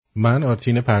من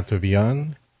آرتین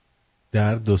پرتویان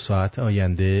در 2 ساعت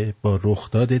آینده با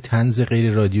رخداد طنز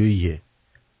غیر رادیویی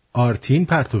آرتین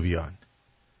پرتویان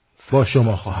با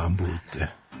شما خواهم بود.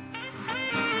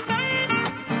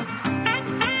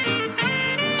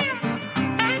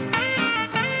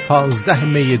 پانزده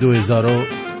می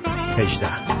 2018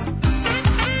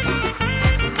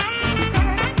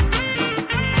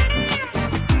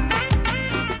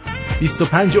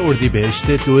 25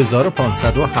 اردیبهشت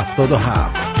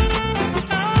 2577.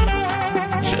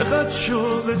 چقدر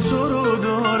شوق تو رو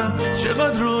دارم،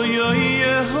 چقدر رویایی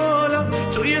حالم،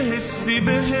 تو یه حسی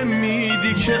بهم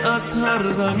میدی که از هر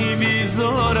غمی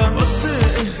بیزارم. واسه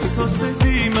احساس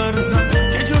بی‌مرزم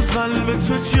که جز قلب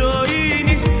تو جایی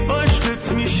نیست، با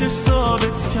عشقت میشه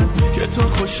ثابت کرد که تو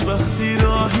خوشبختی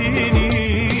راهی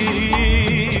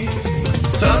نیست.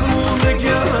 تموم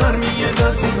گرمی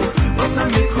دستم واسم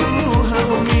یه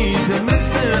کوه امیده،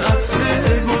 مثل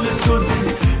عطر گل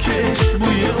سرخی که عشق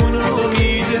بوی اونو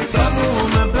میده.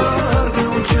 تموم برق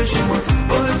اون چشمات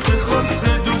با حس خاص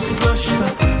دوست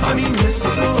داشتن، همین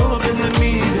حسو بهم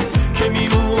میده که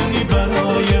میمونی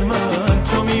برای من،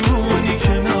 تو میمونی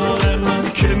کنار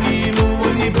من، که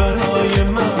میمونی برای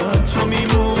من، تو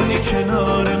میمونی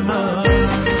کنار من.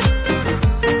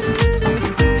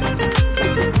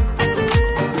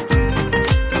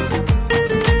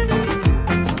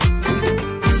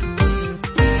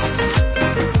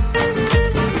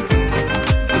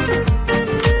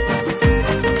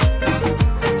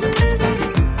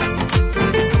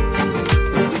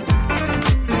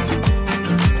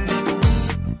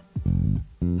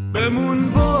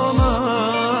 بمون با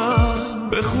من،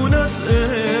 بخون از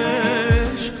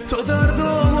عشق تا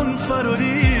دردامون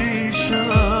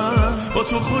فراریشم. با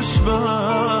تو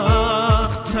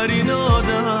خوشبخت ترین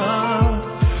آدم،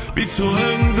 بی تو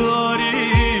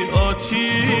انگاری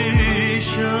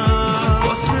آتیشم.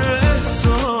 واسه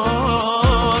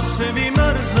احساس بی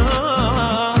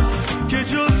مرزم که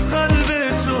جز قلب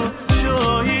تو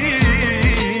جایی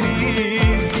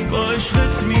نیست، با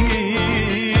عشقت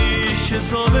میشه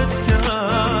ثابت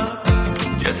کرد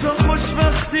که تو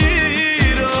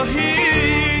خوشبختی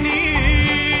راهی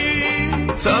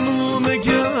نیست. تموم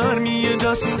گرمی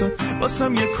دستم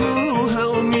واسم یه کوه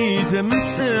امیده،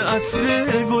 مثل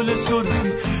عطر گل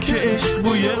سرخی که عشق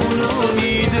بوی اونو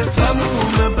میده.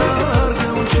 تموم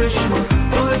برق اون چشمات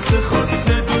با حس خاص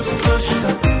دوست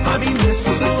داشتن، همین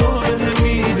حسو بهم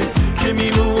میده که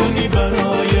میمونی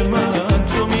برای من،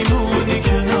 تو میمونی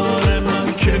کنار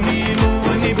من، که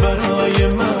میمونی برای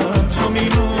من، تو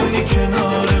میمونی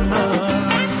کنار من.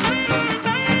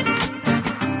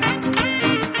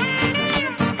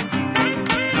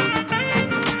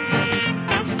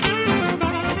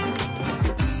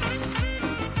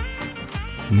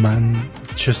 من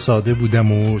چه ساده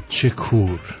بودم و چه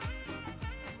کور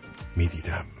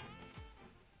میدیدم.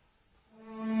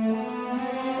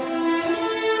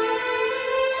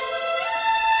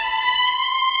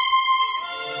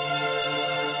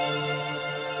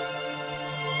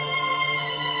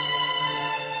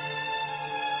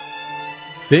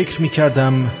 فکر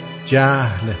میکردم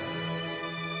جهل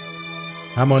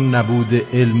همان نبود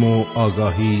علم و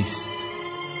آگاهی است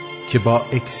که با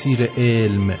اکسیر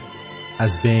علم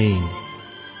از بین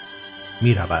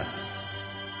می رود.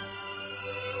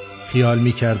 خیال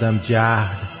می کردم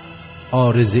جهل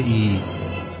عارضه‌ای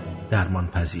درمان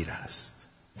پذیر است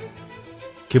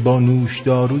که با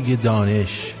نوشداروی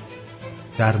دانش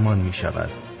درمان می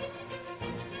شود.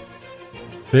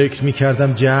 فکر می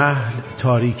کردم جهل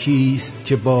تاریکی است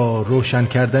که با روشن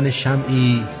کردن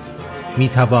شمعی می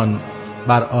توان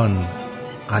بر آن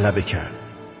غلبه کرد.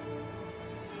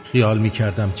 خیال می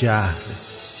کردم جهل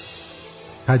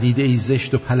پدیده ای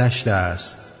زشت و پلشت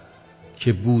است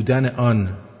که بودن آن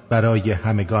برای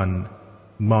همگان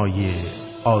مایه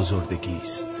آزردگی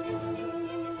است.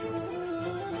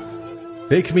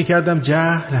 فکر می کردم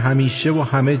جهل همیشه و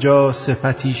همه جا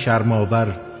صفتی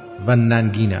شرم‌آور و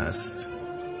ننگین است.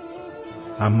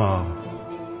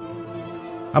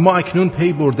 اما اکنون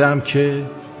پی بردم که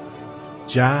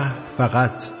جهل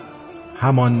فقط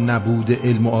همان نبود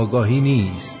علم و آگاهی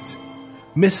نیست،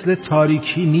 مثل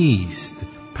تاریکی نیست،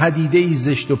 پدیده ای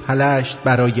زشت و پلشت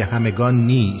برای همگان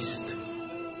نیست،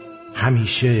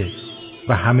 همیشه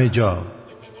و همه جا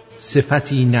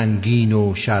صفتی ننگین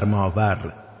و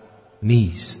شرم‌آور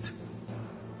نیست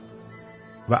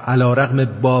و علی رغم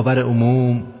باور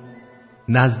عموم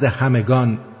نزد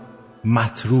همگان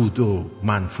مطرود و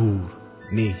منفور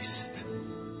نیست.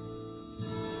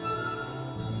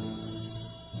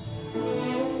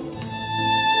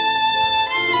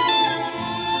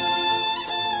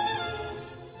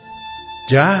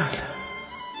 جهل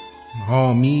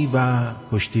حامی و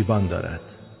پشتیبان دارد،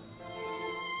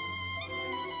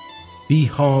 بی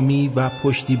حامی و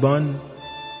پشتیبان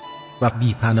و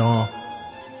بی پناه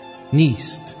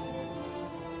نیست.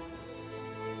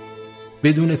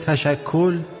 بدون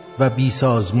تشکل و بی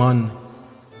سازمان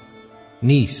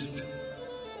نیست.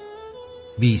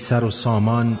 بی سر و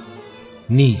سامان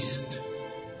نیست.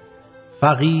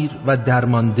 فقیر و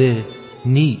درمانده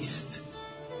نیست.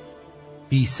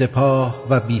 بی سپاه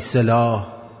و بی سلاح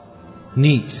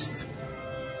نیست.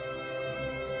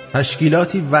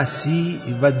 تشکیلاتی وسیع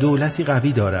و دولتی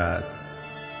قوی دارد.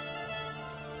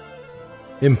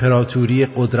 امپراتوری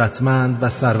قدرتمند و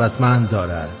ثروتمند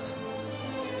دارد.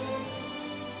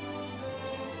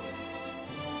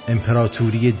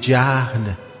 امپراتوری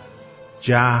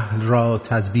جهل را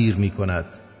تدبیر می کند،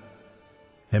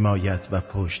 حمایت و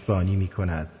پشتبانی می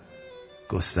کند،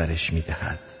 گسترش می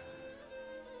دهد.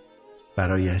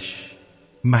 برایش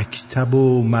مکتب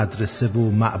و مدرسه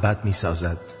و معبد می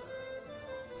سازد.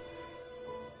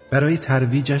 برای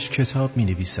ترویجش کتاب می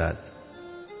نویسد،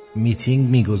 میتینگ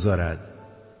می گذارد،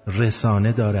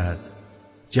 رسانه دارد،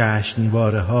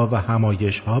 جشنواره ها و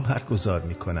همایش ها برگزار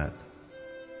می کند.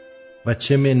 و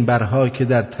چه منبرها که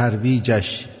در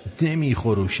ترویجش نمی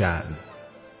خروشند،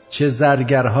 چه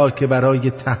زرگرها که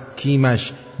برای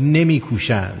تحکیمش نمی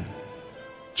کوشند،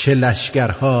 چه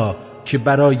لشکرها که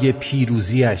برای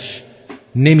پیروزیش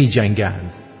نمی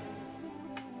جنگند،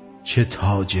 چه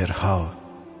تاجرها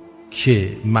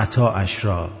که متاعش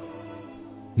را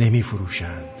نمی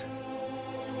فروشند.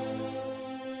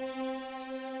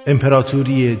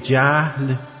 امپراتوری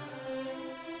جهل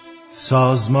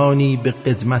سازمانی به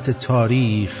قدمت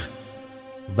تاریخ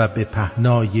و به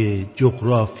پهنای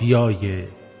جغرافیای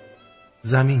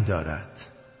زمین دارد.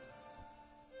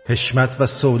 حشمت و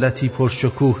صولتی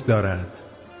پرشکوه دارد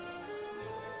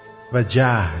و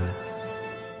جهل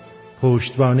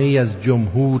پشتوانه‌ای از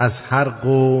جمهور از هر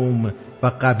قوم و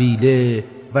قبیله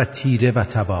و تیره و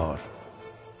تبار.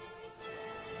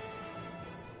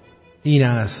 این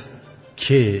است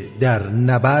که در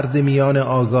نبرد میان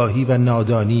آگاهی و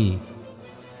نادانی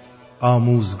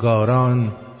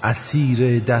آموزگاران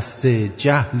اسیر دست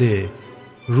جهل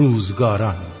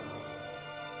روزگاران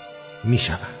می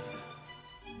شوند.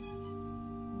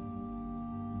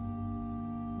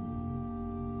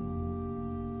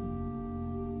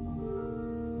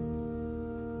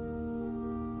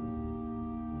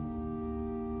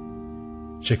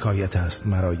 شکایت است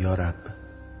مرا یا رب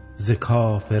ز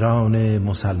کافران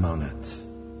مسلمانت.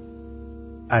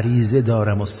 عریضه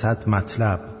دارم و 100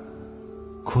 مطلب،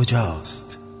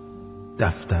 کجاست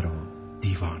دفتر و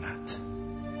دیوانت؟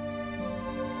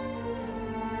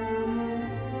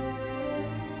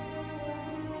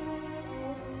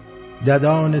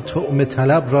 ددان طعم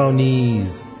طلب را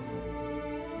نیز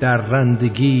در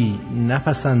رندگی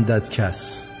نپسندد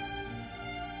کس.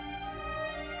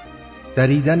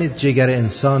 دریدن جگر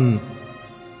انسان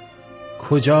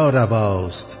کجا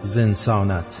رواست ز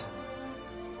انسانت؟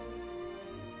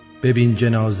 ببین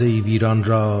جنازه ویران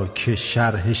را که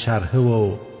شرح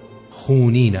و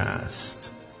خونین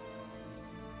است.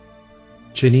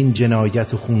 چنین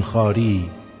جنایت و خونخواری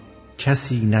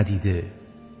کسی ندیده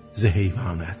ز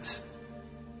حیوانت.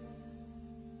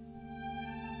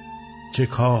 چه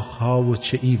کاخها و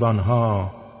چه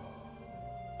ایوانها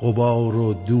غبار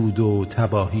و دود و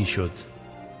تباهی شد.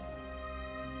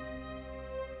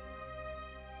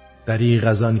 دریغ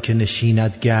از آن که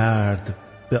نشیند گرد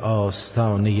به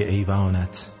آستانه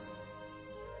ایوانت.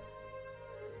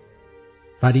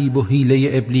 فریب و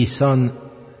حیله ابلیسان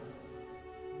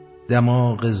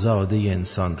دماغ زاده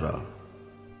انسان را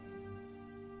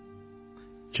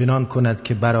چنان کند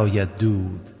که برآید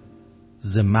دود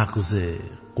ز مغز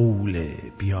غول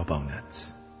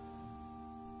بیابانت.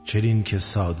 چنین که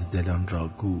ساده دلان را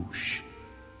گوش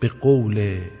به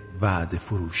قول وعده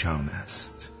فروشان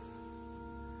است.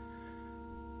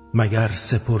 مگر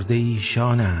سپرده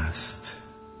ایشان است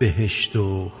بهشت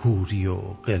و حوری و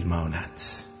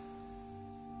غلمانت.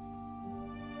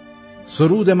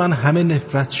 سرود من همه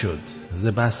نفرت شد ز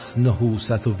بس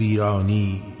نحوست و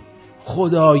ویرانی.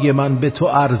 خدای من به تو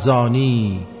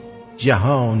ارزانی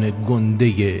جهان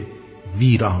گنده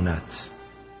ویرانت.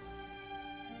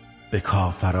 به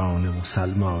کافران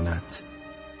مسلمانت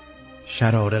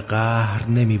شرار قهر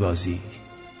نمی بازی.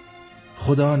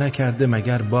 خدا نکرده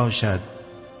مگر باشد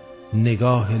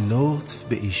نگاه لطف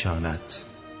به ایشانت.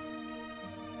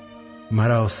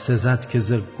 مرا سزد که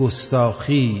ز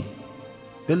گستاخی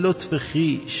به لطف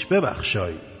خیش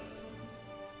ببخشایی.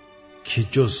 که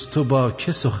جز تو با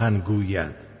که سخن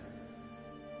گوید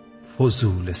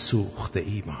فضول سوخت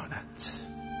ایمانت.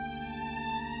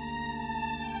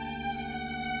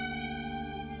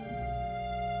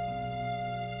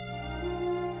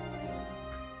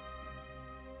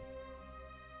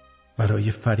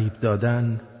 برای فریب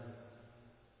دادن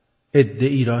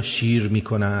عده‌ای را شیر می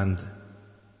کنند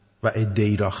و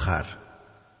عده‌ای را خر.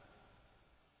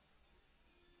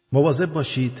 مواظب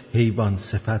باشید حیوان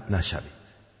صفت نشوید.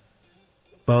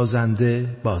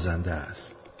 بازنده بازنده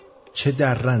است، چه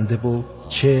درنده و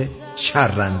چه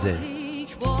چرنده.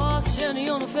 باز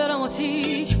شنیان و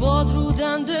فراماتیک باز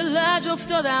رودنده لج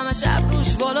افتاده همه شب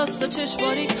روش بالاست و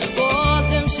چشماری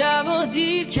باز امشب و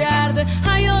دیر کرده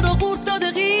حیا رو قورت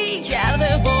داده غیر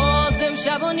کرده باز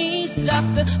امشب و نیست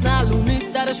رفته معلوم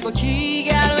نیست سرش با کی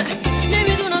گرمه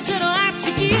نمیدونم چرا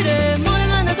هرچی گیره مال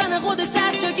من زن خودش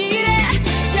سرچا گیره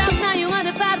شب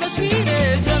نیومده فرداش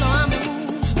میره جلو همه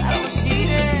موش برام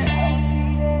شیره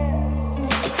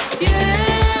یه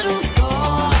روز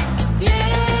کار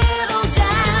یه روز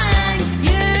جنگ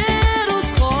یه روز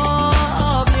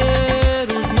خواب یه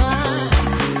روز من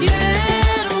یه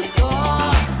روز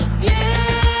کار یه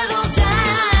روز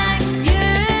جنگ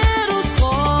یه روز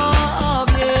خواب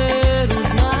یه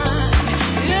روز من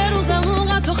یه روزم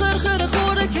اونقدر تو خرخره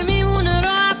خوره که میمونه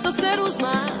راحت تا 3 روز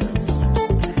من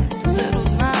 3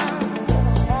 روز من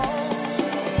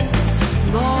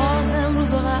باز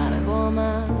امروز قهره با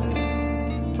من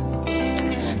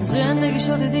زندگی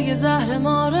شده دیگه زهر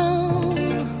مارم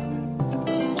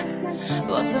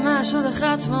واسه من شده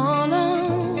ختم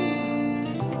عالم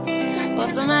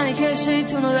واسه منی که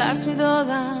شیطون رو درس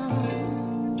میدادم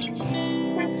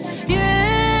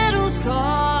یه روز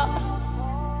کار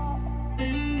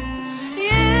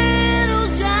یه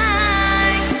روز جنگ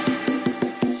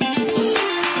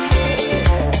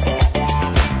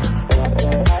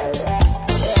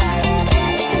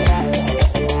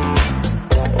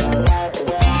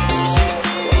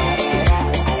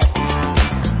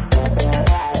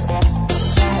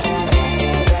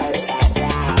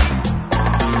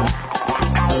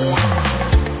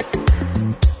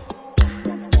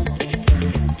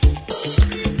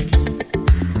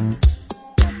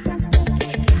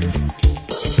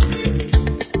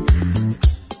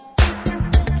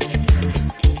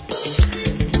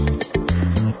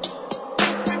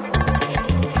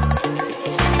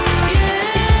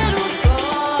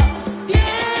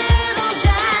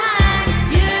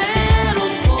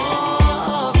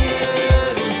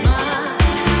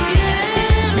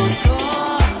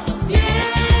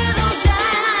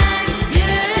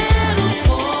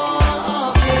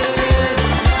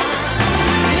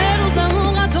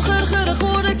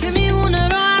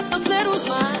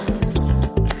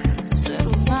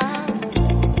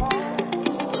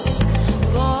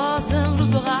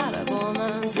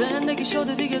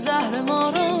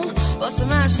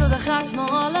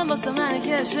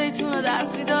شیطون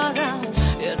درس میدادم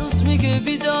یه روز میگه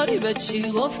بیداری به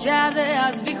چی گفت کرده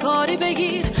از بیکاری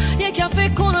بگیر یکم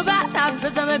فکر کن و بعد حرف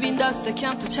بزن ببین دست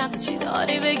کم تو چند تا چی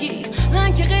داری بگیر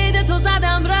من که قید تو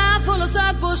زدم رفت فلو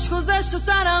ساعت بش گذشت و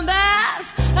سرم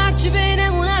برف هرچی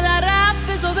بینمونه در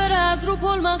رفت بزا بره از رو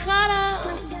پل من خرم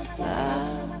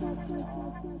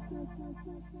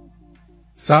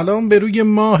سلام به روی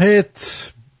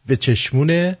ماهت به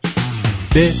چشمونه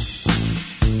به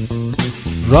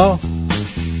راه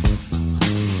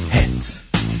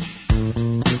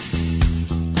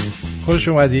خوش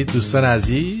اومدید دوستان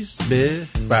عزیز به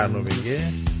برنامه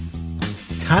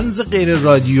طنز غیر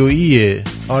رادیویی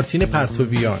آرتین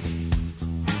پرتویان.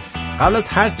 قبل از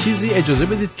هر چیزی اجازه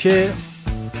بدید که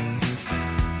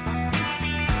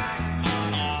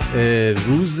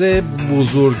روز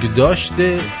بزرگداشت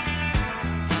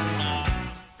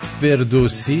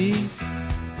فردوسی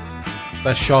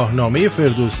و شاهنامه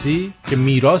فردوسی که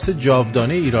میراث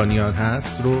جاودانه ایرانیان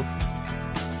هست رو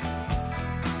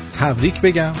تبریک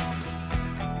بگم،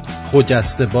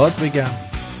 خجسته باد بگم.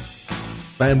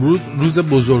 و امروز روز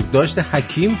بزرگداشت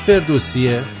حکیم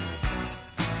فردوسیه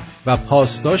و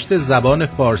پاسداشت زبان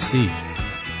فارسی.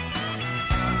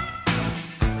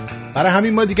 برای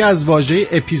همین ما دیگه از واژه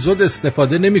اپیزود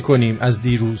استفاده نمی کنیم. از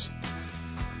دیروز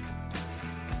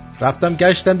رفتم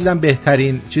گشتم دیدم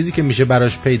بهترین چیزی که میشه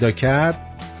براش پیدا کرد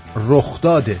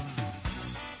رخداده.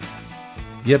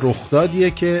 یه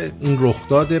رخدادیه که این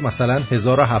رخداد مثلا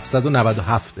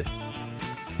 1797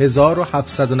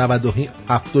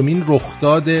 1797مین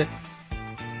رخداد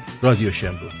رادیو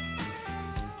شمرو.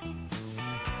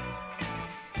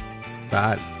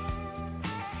 بله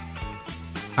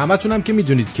همتون هم که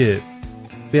میدونید که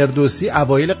فردوسی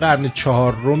اوایل قرن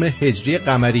 4 هجری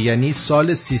قمری یعنی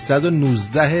سال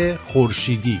 319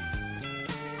 خورشیدی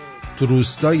تو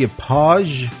روستای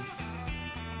پاژ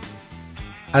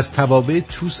از توابع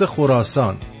توس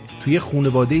خراسان توی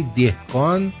خانواده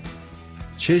دهقان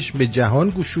چشم به جهان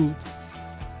گشود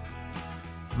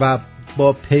و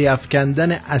با پی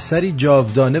افکندن اثری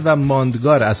جاودانه و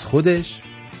ماندگار از خودش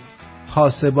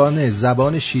پاسبانه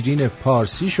زبان شیرین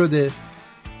پارسی شده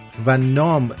و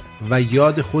نام و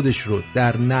یاد خودش رو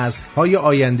در نسل‌های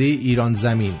آینده ایران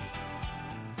زمین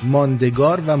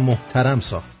ماندگار و محترم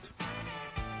ساخت.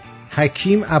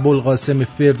 حکیم ابوالقاسم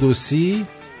فردوسی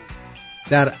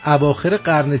در اواخر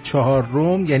قرن 4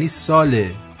 یعنی سال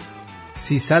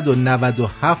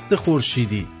 397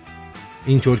 خورشیدی،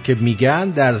 اینطور که میگن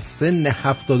در سن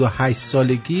 78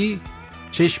 سالگی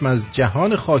چشم از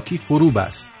جهان خاکی فرو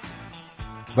بست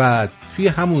و توی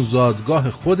همون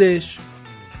زادگاه خودش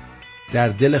در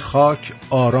دل خاک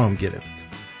آرام گرفت.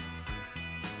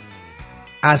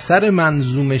 اثر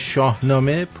منظوم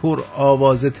شاهنامه پر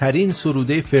آوازه ترین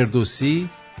سروده فردوسی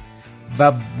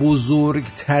و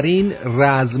بزرگترین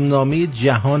رزمنامه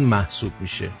جهان محسوب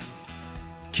میشه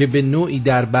که به نوعی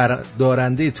در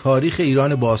دارنده تاریخ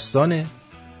ایران باستانه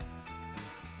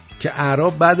که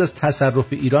اعراب بعد از تصرف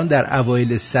ایران در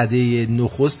اوایل سده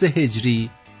نخست هجری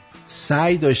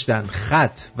سعی داشتن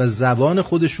خط و زبان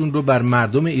خودشون رو بر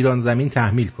مردم ایران زمین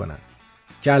تحمیل کنن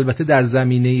که البته در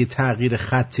زمینه تغییر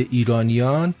خط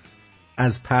ایرانیان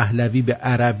از پهلوی به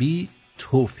عربی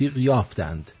توفیق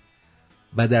یافتند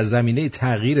و در زمینه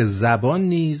تغییر زبان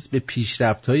نیز به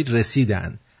پیشرفت‌هایی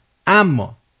رسیدند.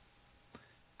 اما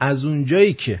از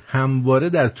اونجایی که همواره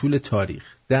در طول تاریخ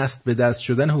دست به دست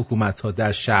شدن حکومت‌ها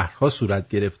در شهرها صورت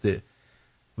گرفته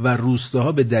و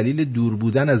روستاها به دلیل دور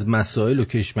بودن از مسائل و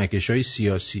کشمکش‌های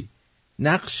سیاسی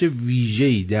نقش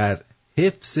ویژه‌ای در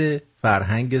حفظ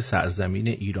فرهنگ سرزمین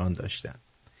ایران داشتند،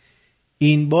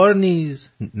 این بار نیز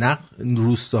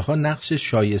روستاها نقش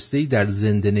شایسته‌ای در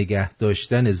زنده نگه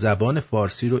داشتن زبان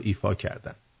فارسی رو ایفا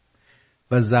کردند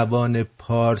و زبان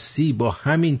پارسی با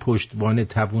همین پشتوانه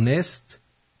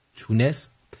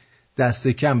تونست دست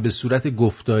کم به صورت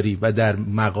گفتاری و در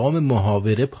مقام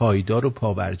محاوره پایدار و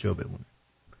پابرجا بمونه.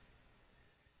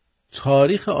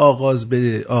 تاریخ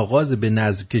آغاز به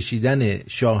نظم کشیدن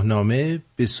شاهنامه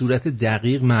به صورت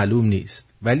دقیق معلوم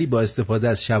نیست، ولی با استفاده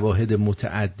از شواهد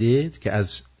متعدد که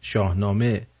از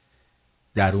شاهنامه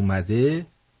در اومده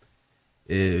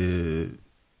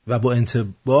و با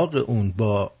انطباق اون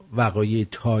با وقایع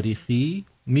تاریخی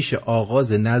میشه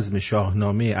آغاز نظم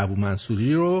شاهنامه ابو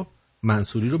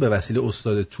منصوری رو به وسیله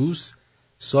استاد طوس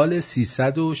سال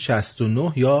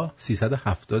 369 یا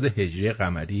 370 هجری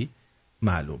قمری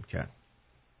معلوم کرد.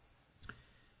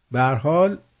 به هر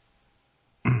حال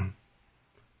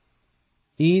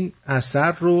این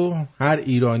اثر رو هر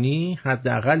ایرانی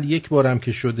حداقل یک بارم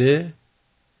که شده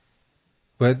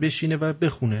باید بشینه و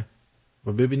بخونه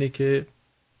و ببینه که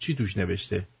چی توش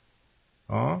نوشته.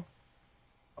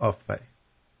 آفرین.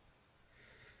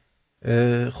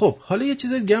 خب حالا یه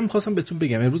چیز دیگه هم خواستم بهتون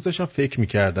بگم. امروز داشتم فکر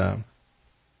میکردم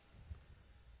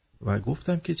و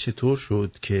گفتم که چطور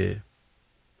شد که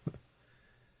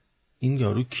این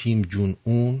یارو کیم جون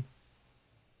اون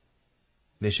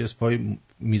نشست پای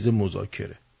میز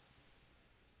مذاکره.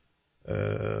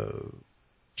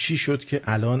 چی شد که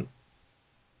الان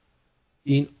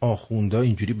این آخوندا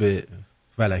اینجوری به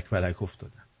فلک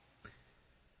افتادن؟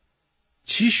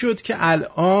 چی شد که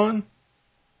الان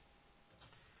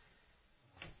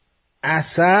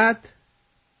اسد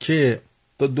که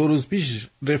 2 روز پیش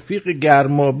رفیق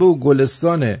گرمابه و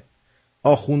گلستان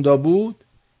آخوندا بود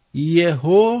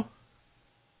یهو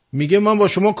میگه من با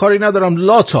شما کاری ندارم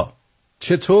لاتها.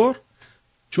 چطور؟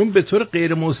 چون به طور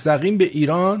غیر مستقیم به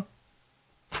ایران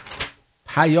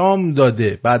پیام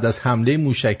داده بعد از حمله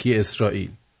موشکی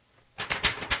اسرائیل.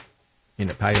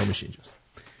 اینه پیامش اینجاست.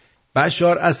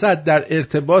 بشار اسد در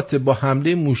ارتباط با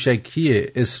حمله موشکی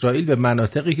اسرائیل به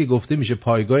مناطقی که گفته میشه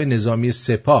پایگاه نظامی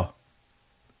سپاه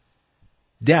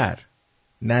در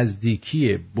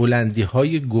نزدیکی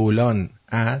بلندی‌های گولان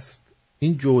است.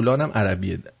 این جولان هم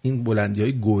عربیه، این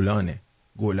بلندی‌های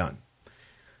گولان.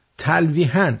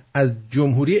 تلویحاً از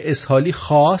جمهوری اسحاقی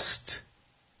خواست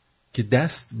که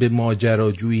دست به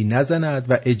ماجراجویی نزند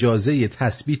و اجازه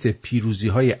تثبیت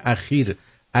پیروزی‌های اخیر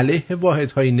علیه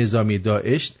واحدهای نظامی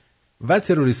داعش و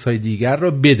تروریست‌های دیگر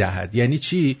را بدهد. یعنی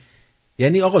چی؟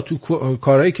 یعنی آقا تو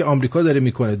کارهایی که آمریکا داره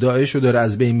میکنه، داعش رو داره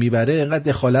از بین میبره، اینقدر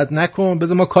دخالت نکن،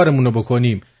 بذار ما کارمون رو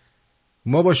بکنیم،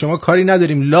 ما با شما کاری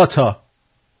نداریم لاتها.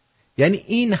 یعنی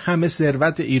این همه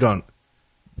ثروت ایران،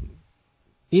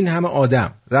 این همه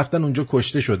آدم رفتن اونجا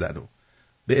کشته شدن و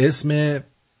به اسم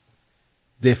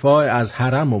دفاع از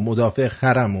حرم و مدافع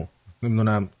حرم و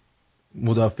نمیدونم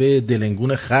مدافع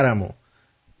دلنگون حرم و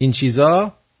این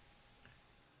چیزا،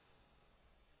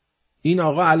 این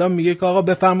آقا الان میگه که آقا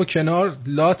بفرما کنار،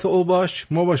 لات او باش،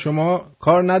 ما با شما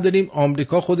کار نداریم،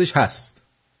 آمریکا خودش هست.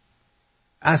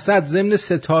 اسد ضمن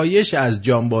ستایش از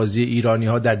جانبازی ایرانی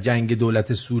ها در جنگ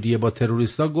دولت سوریه با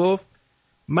تروریستا گفت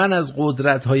من از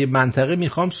قدرت‌های منطقه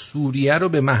میخوام سوریه رو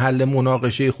به محل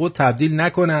مناقشه خود تبدیل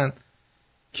نکنن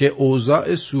که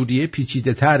اوضاع سوریه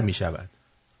پیچیده تر میشود.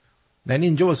 یعنی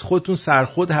اینجا واسه خودتون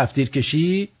سرخود هفتیر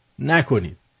کشی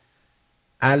نکنید.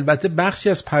 البته بخشی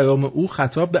از پیام او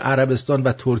خطاب به عربستان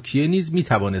و ترکیه نیز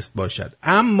میتوانست باشد،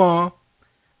 اما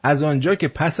از آنجا که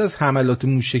پس از حملات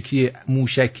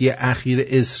موشکی اخیر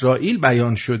اسرائیل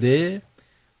بیان شده،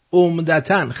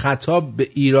 عمدتاً خطاب به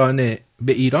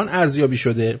ایران ارزیابی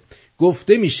شده،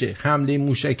 گفته میشه حمله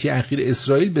موشکی اخیر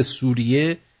اسرائیل به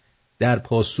سوریه در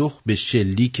پاسخ به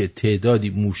شلیک تعدادی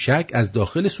موشک از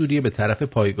داخل سوریه به طرف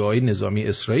پایگاه‌های نظامی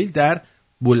اسرائیل در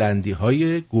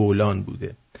بلندی‌های گولان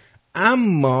بوده.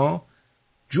 اما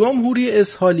جمهوری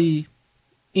اسحاقی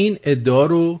این ادعا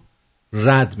رو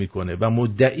رد میکنه و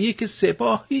مدعیه که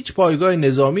سپاه هیچ پایگاه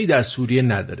نظامی در سوریه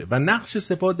نداره و نقش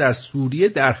سپاه در سوریه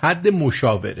در حد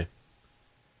مشاوره.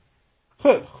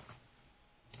 خب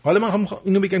حالا من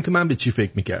اینو بگم که من به چی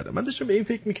فکر میکردم. من داشتم به این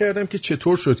فکر میکردم که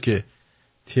چطور شد که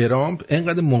ترامپ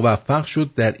اینقدر موفق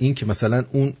شد در این که مثلا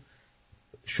اون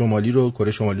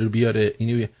کره شمالی رو بیاره.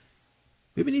 اینو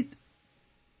ببینید،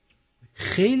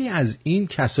 خیلی از این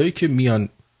کسایی که میان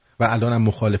و الان هم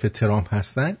مخالف ترامپ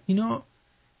هستن، اینا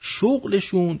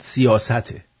شغلشون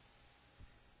سیاسته،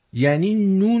 یعنی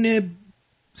نون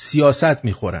سیاست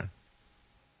میخورن.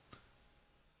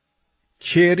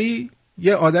 کری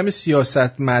یه آدم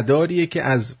سیاستمداریه که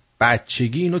از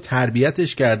بچگی اینو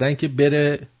تربیتش کردن که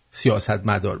بره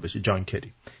سیاستمدار بشه، جان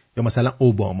کری یا مثلا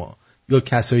اوباما یا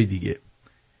کسای دیگه.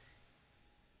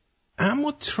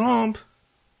 اما ترامپ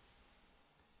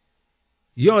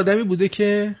یه آدمی بوده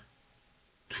که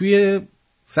توی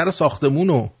سر ساختمون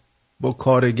و با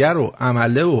کارگر و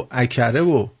عمله و اکره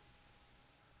و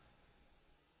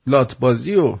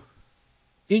لاتبازی و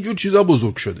اینجور چیزا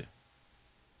بزرگ شده.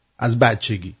 از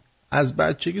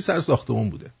بچگی سر ساختمون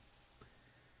بوده.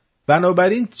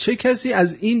 بنابراین چه کسی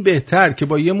از این بهتر که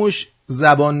با یه مش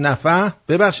زبان نفهم،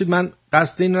 ببخشید من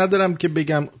قصد این ندارم که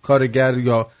بگم کارگر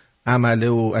یا عمله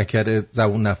و اکره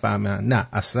زبان نفهمن، نه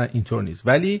اصلا اینطور نیست،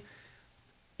 ولی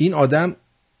این آدم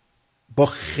با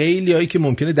خیلی هایی که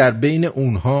ممکنه در بین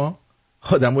اونها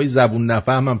آدمای زبون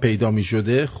نفهم هم پیدا می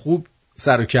شده خوب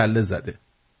سر و کله زده.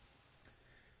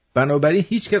 بنابراین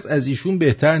هیچ کس از ایشون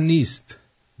بهتر نیست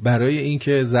برای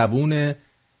اینکه زبون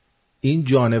این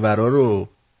جانورا رو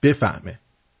بفهمه،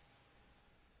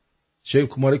 چه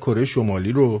مال کره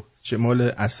شمالی رو، چه مال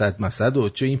اسد مسد و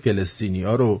چه این فلسطینی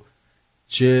ها رو،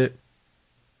 چه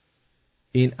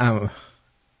این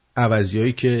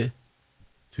عوضیایی که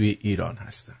توی ایران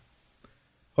هستن.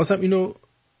 خواستم اینو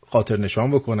خاطر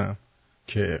نشان بکنم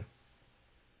که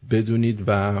بدونید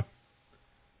و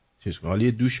حالا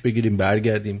یه دوش بگیریم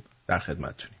برگردیم در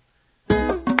خدمتتونیم.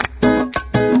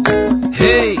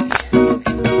 هی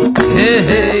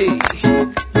هی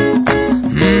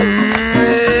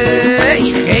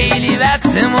خیلی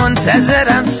وقت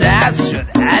منتظرم سبز شد،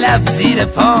 علف زیر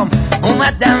پام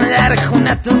اومدم در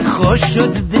خونتون، خوش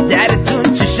شد به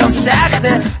درتون، چشم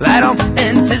سخته برام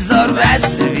انتظار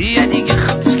بس، بیا دیگه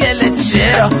خوشگله،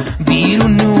 چرا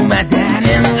بیرون اومدن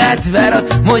انقدر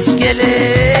برات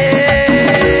مشکله؟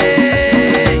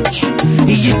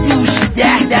 یه دوش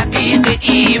 10 دقیقه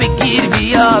ای بگیر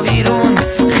بیا بیرون،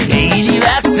 خیلی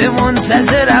وقت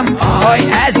منتظرم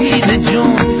آهای عزیز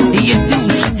جون، یه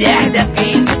دوش 10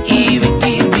 دقیقه ای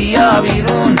بگیر بیا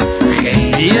بیرون،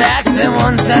 خیلی وقت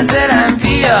منتظرم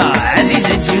بیا عزیز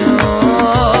جون.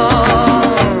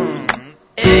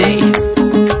 ای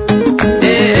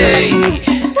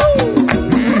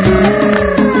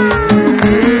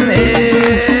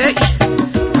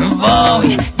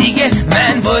وای دیگه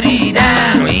من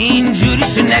بریدم،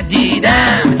 اینجوریشو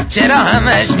ندیدم، چرا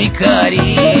همش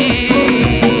میکاری؟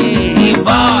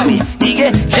 وای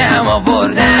دیگه جمع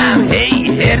آوردم،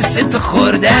 هی هرستو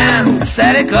خوردم،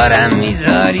 سر کارم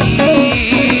میذاری؟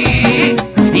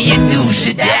 یه دوش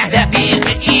 10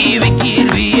 دقیقه ای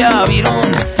بگیر بیا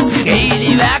بیرون،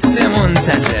 خیلی وقت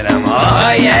منتظرم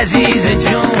آهای عزیز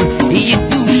جون، یه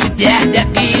دوش 10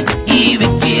 دقیقه ای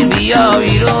بگیر بیا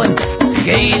بیرون،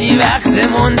 خیلی وقت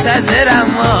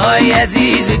منتظرم آهای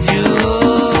عزیز جون.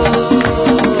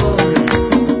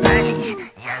 علی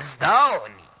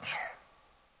یزدانی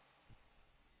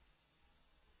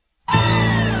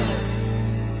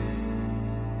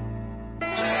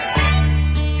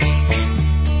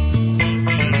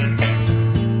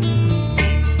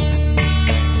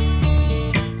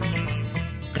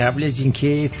قبل از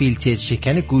اینکه فیلتر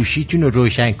شکن گوشیتون رو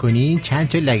روشن کنین چند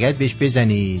تا لگد بهش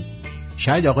بزنید،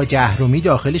 شاید آقا جهرومی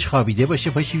داخلش خوابیده باشه،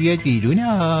 پاشی بیاد بیرون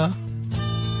ها.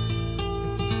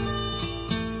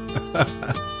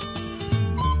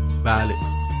 بله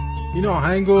این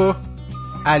آهنگو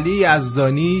علی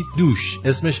یزدانی دوش،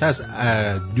 اسمش هست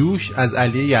دوش از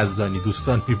علی یزدانی.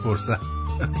 دوستان میپرسن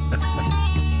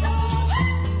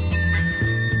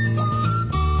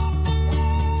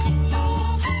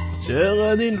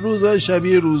چقدر این روزای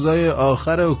شبیه روزای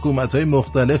آخر حکومت‌های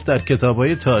مختلف در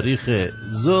کتاب‌های تاریخ.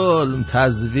 ظلم،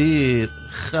 تزویر،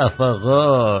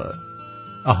 خفقان.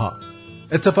 آها،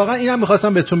 اتفاقا اینم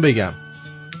میخواستم بهتون بگم.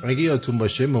 اگه یادتون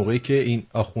باشه موقعی که این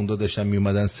آخوندا داشتن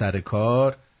میومدن سر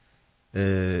کار،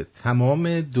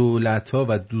 تمام دولت‌ها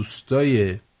و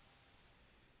دوستای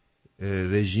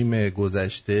رژیم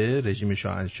گذشته، رژیم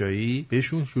شاهنشاهی،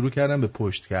 بهشون شروع کردن به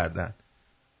پشت کردن.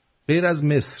 غیر از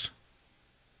مصر،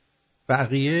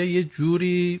 بقیه یه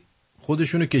جوری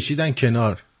خودشونو کشیدن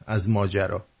کنار از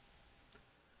ماجرا.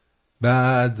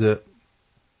 بعد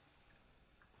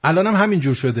الان هم همین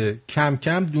جور شده. کم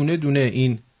کم دونه دونه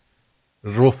این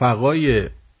رفقای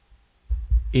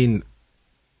این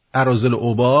اراذل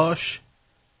اوباش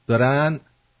دارن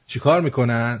چیکار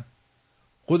میکنن؟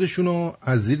 خودشونو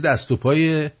از زیر دست و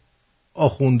پای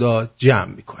آخوندا جمع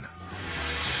میکنن.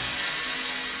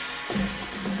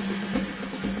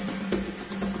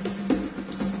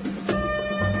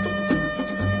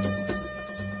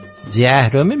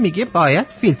 جهرمی میگه باید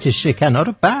فیلتر شکنا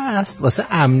رو بست، واسه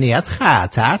امنیت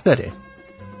خطر داره.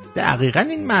 دقیقاً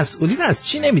این مسئولین از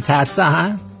چی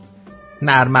نمیترسن؟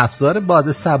 نرم افزار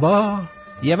باد صبا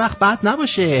یه وقت بد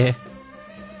نباشه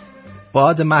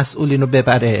باد مسئولین رو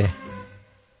ببره،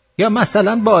 یا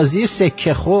مثلا بازی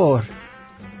سکه خور.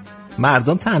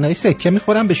 مردم تنهایی سکه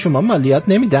میخورن، به شما مالیات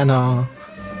نمیدن ها.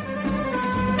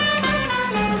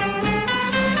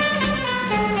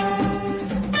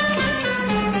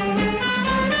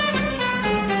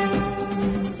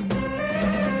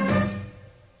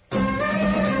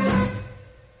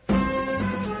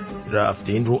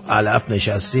 رفتین رو علف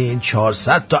نشستین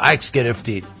 400 تا عکس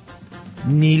گرفتین.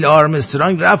 نیل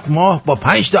آرمسترانگ رفت ماه با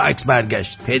 5 تا عکس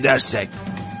برگشت. پدر سگ.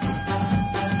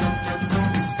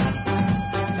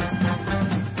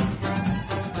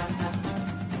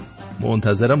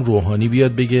 منتظرم روحانی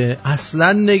بیاد بگه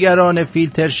اصلا نگران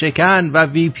فیلتر شکن و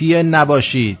وی پی ان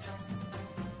نباشید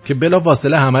که بلا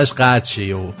فاصله همش قطع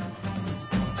شه.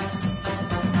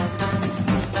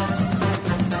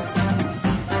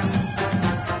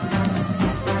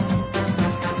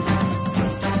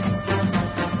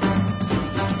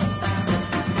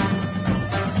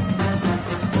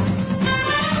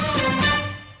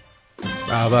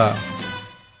 بابا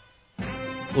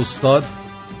استاد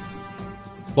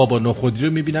بابا نخودی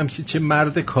رو میبینم که چه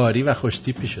مرد کاری و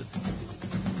خوشتیپی شد.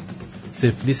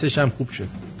 سفلیسش هم خوب شد.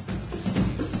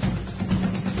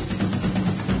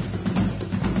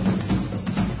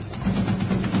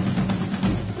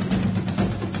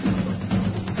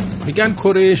 میگن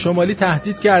کره شمالی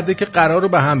تهدید کرده که قرار رو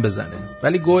به هم بزنه،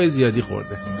 ولی گوه زیادی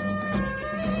خورده.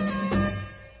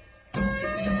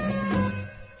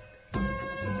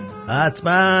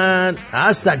 حتما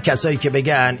هستن کسایی که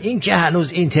بگن این که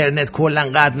هنوز اینترنت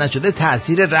کلن قطع نشده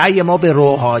تأثیر رأی ما به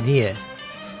روحانیه.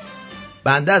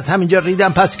 بنده از همینجا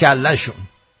ریدم پس کلشون.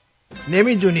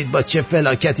 نمیدونید با چه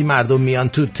فلاکتی مردم میان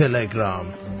تو تلگرام.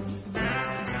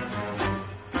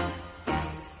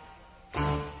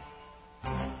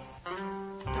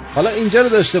 حالا اینجا رو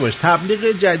داشته باش.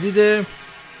 تبلیغ جدید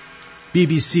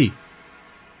BBC.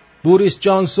 بوریس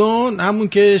جانسون، همون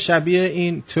که شبیه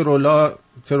این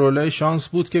ترولای شانس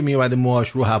بود که میومده موهاش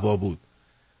رو هوا بود،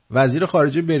 وزیر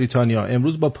خارجه بریتانیا،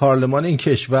 امروز به پارلمان این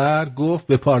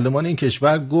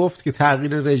کشور گفت که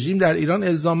تغییر رژیم در ایران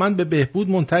الزاماً به بهبود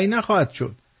منتهی نخواهد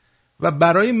شد و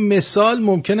برای مثال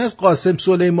ممکن است قاسم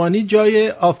سلیمانی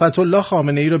جای آفت الله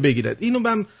خامنه‌ای رو بگیرد. اینو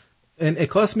من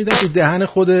انعکاس میدم تو دهن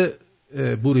خود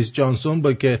بوریس جانسون،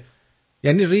 با که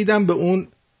یعنی ریدم به اون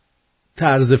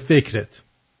طرز فکرت.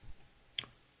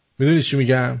 میدونی چی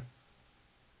میگم؟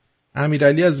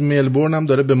 امیرعلی از ملبورن هم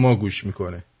داره به ما گوش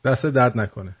میکنه. دست درد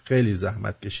نکنه، خیلی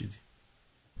زحمت کشیدی.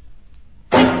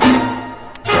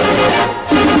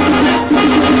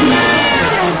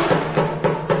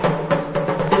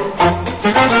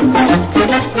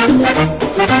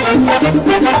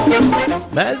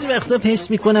 بعضی وقتا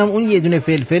حس میکنم اون یه دونه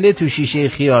فلفل تو شیشه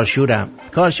خیارشورم.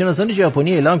 کارشناسان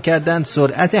ژاپنی اعلام کردند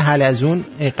سرعت حلزون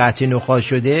قطع نخاع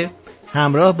شده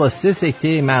همراه با 3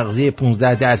 سکته مغزی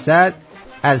 15%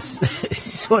 از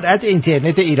سرعت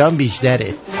اینترنت ایران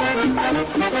بیشتره.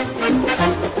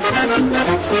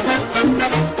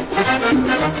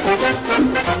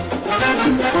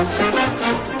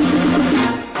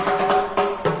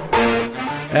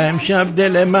 امشب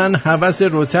دل من هوس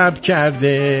رطب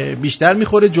کرده. بیشتر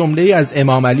میخوره جمله‌ای از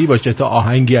امام علی باشه تا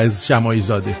آهنگی از شماعی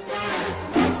زاده.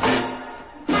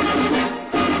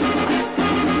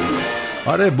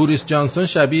 آره بوریس جانسون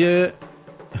شبیه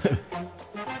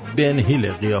بن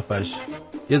هیل قیافش،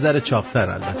 یه ذره چاق‌تر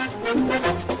البته.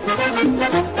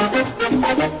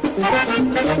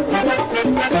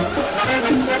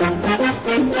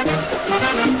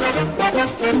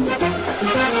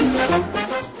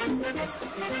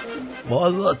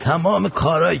 والا تمام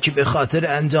کارهایی که به خاطر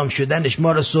انجام شدنش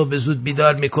ما رو صبح زود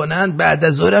بیدار میکنن بعد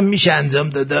از ظهرم میشه انجام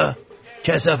داده.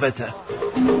 کثافته.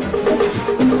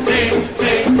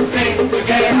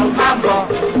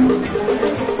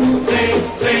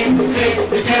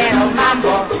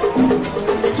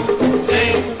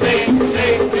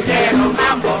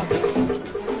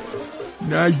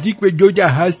 نزدیک به 2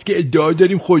 دهه هست که ادعا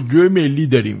داریم خودرو ملی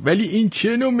داریم، ولی این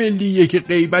چه نوع ملیه که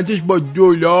قیمتش با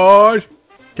دلار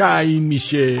تعیین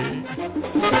میشه؟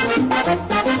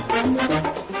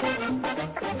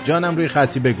 جانم روی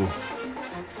خطی بگو.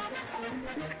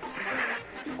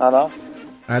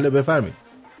 الو بفرمایید.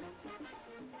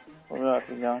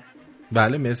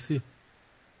 بله مرسی.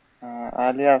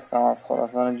 علی هستم از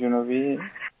خراسان جنوبی.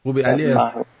 خوبی علی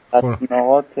هست؟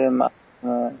 نقاط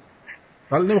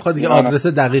حالا نمیخواد دیگه آدرس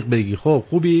دقیق بگی. خب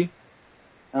خوبی؟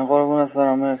 قربونت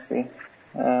برم مرسی.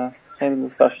 خیلی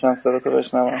دوست داشتم صداتو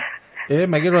بشنوم.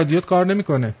 مگه رادیوت کار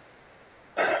نمیکنه؟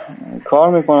 کار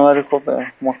میکنه ولی خب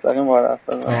مستقیم باید حرف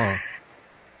بزنم.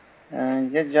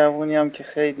 یه جوونی هم که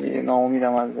خیلی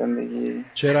ناامیدم از زندگی.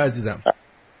 چرا عزیزم؟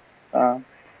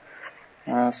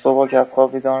 صبح که از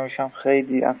خواب بیدار میشم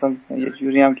خیلی اصلا یه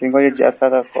جوری هم که انگار یه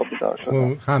جسد از خواب بیدار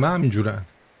شدم. همه همینجورن.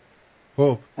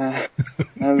 خب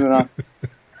نمیدونم.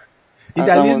 این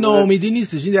دلیل ناامیدی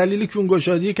نیستش، این دلیل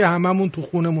کنگوشادیه که هممون تو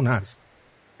خونمون هست.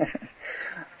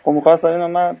 خب می‌خواستم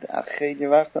اینم من خیلی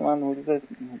وقت من حدود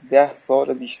 10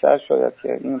 سال بیشتر شاید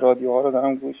که این رادیوها رو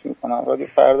دارم گوش میکنم. رادیو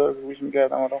فردا رو گوش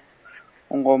میکردم، حالا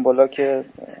اون قنبلا که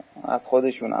از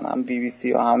خودشونن، هم بی بی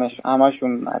سی و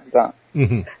همشون نزدن.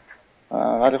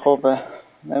 ولی خب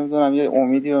نمیدونم یه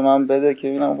امیدی به من بده که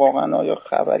ببینم واقعا آیا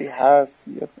خبری هست،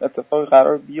 یا اتفاقی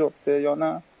قرار بیفته یا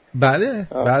نه. بله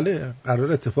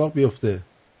قرار اتفاق بیفته.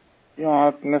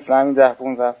 یا مثل همین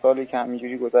 10-15 سالی که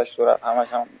همینجوری گذشت و رفت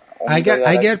همش هم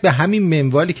اگر به همین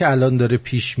منوالی که الان داره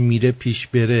پیش میره پیش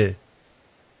بره،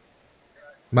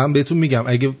 من بهتون میگم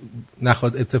اگه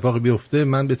نخواد اتفاقی بیفته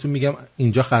من بهتون میگم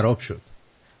اینجا خراب شد.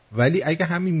 ولی اگه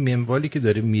همین منوالی که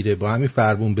داره میره با همین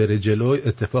فرمون بره جلو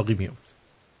اتفاقی میفته.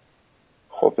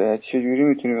 خب چجوری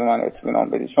میتونی به من اطمینان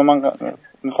بدی؟ چون من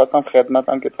میخواستم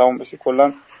خدمتم که تمام بشه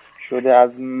کلا شده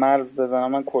از مرز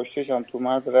بزنم، من کشته شم تو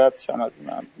مرز رد شم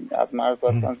از مرز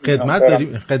بستن. خدمت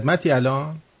داری؟ خدمتی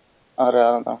الان؟ آره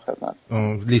الان دارم خدمت.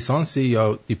 لیسانسی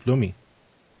یا دیپلمی؟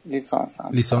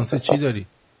 لیسانس چی داری؟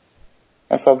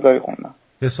 حسابداری خوندم.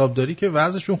 حسابداری که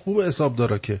وضعشون خوبه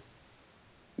حسابدارا که؟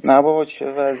 نه بابا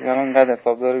چه وضعی، الان انقدر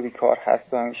حسابدار بیکار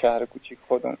هست تو همین شهر کوچیک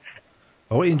خودم.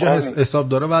 آقا اینجا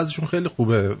حسابدارا وضعشون خیلی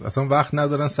خوبه، اصلا وقت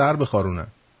ندارن سر بخارونن.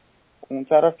 اون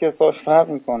طرف که حسابش فرق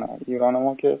میکنه. ایران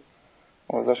ما که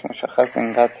وضعش مشخص،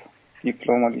 اینقدر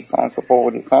دیپلم و لیسانس و فوق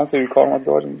لیسانس بیکار ما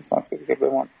داریم، لیسانس که دیگه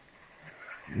بمان.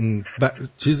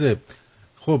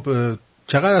 خب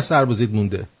چقدر از سربازیت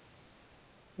مونده؟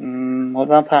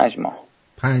 حدودا 5 ماه.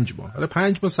 5 ماه. حالا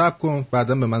 5 ماه صبر کن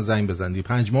بعداً به من زنگ بزن دیگه.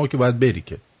 5 ماه که باید بری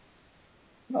که.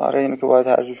 آره اینو که باید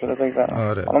ترجیح شده بگذارم.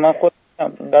 آره. حالا من خودم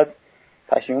اینقدر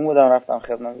پشیمون بودم رفتم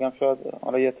خدمت، میگم شاید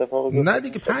حالا یه اتفاقی بیفته. نه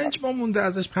دیگه 5 ماه مونده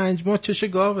ازش. 5 ماه چشه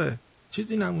گاوه،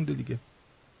 چیزی نمونده دیگه.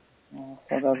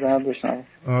 خدا زحمت بشنوه.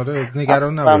 آره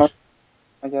نگران نباش.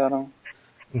 نگران.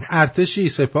 ارتشی،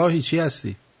 سپاهی، چی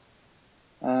هستی؟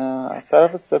 از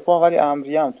طرف سپاه ولی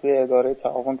امریم توی اداره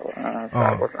تعاون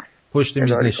سربازم. پشت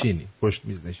میز نشینی.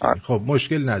 خب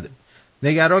مشکل نداره،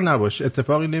 نگران نباش،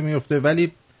 اتفاقی نمیفته.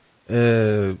 ولی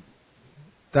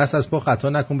دست از پا خطا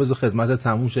نکن، بذار خدمت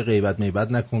تموم شه، غیبت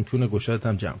میبت نکن، چون گشادت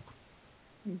هم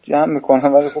جمع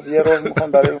میکنم ولی خب یه روز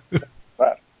میخوام برای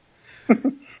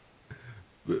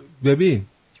ببین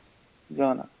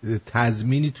جانم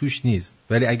تضمینی توش نیست،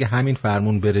 ولی اگه همین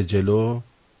فرمون بره جلو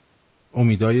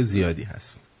امیدای زیادی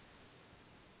هست.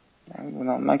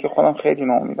 نمیدونم، من که خودم خیلی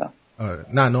ناامیدم. آره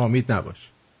نه ناامید نباش.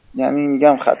 یعنی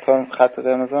میگم خط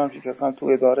قرمز هم که اصلا تو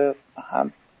اداره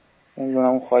هم نمیدونم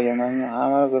اون خایمانی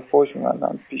همه رو به فوش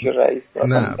می‌بندن پیش رئیس.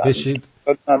 نه بشید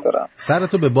ندارم.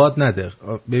 سرتو به باد نده.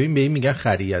 ببین به این میگن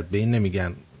خریت، به این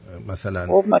نمیگن مثلا.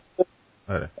 خب من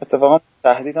آره اتفاقا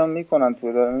تهدیدم میکنن تو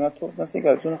اداره، میگن تو مثلا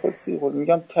که جون خودت خود.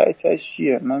 میگم تهش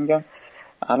چیه؟ من میگم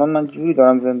الان من جوری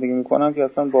دارم زندگی میکنم که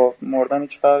اصلا با مردن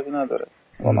هیچ فرقی نداره.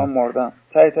 با من مردم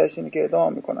تهش اینه که ادعا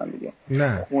میکنن دیگه.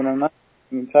 نه خونه من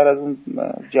اینتر از اون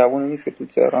جوونی نیست که تو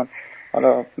تهران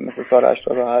حالا مثل سال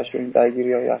 88 این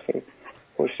درگیری‌های اخیر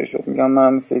کشته شد. میگم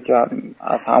من مثل که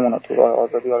از همونا تو راه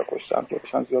آزادی ها رو کشتم که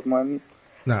بشن زیاد مهم نیست.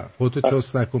 نه خودتو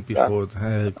چست نکن بی خود،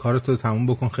 کارتو تموم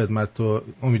بکن، خدمت تو.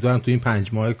 امیدوارم تو این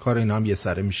 5 ماه کار اینا هم یه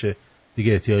سره میشه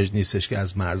دیگه، احتیاج نیستش که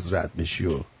از مرز رد بشی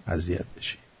و اذیت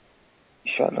بشی.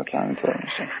 انشالله که همینطور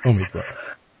میشه. امیدوارم.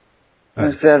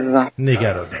 مرسی عزیزم.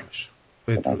 نگران نباش.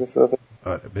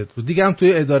 آره بدرود. دیگه هم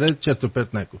توی اداره چرت و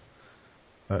پرت نگو.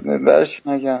 برش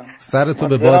نگم.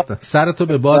 سرتو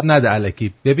به باد نده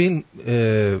الکی. ببین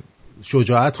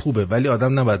شجاعت خوبه ولی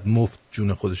آدم نباید مفت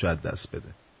جون خودشو از دست بده.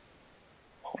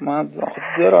 خب من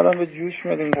دل آدم به جوش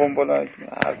میاد این قنبله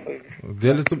حرفایی.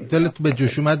 دلتو به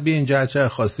جوش اومد بیا اینجا چه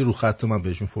خواستی رو خط من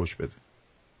بهشون فوش بده.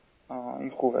 این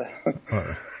خوبه.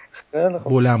 آره. خیلی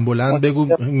خوب. بلند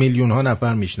بگو میلیون ها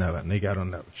نفر میشنون، نگران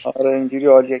نباش. آره اینجوری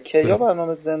عالیه. کیا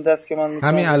برنامه زنده است که من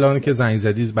میتونم همین الان که زنگ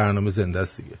زدی برنامه زنده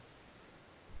است دیگه.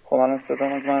 خب الان صدا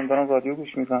من دارم رادیو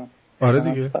گوش میکنم. آره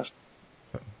دیگه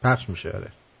پخش میشه. آره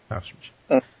پخش میشه.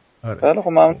 آره خیلی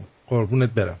خوب من قربونت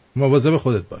برم. مواظب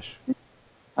خودت باش.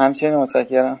 همچنین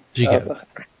متشکرم. جیگر.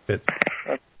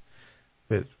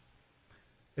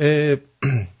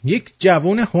 یک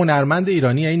جوان هنرمند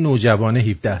ایرانی، این نوجوان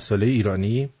 17 ساله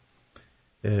ایرانی،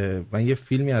 من یه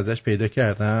فیلمی ازش پیدا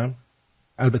کردم،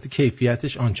 البته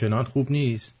کیفیتش آنچنان خوب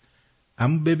نیست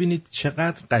اما ببینید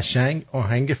چقدر قشنگ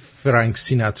آهنگ فرانک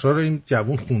سیناترا رو این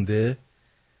جوان خونده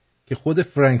که خود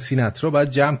فرانک سیناترا باید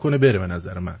جمع کنه بره به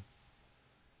نظر من.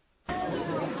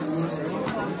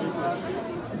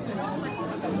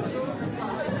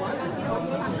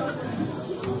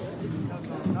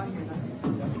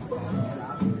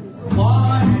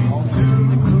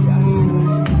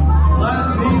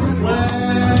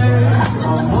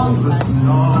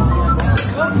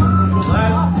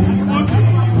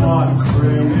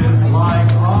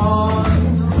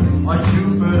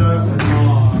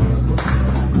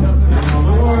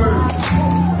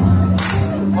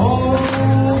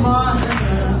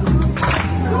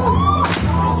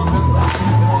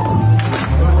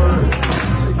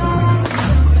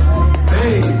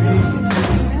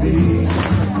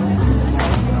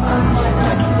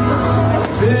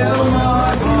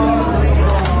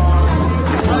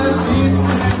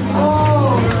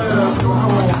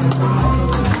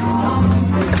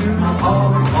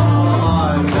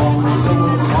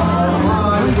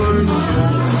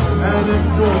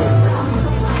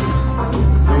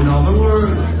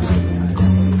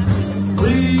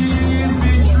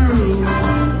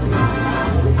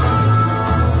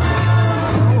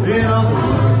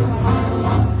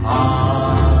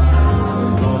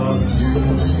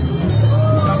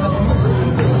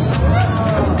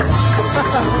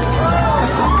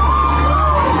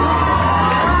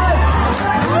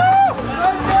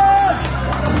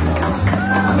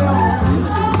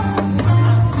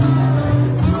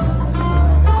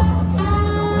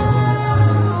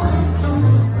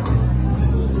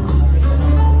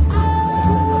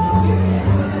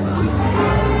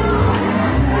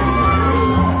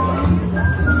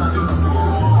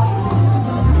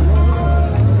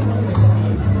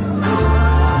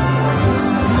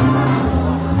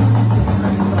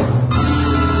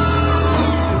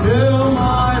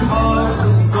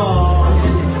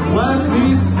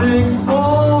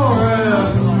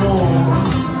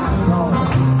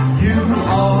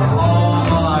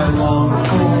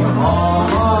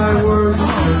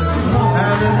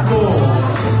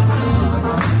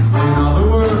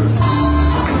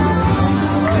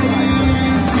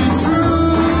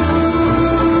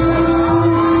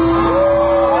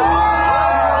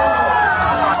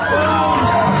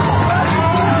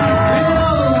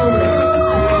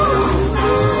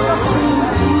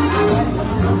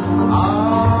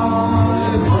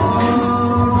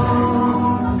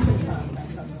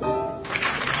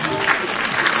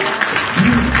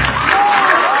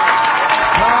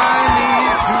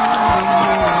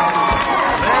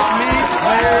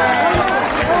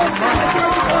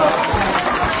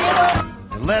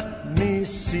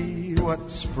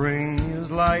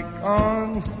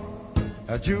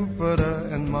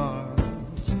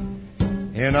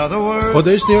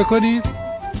 خودش نیا کنید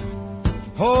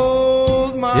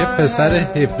یه پسر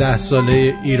 17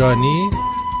 ساله ایرانی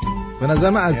به نظر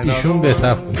من از ایشون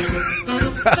بهتر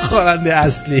خواننده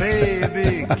اصلی.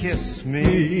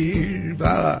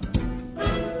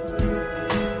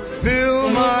 Fill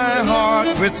my heart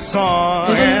with song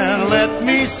and let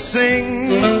me sing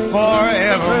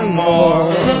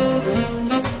forevermore.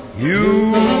 You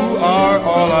are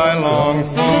all I long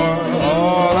for,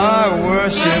 all I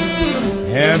worship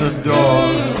and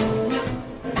adore.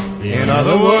 In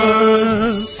other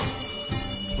words,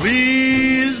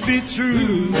 please be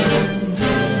true.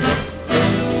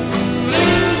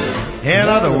 In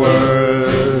other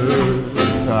words,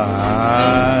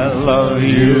 I love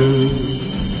you.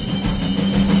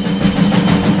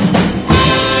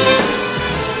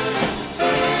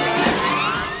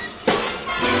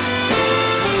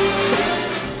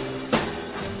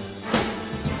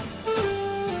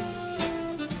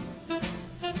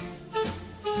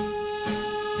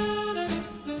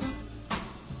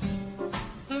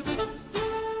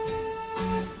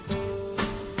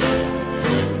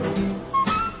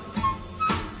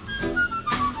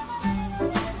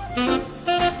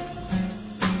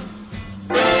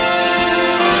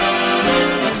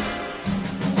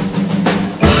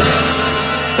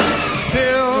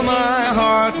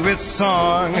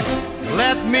 song.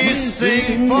 Let me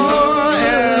sing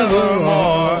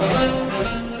forevermore.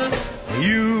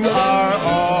 You are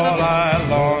all I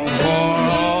long for,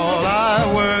 all I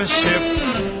worship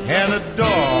and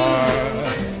adore.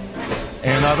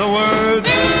 In other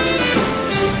words,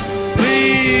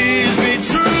 please be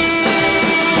true.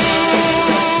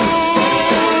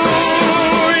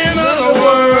 In other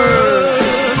words,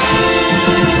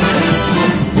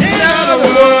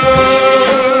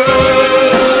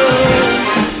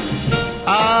 I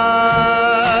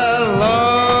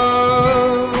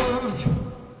love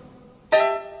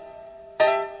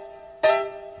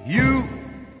you.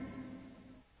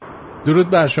 درود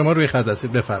بر شما، روی خط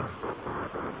هستید، بفرمایید.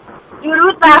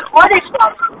 درود بر خودش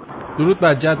بابا. درود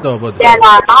بر جد آباده.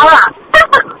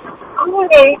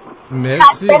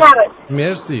 مرسی.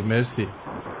 مرسی مرسی.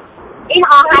 این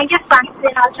آهنگ فرانک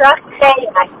سیناترا خیلی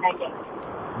قشنگه.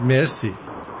 مرسی.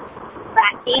 و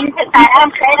این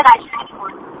پسرم خیلی قشنگ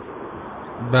بود.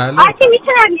 بله. آرتی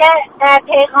میتونم یه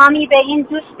پیغامی به این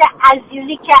دوست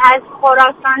عزیزی که از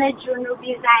خراسان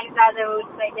جنوبی زنگ زده بود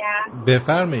بگم؟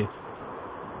 بفرمایید.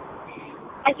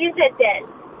 عزیز دل،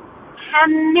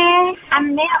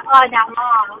 همه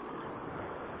آدما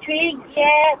توی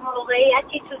یه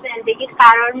موقعیتی تو زندگی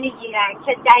قرار میگیرن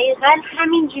که دقیقاً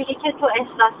همین جوری که تو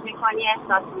احساس میکنی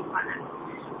احساس میکنن.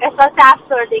 احساس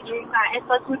افسردگی میکنن،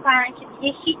 احساس میکنن که دیگه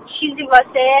هیچ چیزی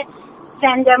واسه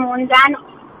زنده موندن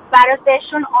برای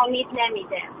بهشون امید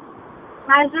نمیده.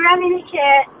 منظورم اینه که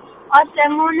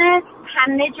آسمون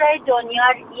همه جای دنیا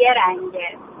یه رنگه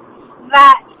و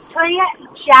تو یه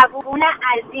جوون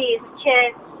عزیز که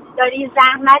داری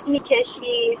زحمت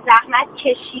میکشی، زحمت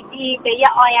کشیدی به یه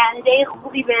آینده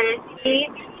خوبی برسی،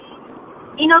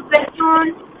 اینو بدون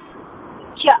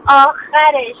که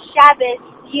آخر شب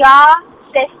سیاه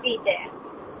سفیده.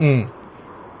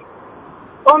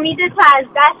 امید تو از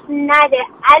دست نده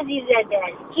عزیز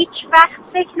دل. هیچ وقت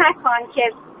فکر نکن که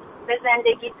به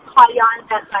زندگی پایان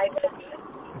بخوای بدی.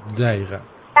 دقیقا.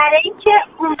 برای اینکه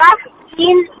اون وقت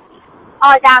این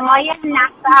آدمای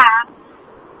نفر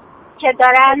که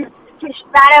دارن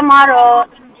کشور ما رو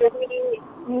اینجوری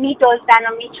میدزدن و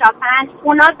میچاپن،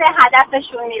 اونا به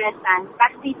هدفشون میرسن.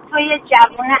 وقتی توی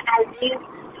جوون عزیز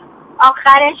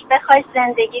آخرش بخوای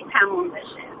زندگی تموم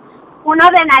بشه، اونا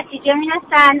به نتیجه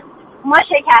میرسن ما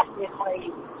شکست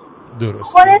میخوریم. درست.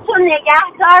 خودتون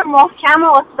نگهدار، محکم و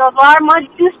استوار. ما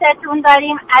دوستتون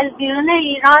داریم. از بیرون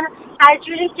ایران هر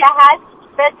جوری که هست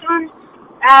بهتون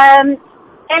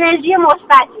انرژی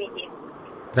مثبت میدیم.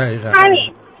 دقیقاً.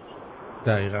 همین.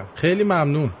 دقیقاً. خیلی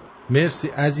ممنون. مرسی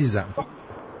عزیزم.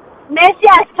 مرسی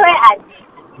از توی عزیز.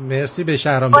 مرسی. به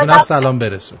شهرام جونم سلام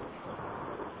برسون.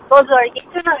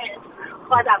 بزرگیتون رو برسون.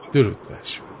 خدا درود بر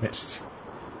شما. مرسی.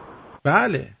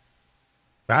 بله.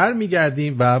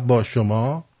 برمیگردیم و با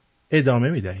شما ادامه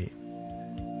میدهیم.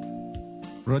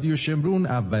 رادیو شمرون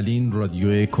اولین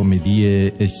رادیو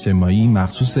کمدی اجتماعی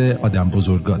مخصوص آدم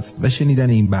بزرگاست و شنیدن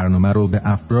این برنامه رو به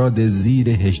افراد زیر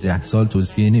 18 سال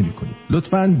توصیه نمی‌کنیم.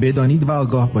 لطفاً بدانید و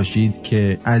آگاه باشید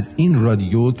که از این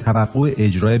رادیو توقع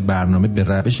اجرای برنامه به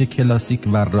روش کلاسیک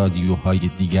و رادیوهای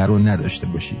دیگر رو نداشته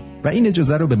باشید و این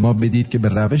اجازه رو به ما بدید که به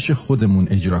روش خودمون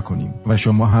اجرا کنیم و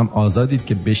شما هم آزادید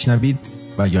که بشنوید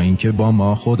و یا اینکه با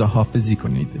ما خداحافظی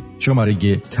کنید.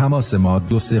 شماره تماس ما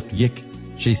 201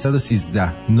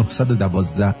 613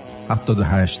 912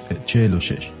 78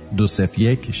 46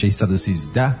 201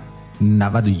 613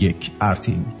 91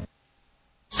 ارتین.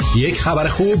 یک خبر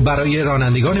خوب برای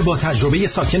رانندگان با تجربه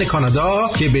ساکن کانادا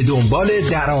که به دنبال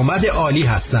درآمد عالی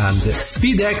هستند.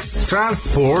 سپیدکس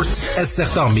ترانسپورت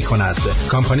استخدام می‌کند.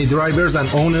 کمپانی درایورز اند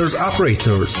اونرز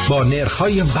اپریتورز با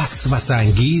نرخ‌های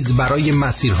وسوسه‌انگیز برای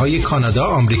مسیرهای کانادا،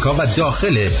 آمریکا و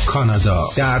داخل کانادا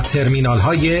در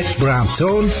ترمینال‌های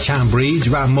برامپتون، کمبریج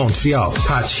و مونتریال.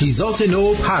 تجهیزات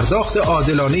نو، پرداخت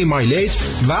عادلانه مایلیج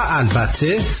و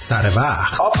البته سر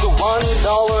وقت. Up to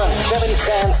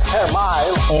 $1.70 per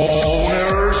mile.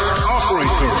 Owners,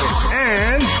 operators,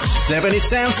 and 70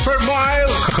 cents per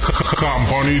mile.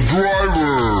 company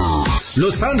drivers.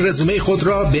 لطفاً رزومه خود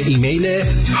را به ایمیل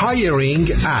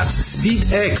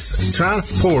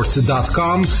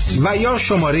hiring@speedxtransport.com و یا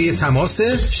شماره تماس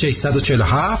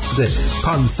 647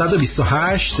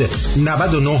 528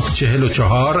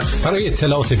 9944 برای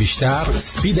اطلاعات بیشتر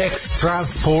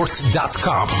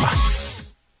speedxtransport.com.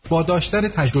 با داشتن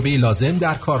تجربه لازم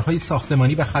در کارهای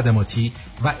ساختمانی و خدماتی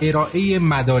و ارائه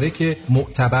مدارک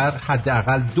معتبر،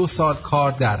 حداقل 2 سال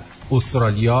کار در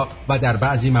استرالیا و در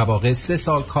بعضی مواقع 3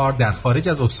 سال کار در خارج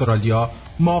از استرالیا،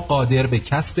 ما قادر به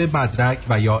کسب مدرک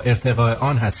و یا ارتقاء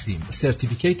آن هستیم.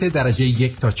 سرتیفیکیت درجه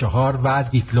 1 تا 4 و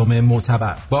دیپلم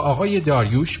معتبر. با آقای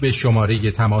داریوش به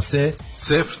شماره تماس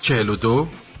 042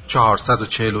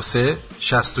 443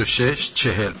 66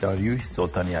 40. داریوش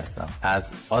سلطانی هستم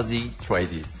از آزی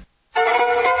تریدیز.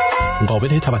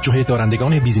 قابل توجه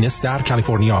دارندگان بیزینس در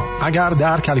کالیفرنیا، اگر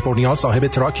در کالیفرنیا صاحب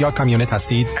تراک یا کامیونت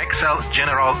هستید، اکسل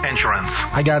جنرال انشورنس.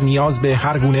 اگر نیاز به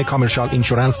هر گونه کامرشال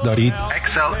اینشورنس دارید،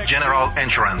 اکسل جنرال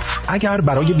انشورنس. اگر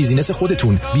برای بیزینس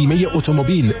خودتون بیمه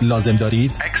اتومبیل لازم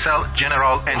دارید، اکسل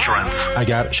جنرال انشورنس.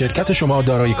 اگر شرکت شما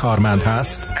دارای کارمند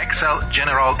هست، اکسل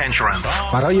جنرال انشورنس.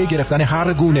 برای گرفتن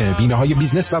هر گونه بیمه های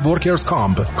بیزنس و ورکرز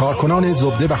کامپ، کارکنان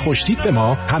زبده و خوشتیپ به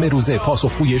ما همه روزه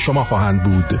پاسخگوی شما خواهند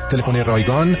بود. تلفن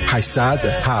رایگان 800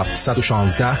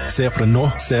 716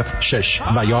 0906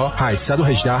 و یا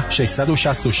 818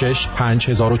 666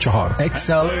 5004.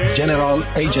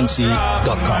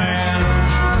 excelgeneraلاgency.com.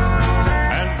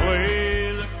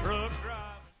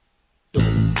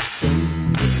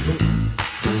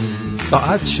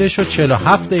 ساعت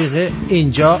 6:47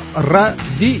 اینجا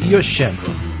رادیو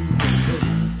شمرون.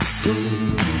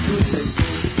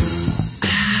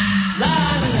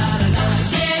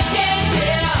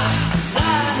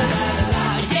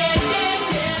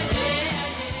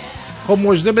 خب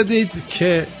مژده بدید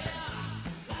که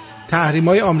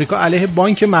تحریم‌های آمریکا علیه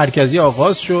بانک مرکزی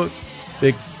آغاز شد.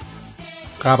 به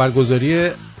خبرگزاری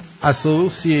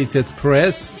اسوسییتد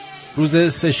پرس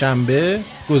روز سه‌شنبه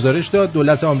گزارش داد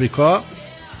دولت آمریکا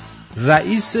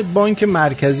رئیس بانک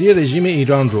مرکزی رژیم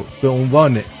ایران رو به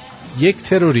عنوان یک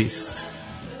تروریست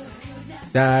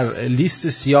در لیست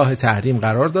سیاه تحریم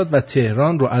قرار داد و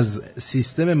تهران رو از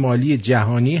سیستم مالی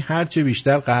جهانی هرچه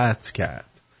بیشتر قطع کرد.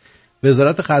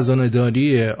 وزارت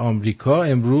خزانه‌داری آمریکا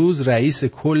امروز رئیس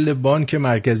کل بانک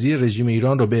مرکزی رژیم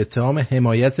ایران را به اتهام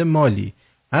حمایت مالی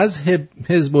از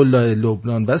حزب الله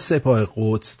لبنان و سپاه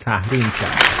قدس تحریم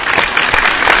کرد.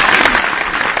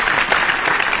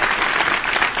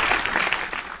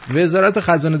 وزارت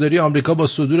خزانه‌داری آمریکا با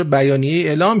صدور بیانیه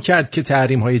اعلام کرد که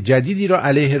تحریم‌های جدیدی را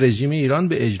علیه رژیم ایران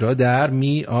به اجرا در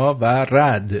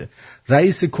می‌آورد.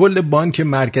 رئیس کل بانک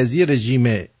مرکزی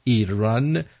رژیم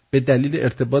ایران به دلیل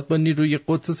ارتباط با نیروی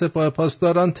قدس و سپاه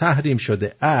پاسداران تحریم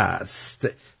شده است.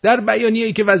 در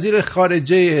بیانیه‌ای که وزیر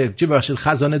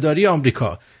خزانه‌داری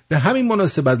آمریکا به همین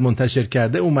مناسبت منتشر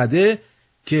کرده اومده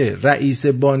که رئیس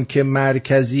بانک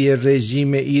مرکزی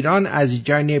رژیم ایران از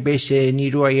جانب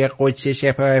نیروی قدس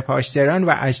سپاه پاسداران و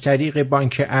از طریق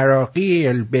بانک عراقی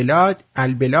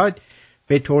البلاد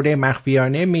به طور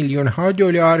مخفیانه میلیون‌ها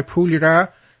دلار پول را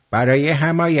برای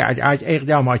حمایت از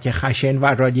اقدامات خشن و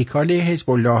رادیکال حزب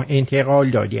الله انتقال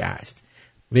داده است.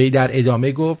 وی در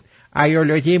ادامه گفت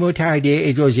ایالات متحده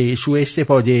اجازه سوء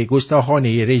استفاده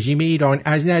گستاخانه رژیم ایران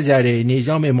از نظر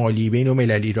نظام مالی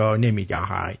بین‌المللی را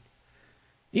نمی‌دهد.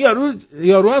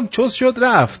 یارو هم چوس شد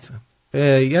رفت.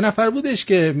 یه نفر بودش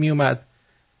که میومد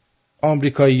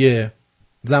آمریکایی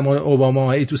زمان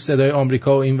اوباما ای تو صدای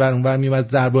آمریکا و این ور اون ور میومد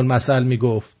ضرب المثل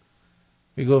میگفت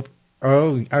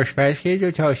آشپز که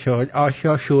دوتا شد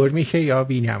آشیا شور میشه یا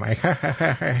بینمک.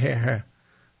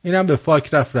 اینم به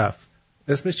فاک رفت.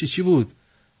 اسمش چی بود؟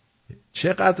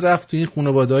 چقدر رفت تو این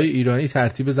خانواده‌های ایرانی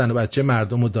ترتیب زن و بچه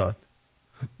مردم رو داد.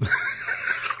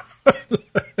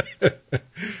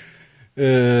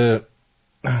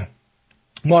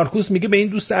 مارکوس میگه به این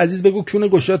دوست عزیز بگو کون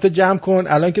گشاتو جمع کن،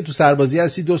 الان که تو سربازی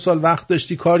هستی 2 سال وقت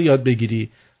داشتی کار یاد بگیری،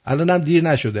 الان هم دیر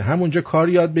نشده، همونجا کار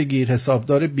یاد بگیر،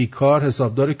 حسابدار بیکار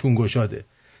حسابدار کون گشاده،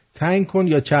 تنگ کن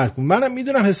یا چرک کن. منم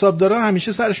میدونم حسابدارا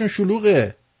همیشه سرشون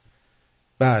شلوغه.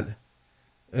 بله.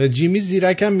 جیمی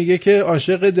زیرکم میگه که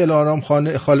عاشق دلارام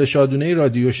خاله شادونه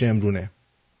رادیو شمرونه.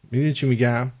 میدونی چی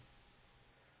میگم؟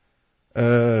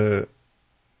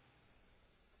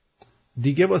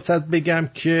 دیگه واسط بگم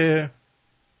که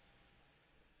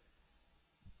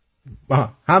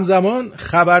همزمان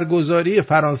خبرگزاری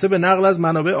فرانسه به نقل از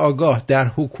منابع آگاه در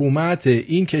حکومت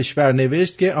این کشور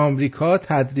نوشت که آمریکا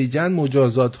تدریجاً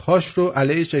مجازات‌هاش رو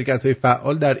علیه شرکت‌های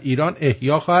فعال در ایران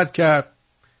احیا خواهد کرد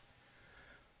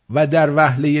و در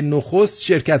وهله نخست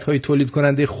شرکت‌های تولید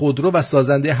کننده خودرو و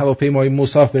سازنده هواپیمای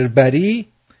مسافربری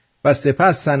و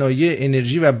سپس صنایع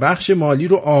انرژی و بخش مالی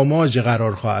رو آماج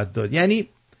قرار خواهد داد. یعنی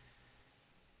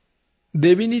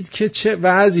ببینید که چه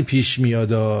وضعی پیش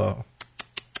میاد.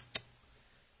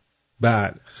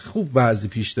 بله، خوب وضعی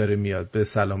پیش داره میاد، به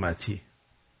سلامتی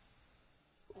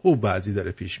خوب وضعی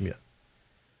داره پیش میاد.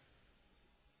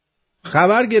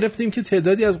 خبر گرفتیم که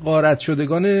تعدادی از غارت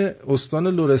شدگان استان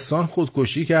لرستان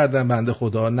خودکشی کردن. بنده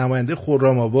خدا نماینده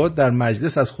خرم‌آباد در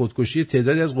مجلس از خودکشی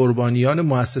تعدادی از قربانیان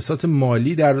مؤسسات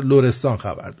مالی در لرستان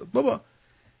خبر داد. بابا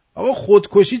آقا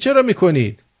خودکشی چرا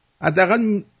میکنید؟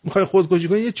 حداقل میخوای خودکشی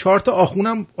کنید یه 4 تا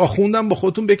آخوندم با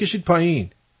خودتون بکشید پایین.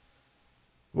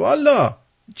 والا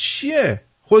چیه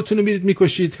خودتونو میرید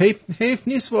میکشید؟ حیف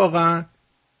نیست واقعا؟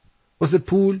 واسه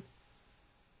پول؟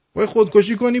 وای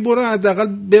خودکشی کنی برو حداقل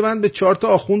ببند به 4 تا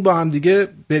آخوند با هم دیگه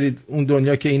برید اون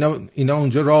دنیا که اینا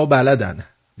اونجا راه بلدن،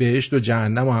 بهشت و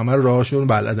جهنم و همه راهشون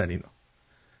بلدن اینا.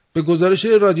 به گزارش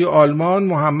رادیو آلمان،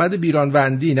 محمد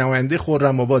بیرانوندی نماینده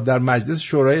خرم‌آباد در مجلس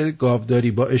شورای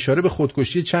گاوداری با اشاره به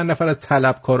خودکشی چند نفر از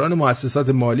طلبکاران مؤسسات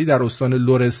مالی در استان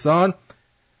لرستان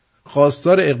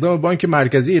خواستار اقدام بانک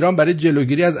مرکزی ایران برای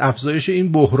جلوگیری از افزایش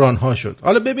این بحران‌ها شد.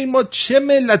 حالا ببین ما چه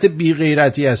ملت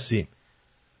بی‌غیرتی هستیم.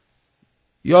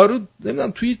 یارو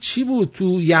نمیدونم توی چی بود،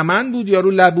 تو یمن بود،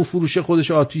 یارو لبو فروش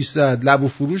خودش آتیش زد، لبو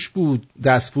فروش بود،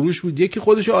 دست فروش بود، یکی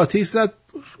خودش آتیش زد،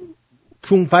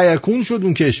 کون فیکون شد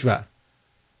اون کشور.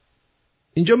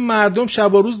 اینجا مردم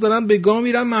شب و روز دارن به گام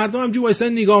میرن، مردم همجوری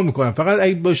وایسن نگاه میکنن، فقط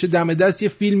اگه باشه دم دست یه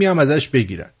فیلمی هم ازش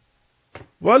بگیرن.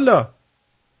 والا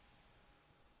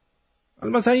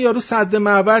مثلا یارو سد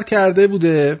معبر کرده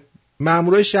بوده،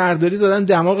 مامورای شهرداری زدن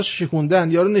دماغش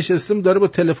شکوندن، یارو نشسته داره با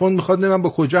تلفن میخواد نمیدونم با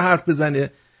کجا حرف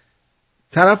بزنه،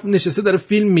 طرف نشسته داره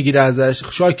فیلم میگیره ازش،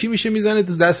 شاکی میشه میزنه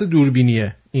تو دست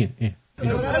دوربینیه. این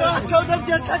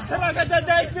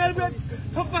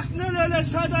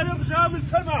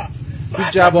تو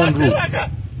جوان رو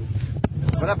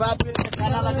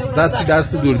زد تو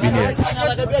دست دوربینیه.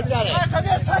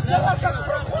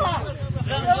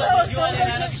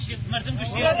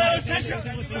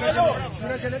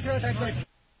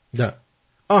 ده.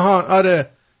 آها آره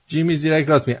جیمی زیرک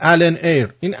راست می. آلن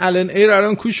ایر، این آلن ایر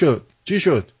الان کو شد؟ چی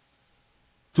شد؟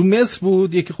 تو مصر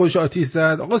بود یکی خودش آتیش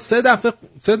زد. آقا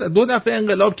 2 دفعه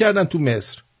انقلاب کردن تو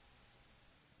مصر.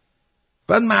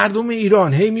 بعد مردم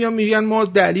ایران هی میگن ما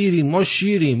دلیریم، ما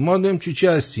شیریم، ما نمیدونم چی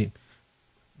هستیم.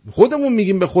 خودمون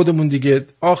میگیم به خودمون دیگه.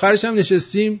 آخرش هم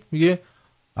نشستیم میگه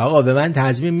آقا به من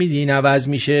تضمین میدی این عوض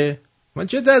میشه؟ من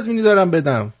چه تضمینی دارم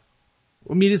بدم؟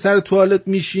 و میری سر توالت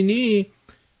میشینی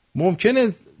ممکنه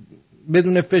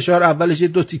بدون فشار اولش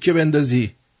 2 تیکه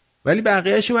بندازی، ولی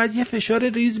بقیه‌اشو باید یه فشار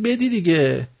ریز بدی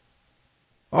دیگه.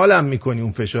 عالم میکنی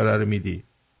اون فشار رو میدی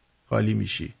خالی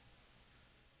میشی.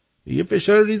 یه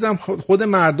فشار ریزم خود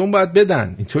مردم باید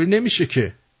بدن، اینطوری نمیشه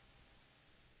که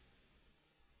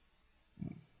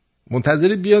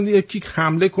منتظری بیان یکی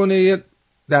حمله کنه یه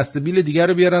دستبیل دیگر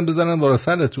رو بیارن بزنن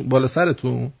بالا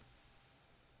سرتون.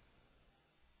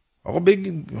 آقا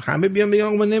همه بیان بگن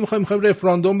ما میخوایم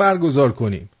رفراندوم برگزار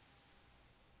کنیم.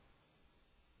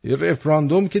 یه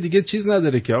رفراندوم که دیگه چیز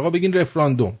نداره که آقا بگین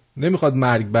رفراندوم، نمیخواد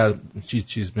مرگ بر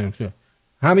چیز نمیشه،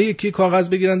 همه یکی کاغذ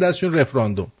بگیرن دستشون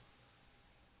رفراندوم.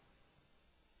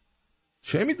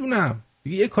 چه میدونم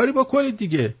دیگه یه کاری بکنید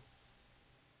دیگه.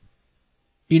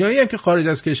 اینایی هم که خارج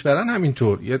از کشورن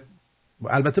همینطور.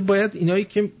 البته باید اینایی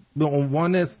که به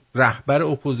عنوان رهبر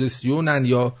اپوزیسیونن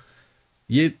یا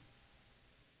یه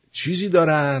چیزی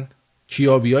دارن،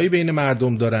 کیابیایی بین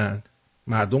مردم دارن،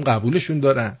 مردم قبولشون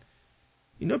دارن،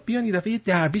 اینا بیان یه دفعه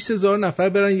 10-20 هزار نفر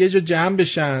برن یه جا جمع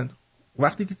بشن.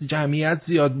 وقتی که جمعیت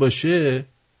زیاد باشه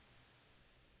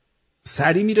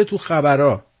سری میره تو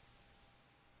خبرها.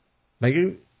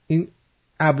 مگه این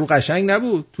ابرو قشنگ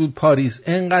نبود تو پاریس؟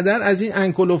 انقدر از این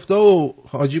انکلوفتا و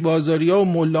حاجی بازاریا و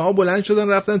ملاها بلند شدن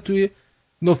رفتن توی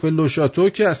نوفل شاتو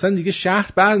که اصلا دیگه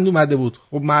شهر بند اومده بود.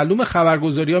 خب معلومه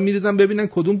خبرگزاریا میریزن ببینن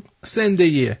کدوم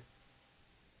زندگیه.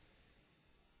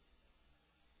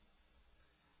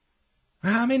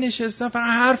 همه نشستن فقط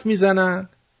حرف میزنن،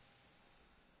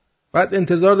 بعد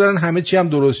انتظار دارن همه چی هم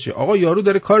درست شه. آقا یارو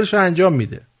داره کارش رو انجام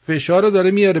میده، فشار رو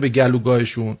داره میاره به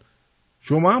گلوگاهشون،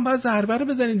 شما هم باید ضربه رو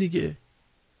بزنید دیگه.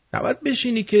 نباید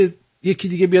بشینی که یکی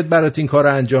دیگه بیاد برات این کار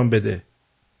رو انجام بده.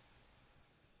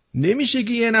 نمیشه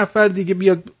که یه نفر دیگه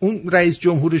بیاد. اون رئیس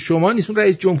جمهور شما نیست، اون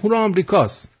رئیس جمهور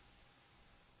آمریکاست.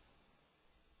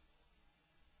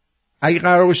 اگه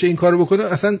قرار باشه این کارو بکنه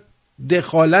اصلا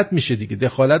دخالت میشه دیگه،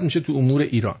 دخالت میشه تو امور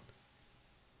ایران.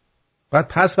 بعد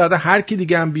پس فردا هر کی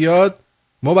دیگه هم بیاد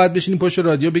ما باید بشینیم پشت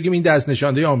رادیو بگیم این دست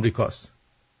نشانده آمریکاست.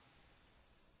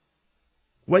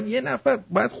 و یه نفر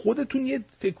باید خودتون یه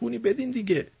تکونی بدین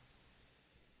دیگه.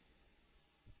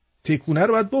 تکونه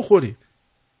رو باید بخورید.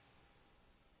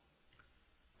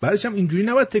 بعدش هم اینجوری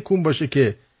نباید تکون باشه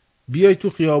که بیای تو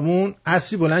خیابون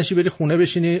عصری بلند شی بری خونه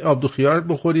بشینی آب دو خیار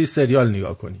بخوری سریال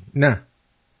نگاه کنی. نه،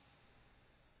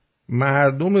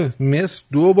 مردم مصر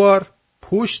 2 بار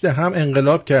پشت هم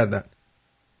انقلاب کردن،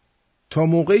 تا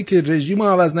موقعی که رژیم رو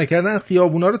عوض نکردن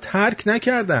خیابونا رو ترک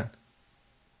نکردن.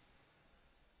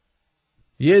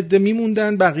 یه عده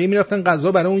میموندن، بقیه میرفتن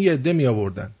غذا برای اون یه عده می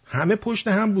آوردن. همه پشت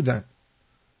هم بودن.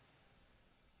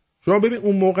 شما ببین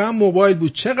اون موقع هم موبایل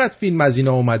بود، چقدر فیلم از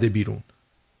اینا اومده بیرون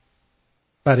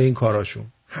برای این کاراشون.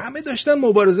 همه داشتن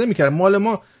مبارزه میکردن. مال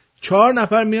ما 4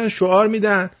 نفر میان شعار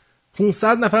میدن،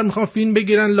 500 نفر میخوان فیلم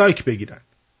بگیرن لایک بگیرن.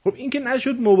 خب این که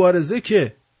نشد مبارزه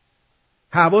که.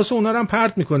 حواس اونا رو هم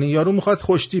پرت میکنه. یارو میخواد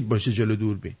خوشتیپ باشه جلو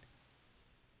دوربین.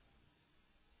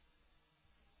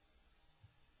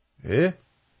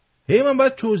 من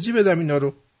باید توضیح بدم اینا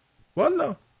رو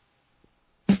والا.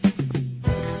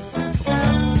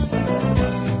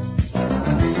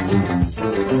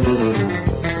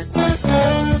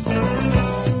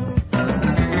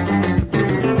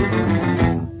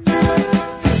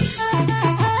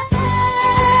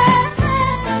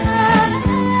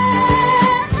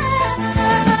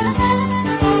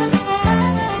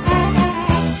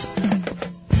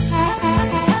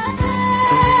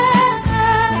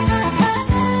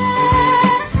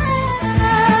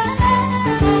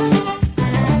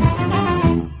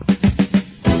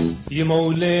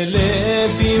 مولي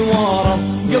بيوارا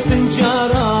قطن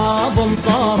جارا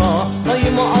بمطارا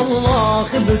قيمة الله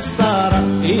خبستارا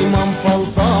إمام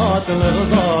فلطات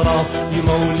الغدارا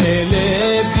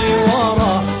يمولي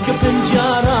بيوارا قطن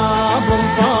جارا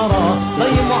بمطارا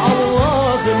قيمة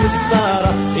الله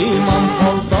خبستارا إمام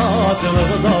فلطات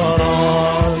الغدارا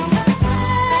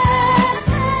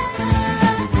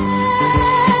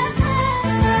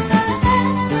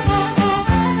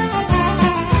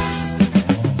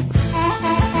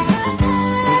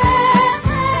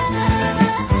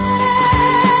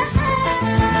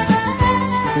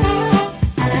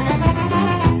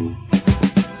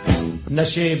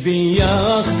نشيبي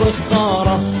ياخذ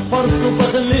خارة فرص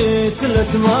بخليت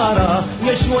التمارة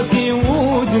يشوتي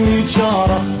ودمي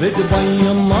جارة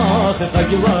بدبي ماخ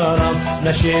قجوارة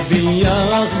نشيبي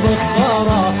ياخذ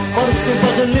خارة فرص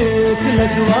بخليت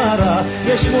التمارة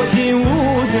يشوتي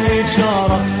ودمي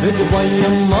جارة بدبي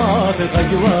ماخ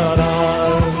قجوارة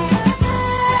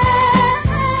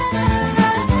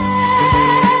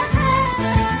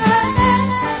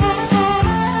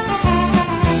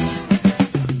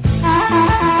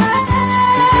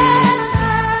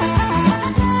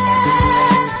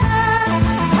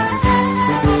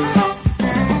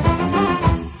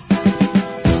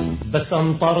بس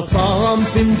انطرطام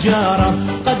فنجارة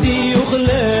قد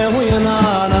يغلي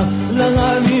وينانا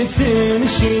لها 200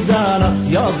 شيدانة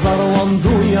يا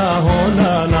زروندو يا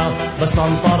هونانا بس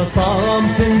انطرطام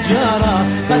فنجارة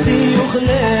قد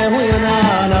يغلي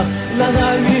وينانا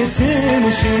لها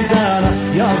 200 شيدانة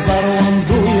يا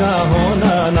زروندو يا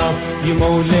هونانا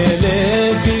يمولي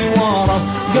لي بيوارة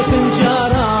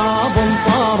قفنجارة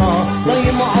بمطارة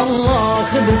ضيمع الله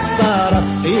خبستارة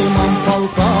إمام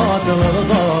فلطات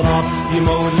الغدارة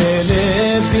يمولي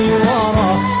لي بيوارة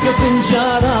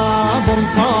قفنجارة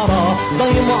بمطارة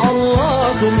ضيمع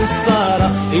الله خبستارة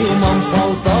إمام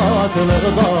فلطات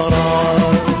الغدارة.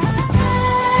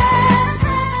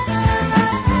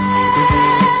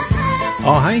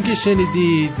 آهنگ که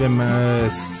شنیدید به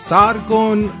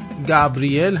سارگون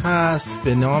گابریل هست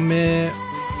به نام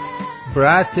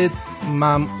براتت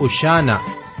مم اوشانا،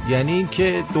 یعنی این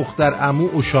که دختر عمو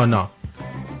اوشانا.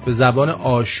 به زبان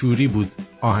آشوری بود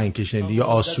آهنگ که شنیدید یا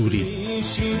آسوری.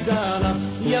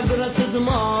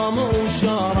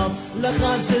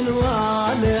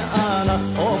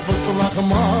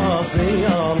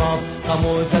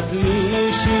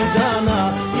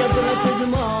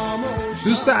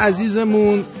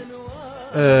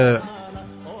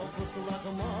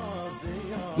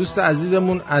 دوست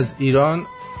عزیزمون از ایران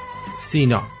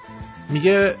سینا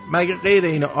میگه مگه غیر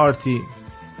این آرتی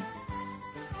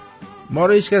ما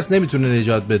رو هیچ کس نمیتونه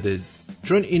نجات بده،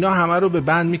 چون اینا همه رو به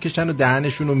بند میکشن و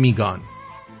دهنشون رو میگان.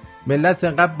 ملت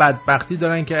انقدر بدبختی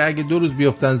دارن که اگه 2 روز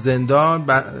بیفتن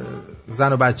زندان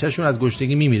زن و بچهشون از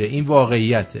گشتگی میمیره. این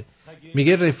واقعیته.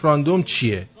 میگه رفراندوم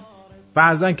چیه؟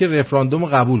 فرضاً که رفراندوم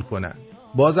قبول کنن،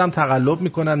 بازم تقلب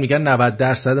میکنن، میگن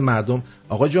 90% مردم.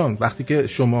 آقا جان وقتی که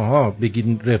شماها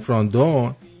بگید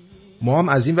رفراندوم، ما هم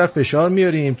از این ور فشار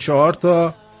میاریم 4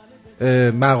 تا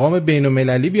مقام بین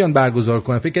المللی بیان برگزار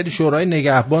کنن. فکر کردی شورای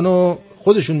نگهبان و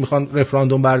خودشون میخوان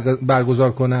رفراندوم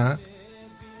برگزار کنن؟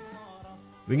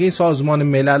 میگه این سازمان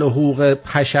ملل و حقوق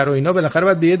بشر و اینا بالاخره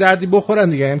باید به یه دردی بخورن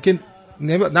دیگه، هم که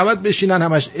نباید بشینن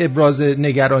همش ابراز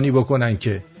نگرانی بکنن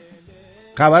که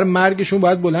خبر مرگشون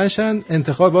باید بلندشن،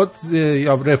 انتخابات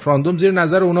یا رفراندوم زیر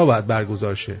نظر اونا باید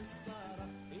برگزار شه.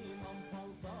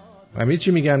 همین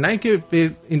چی میگن؟ نه که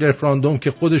به این رفراندوم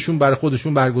که خودشون برای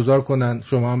خودشون برگزار کنن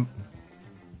شما هم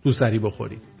تو سری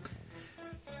بخوری.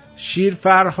 شیر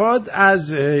فرهاد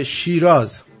از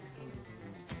شیراز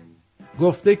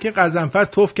گفته که غضنفر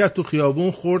توف کرد تو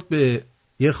خیابون، خورد به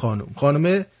یه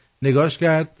خانم نگاش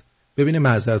کرد ببینه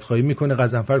معذرت خواهی میکنه.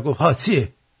 غضنفر گفت ها چیه؟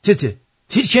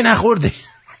 چه نخورده؟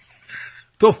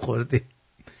 توف خورده.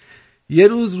 یه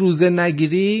روز روزه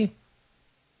نگیری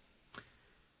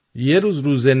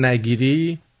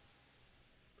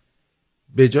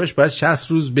به جاش باید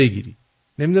 60 روز بگیری.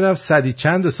 نمیدونم صدی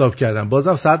چند حساب کردم،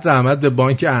 بازم 100 رحمت به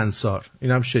بانک انصار.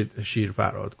 اینم شیر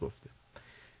فرهاد گفته.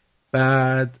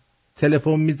 بعد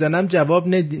تلفن میزنم جواب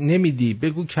نمیدی،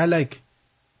 بگو کلک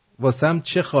واسم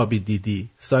چه خوابی دیدی.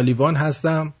 سالیوان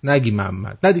هستم، نگی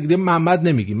محمد. نه دیگه محمد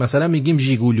نمیگیم، مثلا میگیم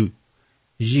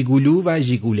ژیگولو و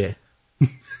ژیگوله.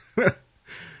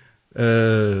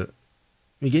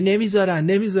 میگه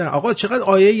نمیذارن. آقا چقدر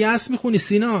آیه یاس میخونی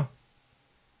سینا؟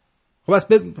 خب بس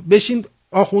بشین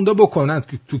آخوندا بکنن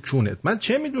تو کونت. من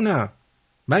چه میدونم؟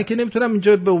 من که نمیتونم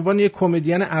اینجا به عنوان یک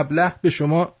کمدین ابله به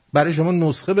شما برای شما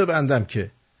نسخه ببندم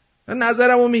که. من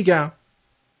نظرمو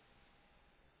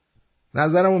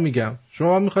میگم.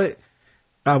 شما میخوای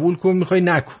قبول کن، میخوای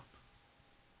نکن.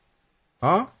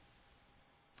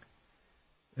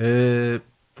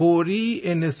 فوری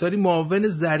انحصاری معاون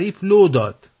ظریف لو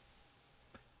داد.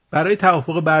 برای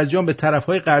توافق برجام به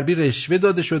طرفهای غربی رشوه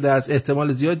داده شده است.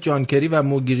 احتمال زیاد جان کری و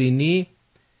موگرینی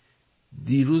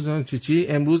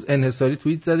امروز انحصاری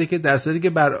توییت زده که در صورتی که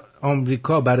بر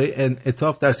آمریکا برای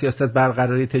انعطاف در سیاست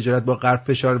برقراری تجارت با غرب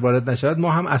فشار وارد نشود،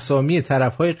 ما هم اسامی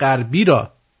طرفهای غربی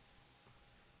را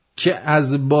که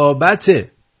از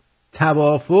بابت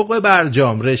توافق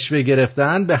برجام رشوه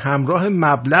گرفتن به همراه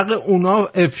مبلغ اونا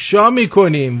افشا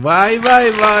میکنیم. وای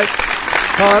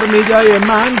کارمیدای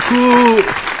من کو.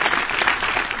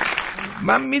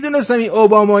 من میدونستم این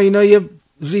اوباما اینا یه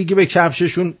ریگی به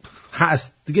کفششون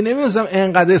هست دیگه، نمیدونستم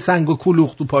انقدر سنگ و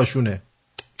کلوخ تو پاشونه.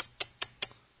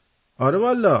 آره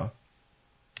والا،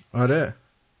 آره.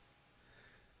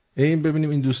 این ببینیم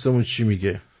این دوستمون چی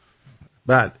میگه.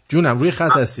 بله جونم، روی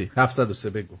خط هستی. 703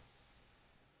 بگو.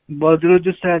 با درود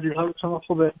دوست عزیز، حال شما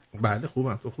خوبه؟ بله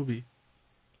خوبم، تو خوبی؟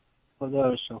 خدا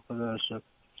رو شکر.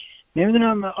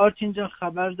 نمیدونم آرتین جان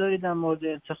خبر دارید در مورد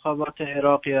انتخابات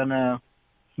عراق یا نه؟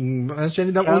 من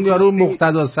شنیدم اون یارو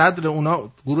مقتدا صدر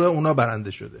گروه اونا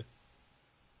برنده شده.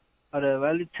 آره،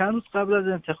 ولی چند روز قبل از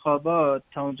انتخابات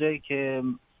تا اونجایی که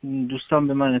دوستان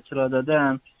به من اطلاع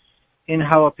دادن، این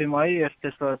هواپیمای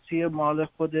اختصاصی مال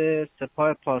خود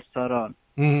سپاه پاسداران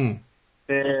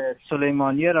به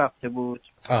سلیمانیه رفته بود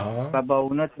و با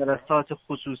اونا جلسات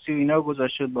خصوصی و اینا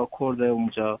گذاشت با کرد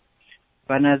اونجا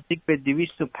و نزدیک به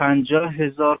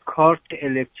 250,000 کارت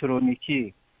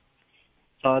الکترونیکی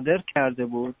صادر کرده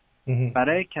بود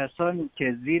برای کسانی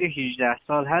که زیر 18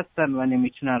 سال هستن و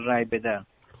نمیتونن رای بدن.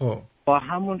 با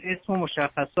همون اسم و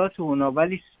مشخصات اونا،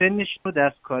 ولی سنش رو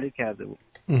دستکاری کرده بود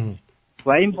و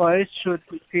این باعث شد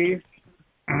که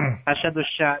ارشد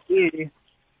الشعبی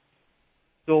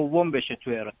دوم بشه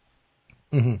تو ایران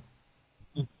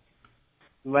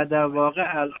و در واقع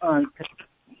الان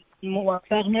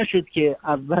موفق نشد که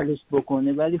اولش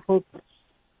بکنه، ولی خب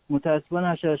متاسفانه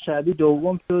ارشد الشعبی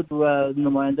دوم شد و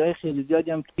نماینده‌های خیلی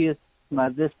زیادی هم توی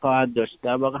مجلس خواهد داشت،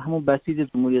 در واقع همون بسیج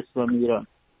جمهوری اسلامی ایران.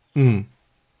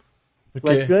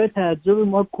 و جای تعجب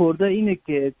ما کردا اینه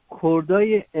که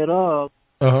کردای عراق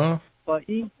با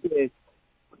این که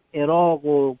عراق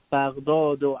و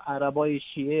بغداد و عربای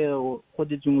شیعه و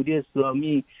خود جمهوری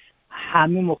اسلامی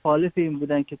همه مخالف این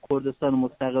بودن که کردستان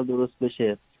مستقل درست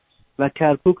بشه و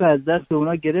کرکوک از دست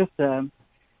اونا گرفتن،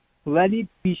 ولی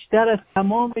بیشتر از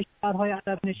تمام شهرهای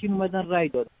عرب نشین اومدن رای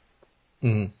دادن.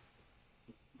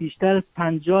 بیشتر از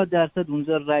 50%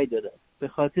 اونجا رای دادن. به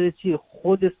خاطر چی؟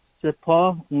 خود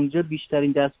سپاه اونجا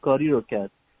بیشترین دستکاری رو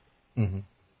کرد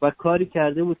و کاری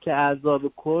کرده بود که احزاب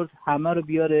کرد همه رو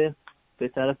بیاره به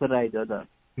طرف رای دادن.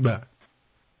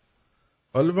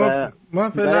 حالا ما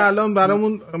فعلا الان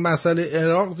برامون مسئله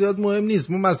عراق زیاد مهم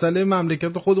نیست، ما مسئله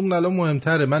مملکت خودمون الان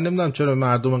مهمتره. من نمیدونم چرا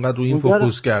مردم اینقدر روی این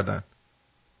فوکوس کردن.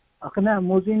 آخه نه،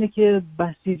 موضوع اینه که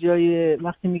بسیجای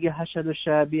وقتی میگه ارشد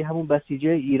الشعبی همون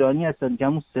بسیجای ایرانی هستن که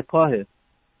همون سپاهه.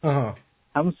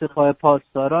 همون سپاه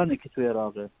پاسدارانه که تو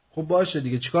عراقه. خب باشه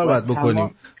دیگه، چیکار باید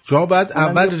بکنیم؟ شما باید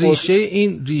اول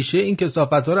ریشه این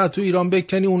کثافت‌ها رو از تو ایران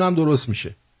بکنی، اونم درست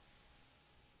میشه.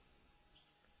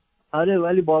 آره،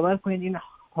 ولی باور کنید این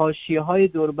حاشیه‌های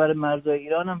دور بر مرزهای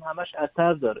ایران هم همش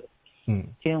اثر داره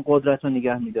که این قدرت رو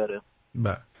نگه می‌داره.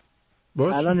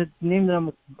 باشه. الان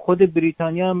نمیدونم خود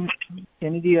بریتانیا هم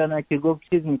شنیدی یا نه که گفت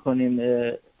چیز می‌کنیم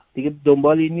دیگه،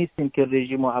 دنبالی نیستیم که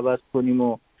رژیم رو عوض کنیم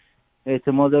و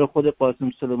احتمال داره خود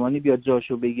قاسم سلیمانی بیاد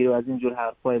جاشو بگیره و از اینجور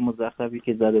حرفای مزخرفی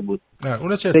که زده بود. نه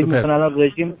اونا چرت و پرت.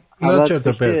 اونا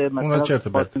چرت و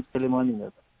پرت.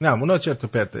 نه اونا چرت و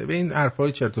پرته. به این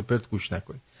حرفای چرت و پرت گوش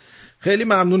نکنید. خیلی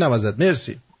ممنونم ازت.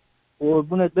 مرسی.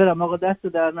 قربونت برم آقا، دست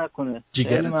در نکنه.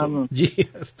 خیلی ممنون.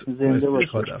 زنده باش.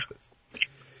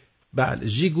 بله،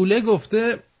 ژیگوله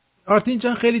گفته آرتین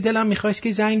جان خیلی دلم می‌خواست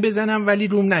که زنگ بزنم ولی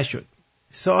روم نشد.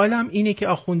 سوالم اینه که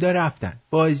آخونده رفتن،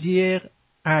 بازی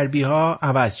غربی ها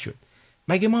عوض شد،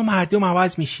 مگه ما مردم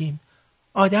عوض میشیم؟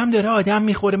 آدم داره آدم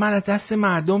میخوره، من از دست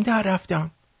مردم در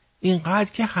رفتم.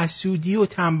 اینقدر که حسودی و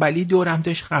تنبلی دورم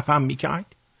داشت خفم میکرد.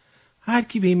 هر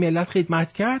کی به این ملت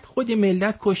خدمت کرد خود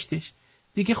ملت کشتش.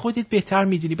 دیگه خودت بهتر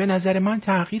میدونی. به نظر من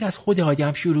تغییر از خود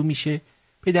آدم شروع میشه.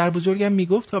 پدر بزرگم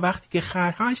میگفت تا وقتی که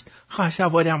خر هست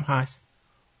خرسوارم هست.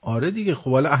 آره دیگه.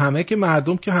 خب حالا همه که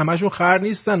مردم که همشون خر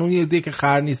نیستن، اون یکی که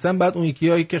خر نیستن بعد اون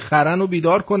یکیایی که خرن رو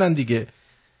بیدار کنن دیگه.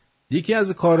 یکی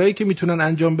از کارهایی که میتونن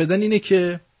انجام بدن اینه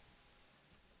که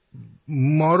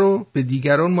ما رو به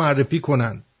دیگران معرفی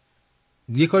کنن.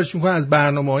 یه کارش میکنن از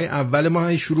برنامه‌های اول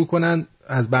ما شروع کنن،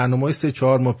 از برنامه‌های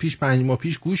 3-4 ماه پیش 5 ماه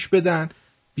پیش گوش بدن،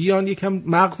 بیان یکم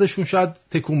مغزشون شاید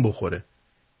تکون بخوره.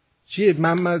 چیه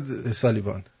محمد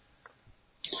سالیوان؟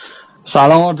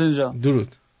 سلام آرتین جان.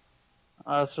 درود.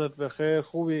 عصرت بخیر.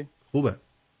 خوبی؟ خوبه.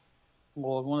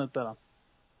 قربونت برم.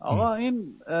 آقا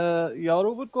این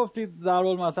یارو بود گفتید ضرب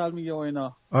المثل میگه و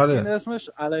اینا. آره. این اسمش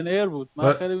النیر بود.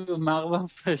 من خیلی مغزم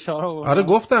فشار آورد. آره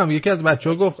گفتم، یکی از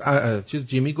بچه‌ها گفت، چیز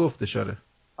جیمی گفت اشاره.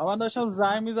 من داشتم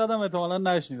زنگ میزدم احتمالاً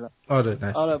نشنیدم. آره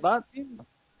نشنیدم. آره بعد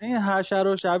این حشر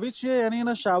و شبی چیه؟ یعنی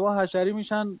اینا شبا حشری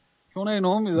میشن چون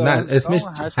اینو میذارن. نه اسمش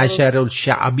حشر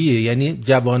الشعبیه، یعنی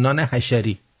جوانان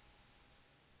حشری.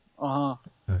 آها.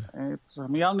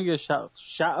 میگم دیگه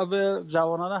شعب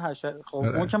جوانان حشر. خب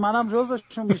اون که منم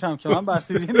جزشون میشم که من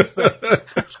بسیجی نیستم.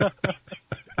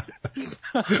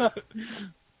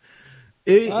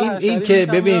 این که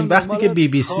ببین وقتی که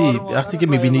BBC وقتی که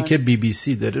میبینی که BBC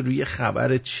داره روی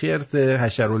خبر چرت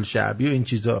حشرالشعبی و این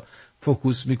چیزا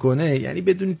فوکوس میکنه، یعنی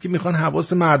بدونید که میخوان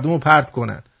حواس مردم رو پرت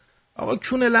کنن. آقا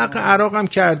کون لق عراق هم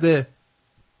کرده.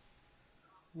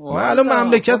 ما الان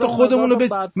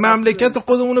مملکت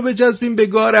خودمونو بجذبیم به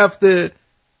گاه رفته.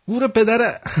 گور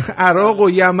پدر عراق و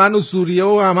یمن و سوریه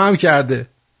و هم کرده.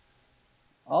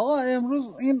 آقا امروز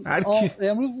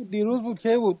بود دیروز بود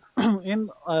که بود این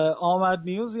آمد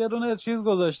نیوز یه دونه چیز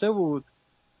گذاشته بود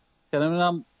که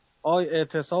نمیدونم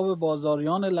اعتصاب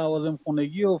بازاریان لوازم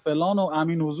خونگی و فلان و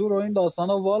امین حضور و این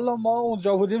داستانا. والا ما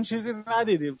اونجا بودیم چیزی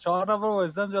ندیدیم. 4 نفر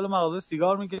وایسادن جلوی مغازه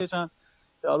سیگار میکشن،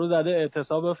 یارو زده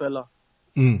اعتصاب فلان.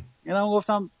 اینم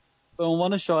گفتم به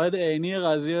عنوان شاهد عینی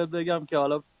قضیه بگم که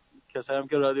حالا کسایی هم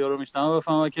که رادیو رو میشنون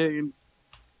بفهمن که این،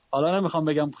 حالا نمیخوام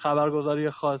بگم خبرگزاری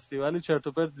خاصی ولی چرت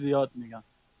و پرت زیاد میگن.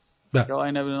 که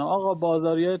آی نمیدونم آقا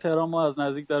بازاریای تهران ما از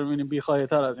نزدیک داریم میبینیم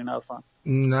بی‌خواهی‌تر از این حرفن.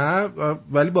 نه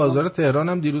ولی بازار تهران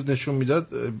هم دیروز نشون میداد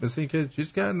مثل اینکه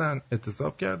چیز کردن،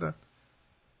 اعتصاب کردن.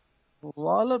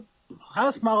 والا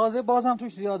هست مغازه باز هم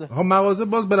توش زیاده. ها مغازه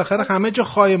باز بالاخره همه جا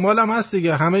خایمال هم هست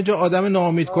دیگه، همه جا آدم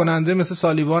ناامید کننده مثل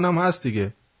سالیوان هم هست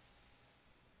دیگه.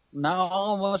 نه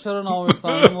آقا ما چرا ناامید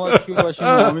کنیم؟ ما کی باشیم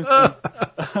ناامید کنیم؟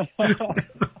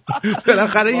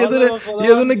 بالاخره یه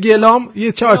دونه گلام،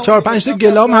 یه 4-5 تا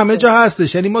گلام همه جا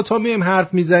هستش. یعنی ما تا میایم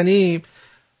حرف میزنیم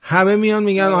همه میان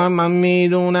میگن من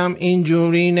میدونم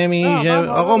اینجوری نمیشه.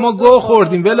 آقا ما گو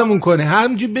خوردیم ولمون کنه،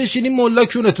 همینجوری بشینیم ملا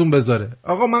کونتون بذاره.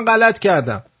 آقا من غلط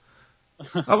کردم.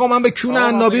 آقا من به کون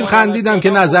عنابیم خندیدم که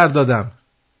نظر دادم.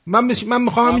 من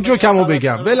میخوام همین جوکمو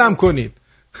بگم، ولم کنید.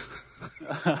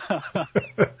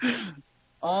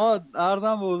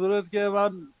 عرضم به حضورت که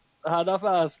من هدف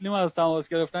اصلیم از تماس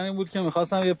گرفتن این بود که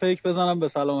میخواستم یه پیک بزنم به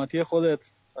سلامتی خودت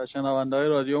و شنونده‌های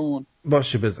رادیومون.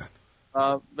 باشه بزن.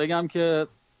 بگم که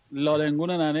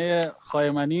لالنگون ننه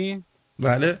خایمنی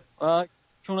بله و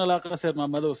چون لقب سید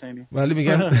محمد حسینی.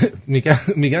 ولی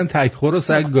میگن تکخور و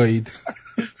سگ گایید.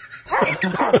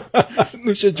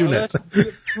 نوش جونت.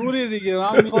 جوری دیگه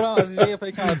من میخورم از اینجا یه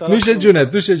پیک مطالب. نوش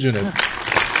جونت.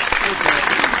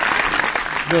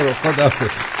 برو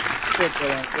خداحافظ.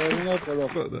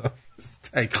 خداحافظ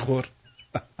تکخور.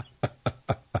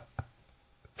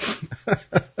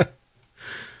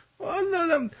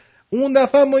 والله اون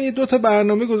دفعه ما یه 2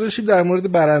 برنامه گذاشتیم در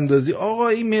مورد براندازی. آقا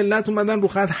این ملت اومدن رو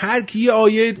خط هر کی یه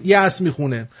آیه یأس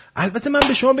میخونه. البته من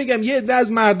به شما بگم یه عده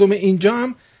از مردم اینجا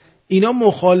هم اینا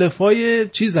مخالفای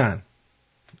چیزن،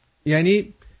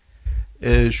 یعنی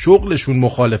شغلشون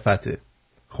مخالفته.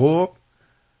 خب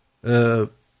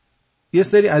یه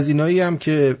سری از اینایی هم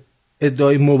که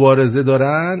ادعای مبارزه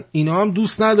دارن اینا هم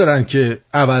دوست ندارن که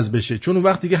عوض بشه، چون اون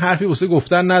وقتی که حرفی واسه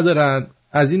گفتن ندارن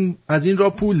از این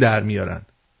راه پول در میارن.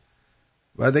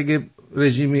 بعد اگه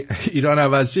رژیم ایران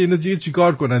عوض شه اینا دیگه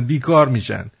چیکار کنن؟ بیکار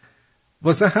میشن.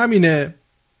 واسه همینه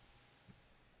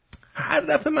هر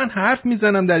دفعه من حرف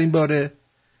میزنم در این باره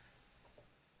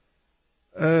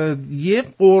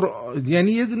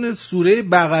یعنی یه دونه سوره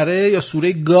بقره یا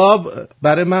سوره گاو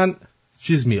برای من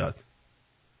چیز میاد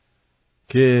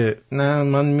که نه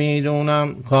من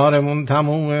میدونم کارمون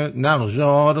تمومه، نقشه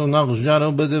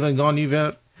رو بده به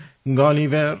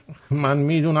گالیور من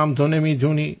میدونم تو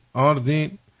نمیدونی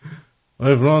آردین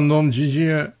رفراندوم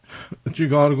چیه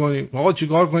چیکار کنیم آقا؟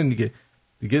 چیکار کنیم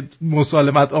دیگه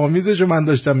مسالمت آمیزشو من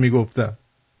داشتم میگفتم.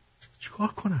 چیکار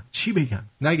کنم؟ چی بگم؟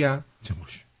 نگم؟ چه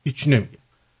باشه، هیچ نمیگم.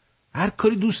 هر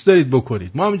کاری دوست دارید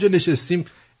بکنید، ما همینجا نشستیم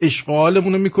عشق و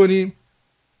حالمونو میکنیم.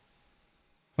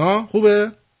 ها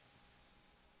خوبه؟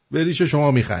 به ریش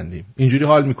شما میخندیم، اینجوری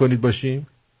حال میکنید باشیم.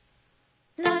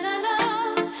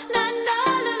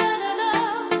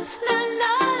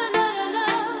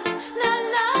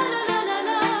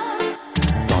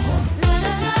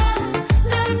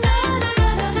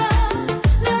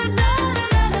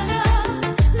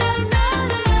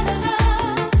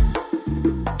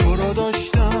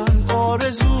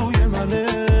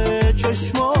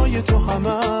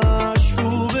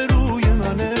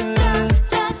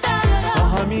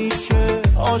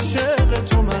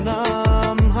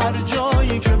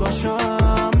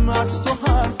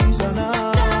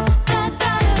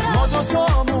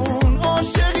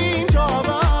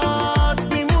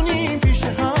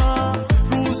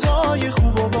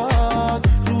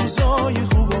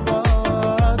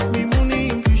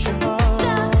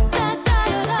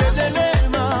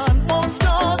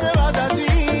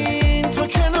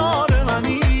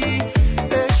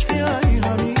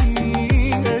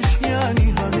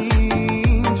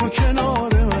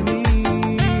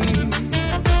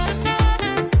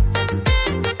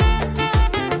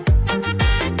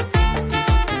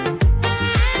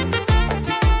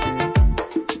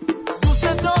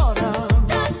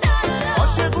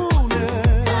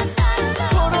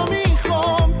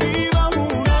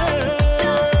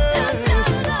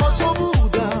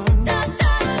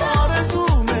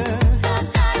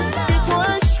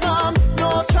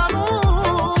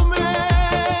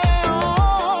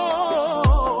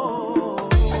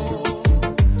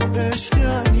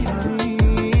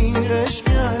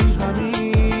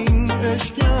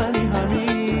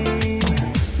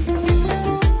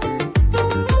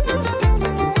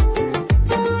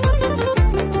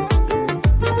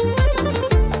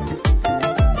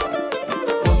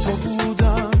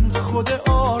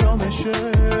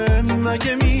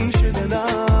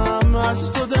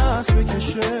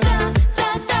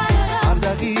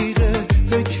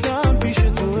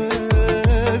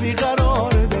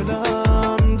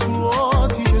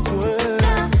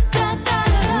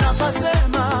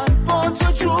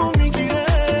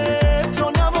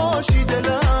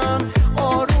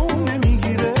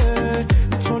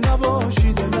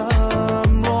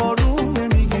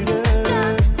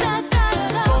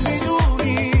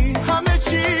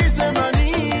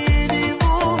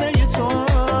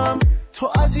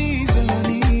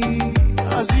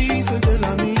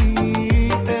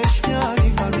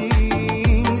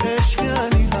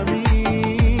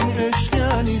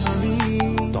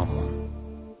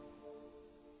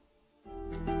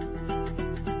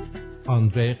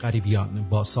 قریبیان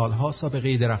با سالها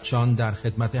سابقه درخشان در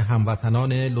خدمت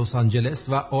هموطنان لس آنجلس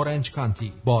و اورنج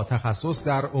کانتی با تخصص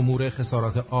در امور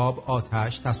خسارات آب،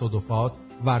 آتش، تصادفات،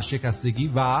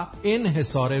 ورشکستگی و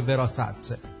انحصار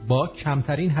وراثت با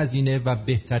کمترین هزینه و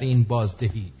بهترین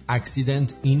بازدهی.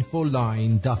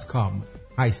 accidentinfoline.com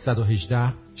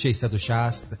 818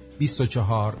 660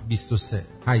 24 23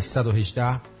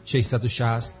 818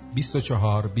 660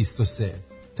 24 23.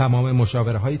 تمام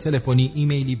مشاوره‌های تلفنی،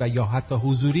 ایمیلی و یا حتی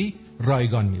حضوری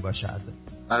رایگان میباشد.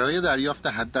 برای دریافت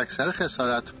حداکثر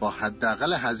خسارت با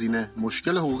حداقل هزینه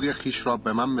مشکل حقوقی خیش را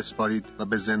به من بسپارید و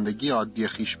به زندگی عادی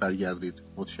خیش برگردید.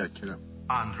 متشکرم.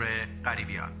 آندره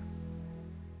قریبیان.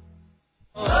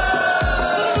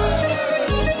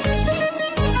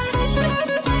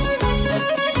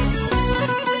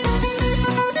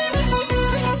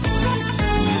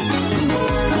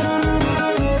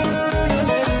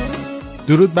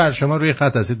 درود بر شما، روی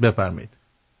خط هستید، بفرمایید.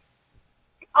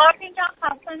 آرتین جان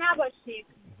خسته نباشید.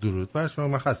 درود بر شما،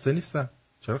 من خسته نیستم.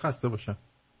 چرا خسته باشم؟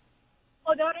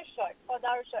 خدا رو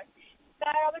شکر.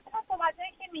 در رابطه با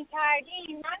صحبتایی که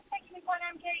می‌کردیم، من فکر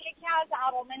می‌کنم که یکی از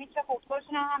عواملی که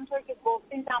خودکشی همونطور که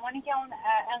گفتیم زمانی که اون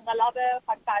انقلاب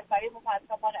خاکسپری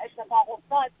متأسفانه اتفاق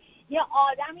افتاد، یه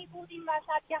آدمی بود این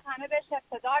وسط که همه بهش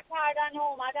اقتدار کردن و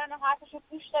اومدن و حرفشو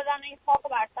گوش دادن و این خاک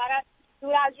بر سر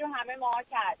دور از جون همه ما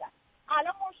کردن.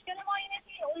 الان مشکل ما اینه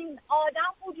که این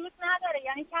آدم وجود نداره،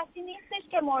 یعنی کسی نیستش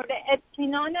که مورد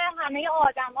اطمینان همه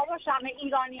آدم‌ها باشه، همه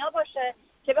ایرانی‌ها باشه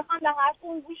که بخوان به حرف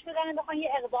اون گوش بدن و بخوان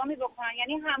یه اقدامی بکنن.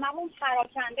 یعنی هممون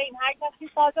پراکنده ایم، هر کسی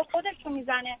ساز خودش رو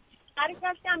میزنه، هر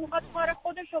کسی هم میخواد کار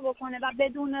خودش رو بکنه و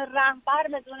بدون رهبر،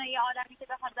 بدون یه آدمی که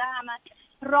بخواد به همه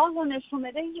راه و نشون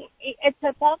بده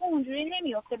اتفاق اونجوری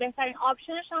نمیفته. بهترین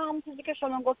آپشنش هم همون چیزی که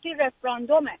شما گفتی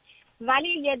رفراندومه.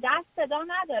 ولی یه دست صدا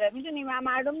نداره. میدونی من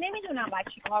مردم نمیدونم باید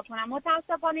چی کار کنم.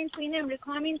 متاسفانه این تو این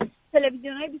امریکا هم این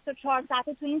تلویزیون‌های 24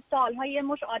 ساعته تو این سال‌های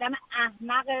مش آدم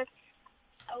احمق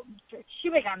چی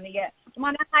بگم دیگه،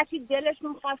 من هرچی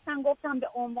دلشون خواستن گفتم به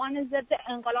عنوان ضد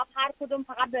انقلاب، هر کدوم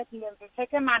فقط به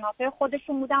فکر منافع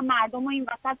خودشون بودن، مردم رو این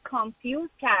وسط کانفیوز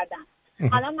کردن.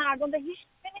 الان مردم به هیچ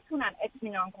نمیتونن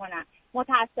اطمینان کنن.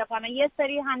 متاسفانه یه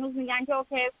سری هنوز میگن که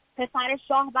اوکی پسر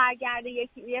شاه برگرده،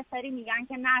 یه سری میگن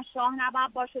که نه شاه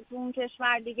نباید باشه تو اون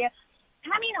کشور دیگه.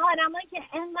 همین آدمایی که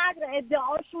انقدر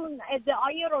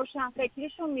ادعای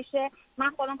روشنفکریشون میشه. من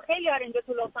خودم خیلی اینجا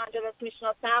تو لس آنجلس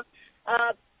میشناسم.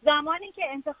 زمانی که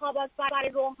انتخابات برای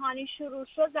روحانی شروع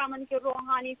شد، زمانی که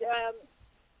روحانی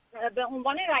به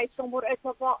عنوان رئیس جمهور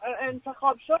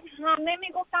انتخاب شد، همه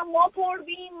میگفتن ما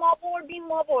بردیم.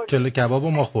 کلو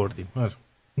کبابو ما خوردیم.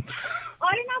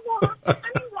 آره نه واقعا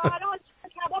همین واقعا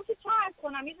کباب که چه عرض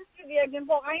کنم، یه چیزی بیاریم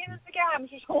واقعا، یه چیزی که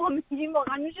همیشه شما میگیم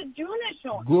واقعا میشه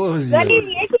جونشون. ولی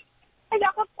یکی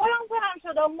علاقه خودم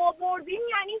شده ما بردیم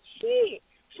یعنی چی؟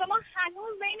 شما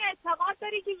هنوز به این اعتقاد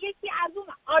داری که یکی از اون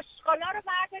آشغالا رو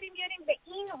برداریم بیاریم به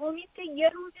این امید که یه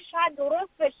روزی شاید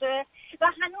درست بشه و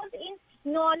هنوز این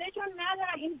نالج رو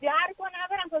ندارن، این درک رو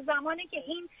ندارن تا زمانی که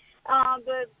این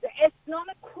اسلام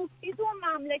کوفتی تو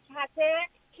مملکته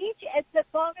هیچ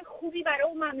اتفاق خوبی برای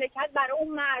اون مملکت، برای اون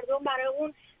مردم، برای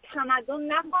اون تمدن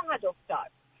نخواهد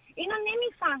افتاد. اینا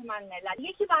نمیفهمن ملت.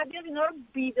 یکی باید بیاد اینا رو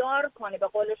بیدار کنه به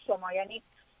قول شما. یعنی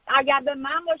اگر به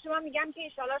من باشه من میگم که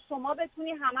انشالله شما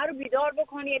بتونی همه رو بیدار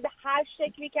بکنی به هر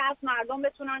شکلی که از مردم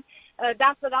بتونن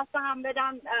دست به دست هم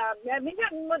بدن.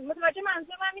 متوجه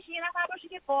منظور من میشه یه نفر باشه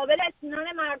که قابل اطمینان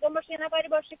مردم باشه، یه نفری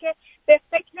باشه که به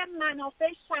فکر منافع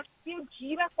شخصی و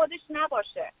جیب خودش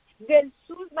نباشه،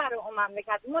 دلسوز برای اون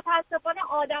مملکت. متاسفانه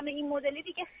آدم این مدلی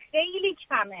دیگه خیلی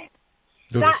کمه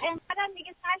و انقدر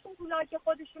دیگه سرشون تو لاک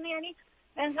خودشونه. یعنی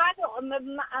انقدر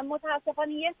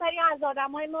متاسفانه یه سری از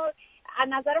آدمای ما از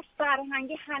نظر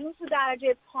فرهنگی هنوز تو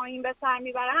درجه پایین به سر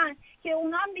میبرن که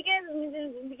اونا هم دیگه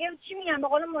چی میگن به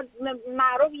قول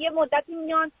معروف یه مدتی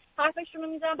میان حرفشون رو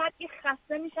میزنن، بعد دیگه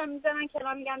خسته میشن میزنن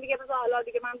کنار، میگن دیگه بذار حالا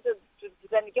دیگه من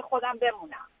زندگی خودم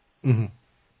بمونم.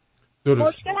 درست.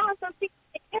 مشکل اساسی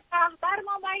که رهبر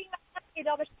ما باید این وقت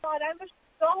پیدا بشه، آدم بشه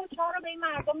راه و چهار رو به این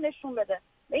مردم نشون بده.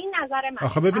 به این نظر من.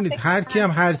 آخه ببینید هر کی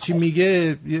هم هر چی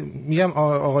میگه، میگم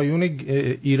آقایون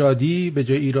ایرادی به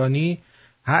جای ایرانی،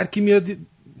 هر کی میاد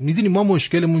میدونی ما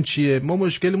مشکلمون چیه؟ ما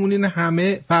مشکلمون اینه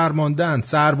همه فرماندهن،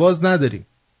 سرباز نداریم.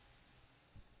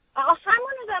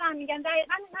 همونو دارن میگن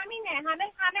دقیقاً همینه. همه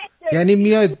یعنی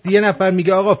میاد یه نفر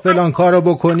میگه آقا فلان کارو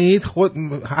بکنید، خود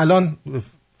الان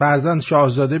فرزند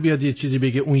شاهزاده بیاد یه چیزی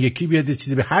بگه، اون یکی بیاد یه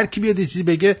چیزی بگه، هر کی بیاد یه چیزی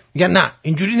بگه میگن نه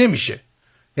اینجوری نمیشه.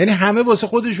 یعنی همه واسه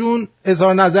خودشون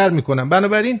اظهار نظر میکنن.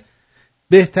 بنابراین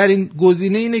بهترین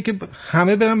گزینه اینه که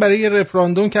همه برن برای یه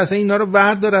رفراندوم که اصلا اینا رو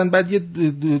وردارن، بعد یه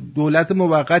دولت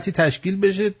موقتی تشکیل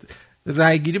بشه،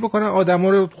 رای گیری بکنن، آدما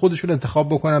رو خودشون انتخاب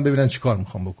بکنن، ببینن چیکار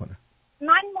میخوان بکنن.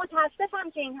 من متاسفم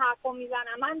که این حرفو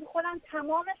میزنم. من خودم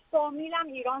تمام فامیلم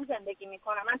ایران زندگی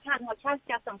میکنم. من تنها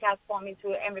کسی هستم که از فامیل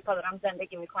تو امریکا دارم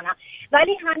زندگی میکنم.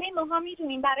 ولی همه ماها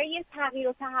میدونیم برای یه تغییر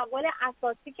و تحول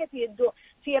اساسی که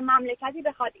توی مملکتی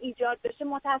بخواد ایجاد بشه،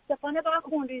 متاسفانه باید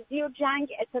خونریزی و جنگ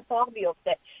اتفاق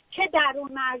بیفته. چه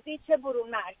درون مرزی چه برون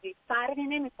مرزی فرقی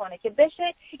نمیکنه که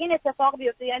بشه این اتفاق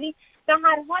بیفته. یعنی به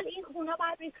هر حال این خونا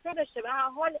باید ریخته بشه. به هر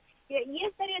حال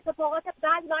یه سری اتفاقات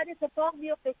بعد اتفاق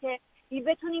بیفته که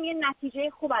بتونیم یه نتیجه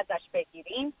خوب ازش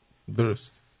بگیریم.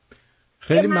 درست.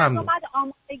 خیلی ممنون. بعد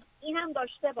آمادگی اینم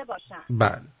داشته باشن.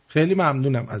 بله. خیلی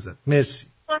ممنونم ازت. مرسی.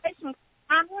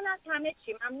 ممنون از همه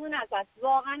چی. ممنون ازت.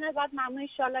 واقعا ازت ممنون. ان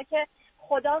شاءالله که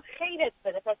خدا خیرت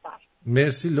بده پسر.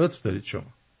 مرسی، لطف دارید شما.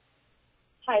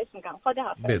 خواهش می‌کنم. خدا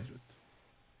حافظ. بدرود.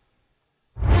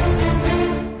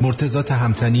 مرتضی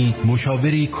تهمتنی،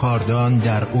 مشاوری کاردان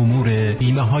در امور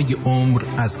بیمه‌های عمر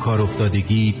از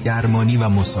کارافتادگی، درمانی و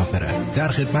مسافرت، در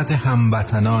خدمت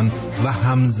هموطنان و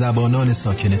همزبانان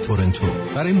ساکن تورنتو.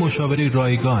 برای مشاوره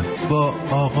رایگان با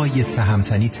آقای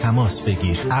تهمتنی تماس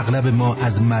بگیر. اغلب ما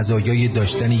از مزایای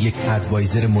داشتن یک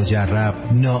ادوایزر مجرب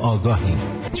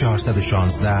ناآگاهیم.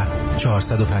 416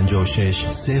 456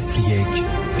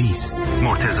 0120.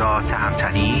 مرتضی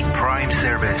تهمتنی، پرایم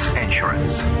سرویس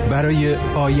انشورنس. برای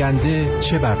آینده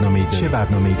چه برنامه‌ای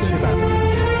داری؟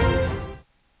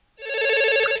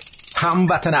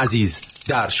 هموطن عزیز،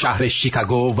 در شهر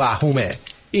شیکاگو و هومه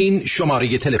این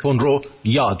شماره تلفن رو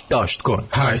یادداشت کن: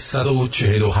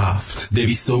 847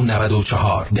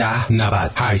 294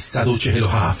 1090.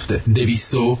 847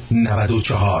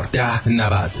 294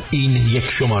 1090. این یک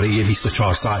شماره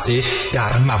 24 ساعته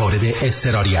در موارد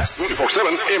اضطراری است.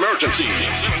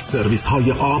 سرویس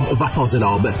های آب و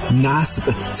فاضلاب،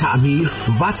 نصب، تعمیر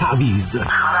و تعویض.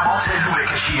 خدمات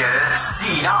لوله‌کشی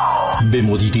سینا به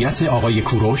مدیریت آقای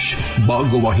کوروش با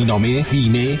گواهینامه،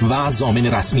 بیمه و ضامن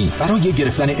رسمی برای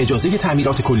گرفتن اجازه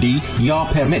تعمیرات کلی یا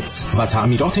پرمیت و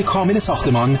تعمیرات کامل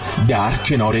ساختمان در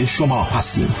کنار شما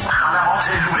هستیم. خدمات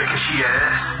لوله‌کشی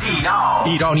سینا.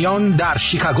 ایرانیان در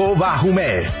شیکاگو و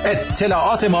هومه.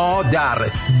 اطلاعات ما در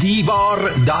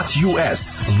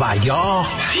divar.us و یا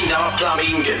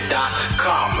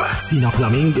sinaplumbing.com. سینا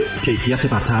پلامینگ، کیفیت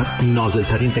برتر،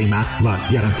 نازلترین قیمت و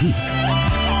گارانتی.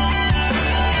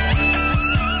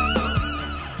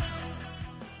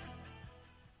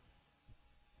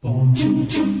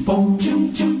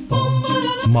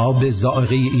 ما به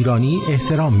ذائقه ایرانی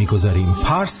احترام می‌گذاریم.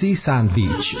 پارسی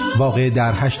ساندویچ، واقع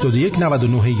در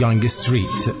 8199 یانگ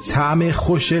استریت. طعم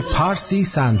خوش پارسی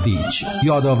ساندویچ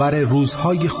یادآور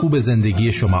روزهای خوب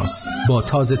زندگی شماست، با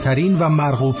تازه ترین و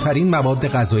مرغوب ترین مواد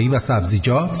غذایی و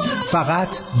سبزیجات،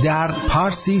 فقط در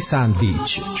پارسی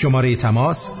ساندویچ. شماره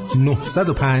تماس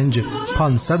 905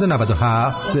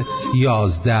 597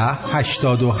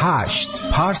 1188.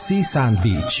 پارسی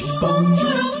ساندویچ.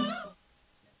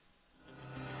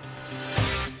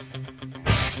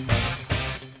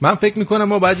 من فکر میکنم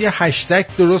ما باید یه هشتگ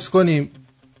درست کنیم،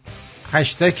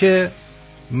 هشتگ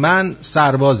من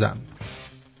سربازم.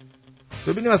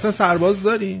 ببینیم اصلا سرباز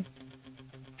داری؟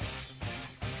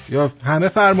 یا همه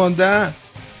فرمانده،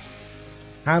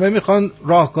 همه میخوان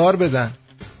راهکار بدن.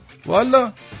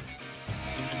 والا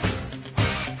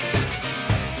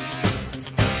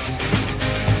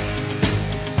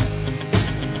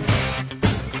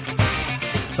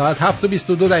ساعت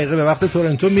 7:22 به وقت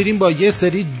تورنتو میریم با یه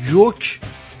سری جوک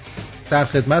در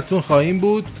خدمتتون خواهیم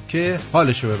بود که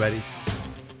حالشو ببرید.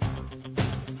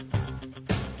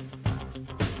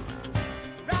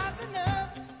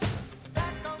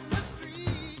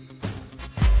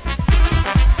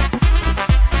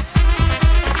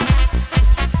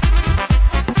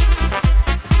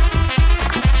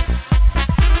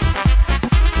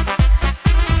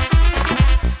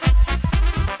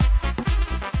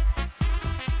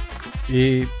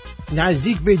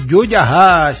 نزدیک به 2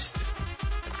 هست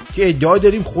که ادعا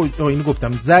داریم اینو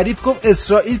گفتم. ظریف گفت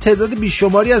اسرائیل تعداد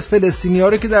بیشماری از فلسطینی‌ها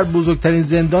رو که در بزرگترین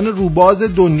زندان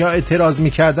روباز دنیا اعتراض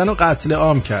می‌کردن و قتل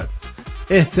عام کرد.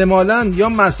 احتمالاً یا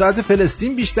مساحت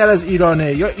فلسطین بیشتر از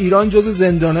ایرانه یا ایران جز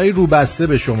زندان‌های روبسته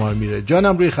به شمار میره.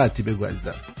 جانم روی خطی بگو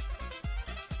عزیزم.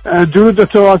 درود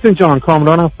دکتر آسین جان،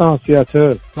 کامران هستم از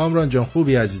سیاتل. کامران جان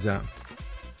خوبی عزیزم؟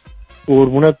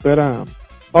 قربونت برم.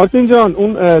 آرتین جان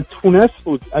اون تونس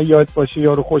بود یاد باشه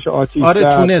یارو خوش آتیش.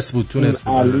 آره تونس بود.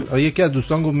 یکی از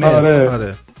دوستان گفت مصر.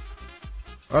 آره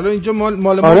حالا اینجا مال ما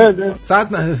آره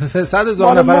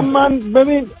 100,000 نفر. من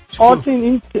ببین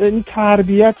آرتین این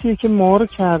تربیتیه که ما رو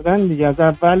کردن دیگه، از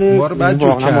اول ما رو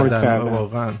بدجور کردن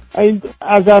واقعا.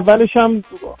 از اولش هم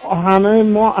همه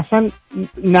ما اصلا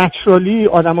نچرالی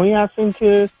آدمایی هستیم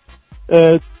که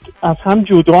از هم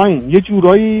جداییم یه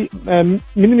جورایی.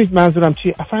 میدونید منظورم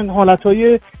چی؟ اصلا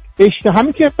حالتهای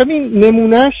همین که ببین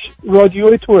نمونهش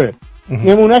رادیو توه.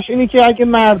 نمونهش اینی که اگه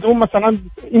مردم مثلا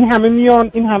این همه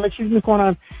میان این همه چیز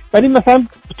میکنن ولی مثلا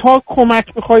تا کمک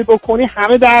میخوای بکنی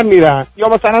همه در میرن، یا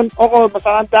مثلا آقا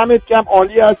مثلا دمت گرم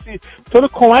عالی هستی تو رو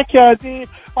کمک کردی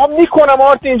میکنم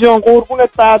آرتین جان قربونت،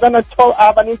 بعدن تا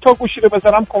اولین تا گوشی رو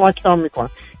بذارم کمکم میکنم.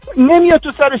 نمیاد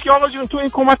تو سرش که آقا جون تو این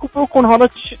کمک رو بکن، حالا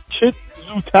چه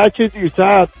زودتر چه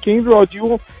دیرتر که این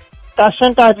رادیو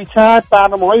قشنگ قوی‌تر،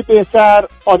 برنامه‌های بهتر،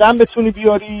 آدم بتونی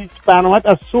بیاری، برنامه‌ات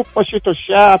از صبح باشه تا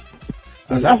شب.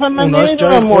 اصلا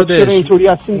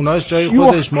اوناش جای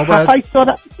خودش ما بعد 8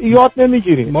 سال یاد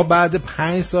نمیگیریم. ما بعد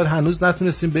 5 سال هنوز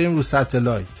نتونستیم بریم رو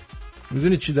ستلایت.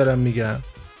 میدونی چی دارم میگم؟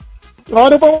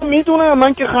 آره بابا میدونم،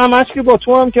 من که همش که با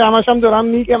تو هم که همش هم دارم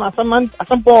میگم، اصلا من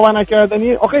اصلا باور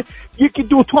نکردنی. آخه یکی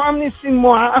دو تا هم نیستیم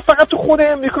ما، فقط تو خود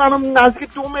امریکا هم نزدیک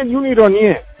 2 میلیون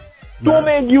ایرانیه. 2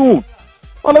 میلیون.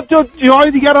 حالا تو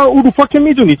جای دیگر اروپا که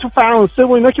میدونی، تو فرانسه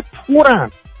و اینا که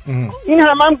پرن. این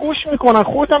هم گوش میکنن،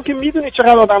 خودت هم که میدونی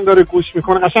چقدر آدم داره گوش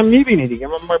میکنه، قشنگ میبینی دیگه.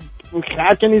 من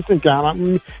خیر که نیستیم که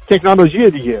هم تکنولوژیه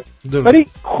دیگه، ولی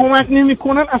کمک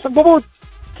نمیکنن اصلا. بابا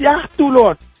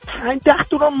 $10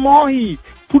 $10 ماهی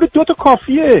پول 2 تا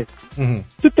کافیه.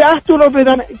 تو $10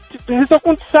 بدن، حساب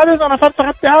کن 100,000 نفر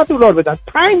فقط $10 بدن،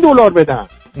 $5 بدن.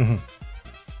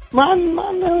 من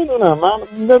نمیدونم، من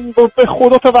به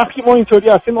خدا تا وقتی ما اینطوری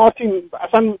هستیم آرتین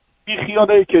اصلا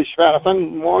بیخیال کشور. اصلا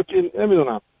ما که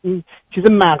نمیدونم این چیز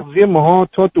مغزی ماها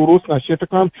تا درست نشه فکر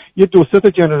کنم یه 2-3 تا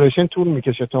جنریشن طول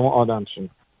میکشه تا ما آدم شیم.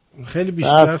 خیلی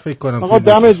بیشتر فکر کنم. آقا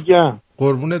دمت گرم.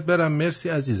 قربونت برم. مرسی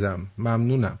عزیزم.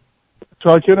 ممنونم.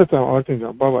 شاکرتم آرتین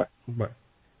جان. بابا.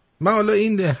 من حالا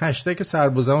این هشتگ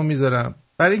سربازمو میذارم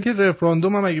برای اینکه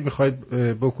رفراندوم هم اگه میخواید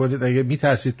بکنید، اگه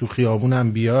میترسید تو خیابون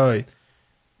هم بیاید،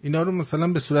 اینا رو مثلا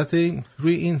به صورت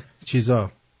روی این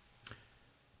چیزا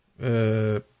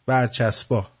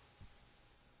برچسبا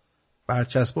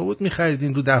بود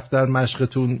میخریدین، رو دفتر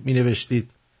مشقتون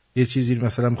مینوشتید یه چیزی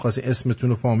مثلا میخواستید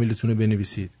اسمتون و فامیلتون رو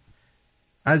بنویسید،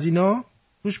 از اینا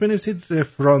روش بنویسید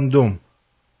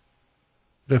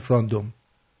رفراندوم.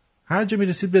 هر جا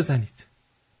میرسید بزنید.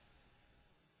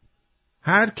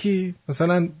 هر کی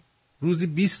مثلا روزی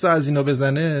 20 تا از اینا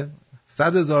بزنه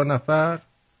 100,000 نفر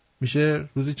میشه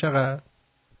روزی چقدر؟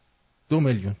 2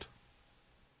 میلیون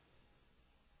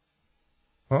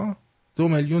تا 2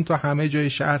 میلیون تا همه جای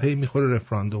شهر هی میخوره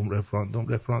رفراندوم.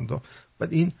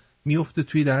 بعد این میفته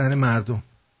توی دهن مردم.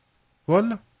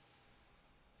 والا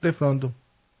رفراندوم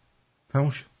تموم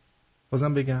شد.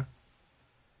 بازم بگم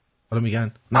حالا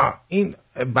میگن نه این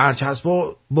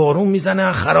برچسبا بارون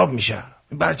میزنه خراب میشه.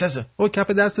 برچسبه او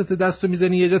کف دستتو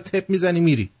میزنی یه جا تپ میزنی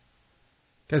میری،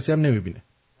 کسی هم نمیبینه.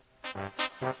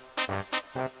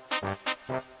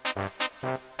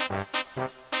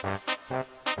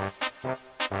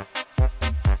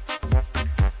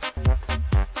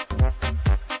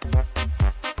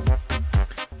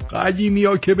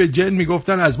 قدیمیا که به جن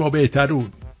میگفتن از ما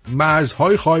بهترون،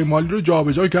 مرزهای خایمالی رو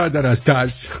جابجا کردن از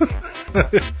ترس.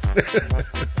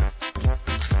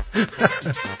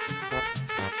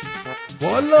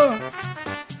 والا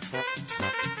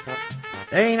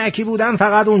عینکی بودن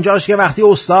فقط اونجاش که وقتی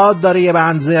استاد داره یه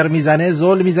بند زر میزنه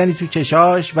زل میزنی تو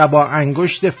چشاش و با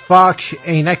انگشت فاک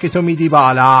عینک تو میدی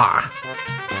بالا.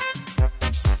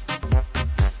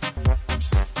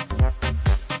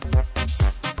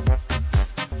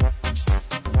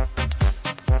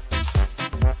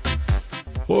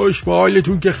 خوش به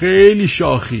حالتون که خیلی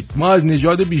شاخید. ما از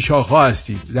نژاد بیشاخا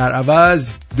هستیم، در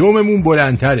عوض دوممون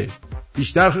بلندتره،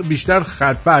 بیشتر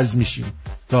خرفرز میشیم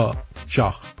تا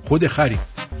شاخ. خود خری.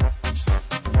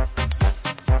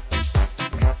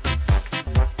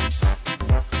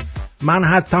 من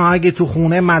حتی اگه تو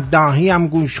خونه مداحی هم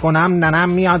گوش کنم ننم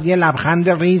میاد یه لبخند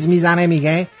ریز میزنه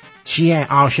میگه چیه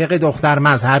عاشق دختر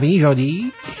مذهبی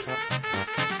شدی؟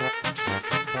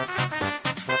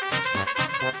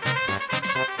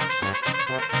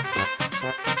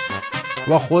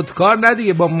 با خودکار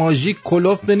ندیگه، با ماژیک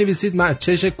کلوف بنویسید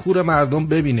چش کور مردم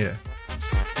ببینه.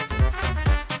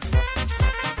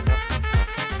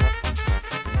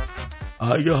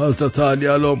 اگه حضرت علی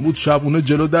علام بود شبونه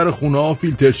جلو در خونه ها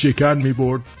فیلتر شکن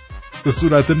میبرد به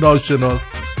صورت ناشناس.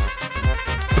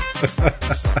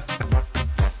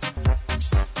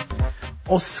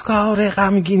 اسکار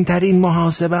غمگین ترین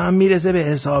محاسبه هم میرسه به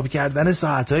حساب کردن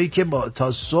ساعتایی که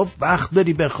تا صبح وقت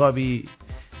داری بخوابی،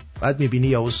 بعد میبینی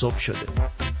یا صبح شده.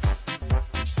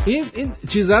 این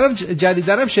چیزارم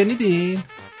جدیدرم شنیدین؟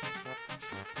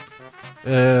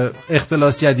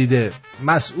 اختلاس جدیده.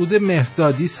 مسعود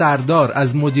مهردادی سردار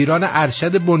از مدیران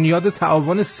ارشد بنیاد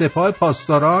تعاون سپاه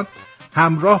پاسداران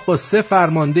همراه با 3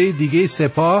 فرمانده دیگه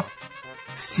سپاه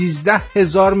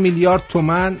 13,000 میلیارد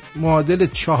تومان معادل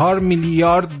 4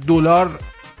 میلیارد دلار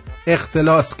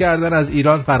اختلاس کردن از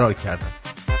ایران فرار کردن.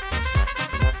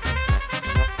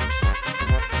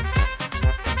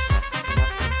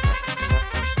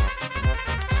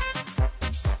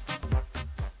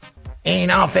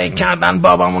 اینا فکر کردن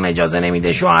بابامون اجازه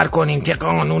نمیده شوهر کنیم که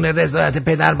قانون رضایت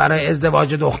پدر برای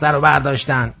ازدواج دختر رو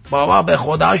برداشتن. بابا به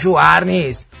خدا شوهر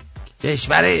نیست،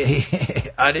 کشور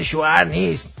آره شوهر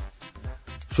نیست.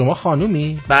 شما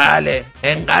خانومی؟ بله،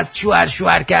 انقدر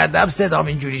شوهر کردم صدام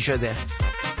اینجوری شده.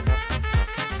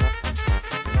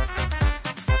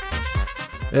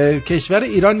 کشور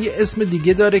ایران یه اسم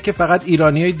دیگه داره که فقط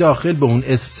ایرانیای داخل به اون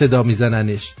اسم صدا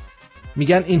میزننش،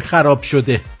 میگن این خراب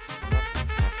شده.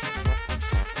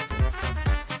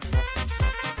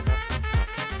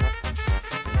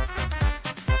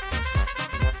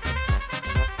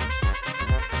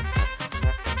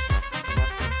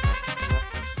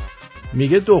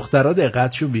 میگه دخترها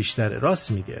دقتشون بیشتره.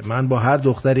 راست میگه. من با هر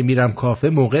دختری میرم کافه،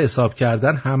 موقع حساب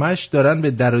کردن همش دارن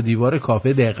به در و دیوار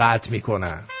کافه دقت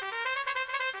میکنن.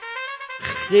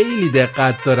 خیلی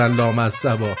دقت دارن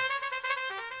لامصبا.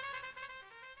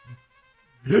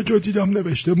 یه جا دیدم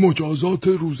نوشته مجازات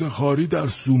روزخواری در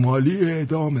سومالی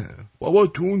اعدامه. بابا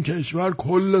تو اون کشور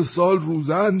کل سال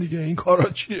روزن دیگه، این کارا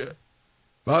چیه؟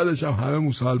 بعدش هم همه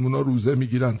مسلمونا روزه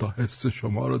میگیرن تا حس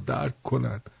شما رو درک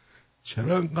کنن.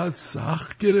 چرا انقدر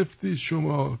سخت گرفتی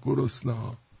شما گرسنه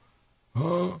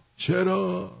ها؟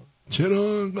 چرا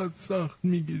انقدر سخت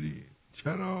میگیری؟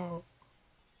 چرا؟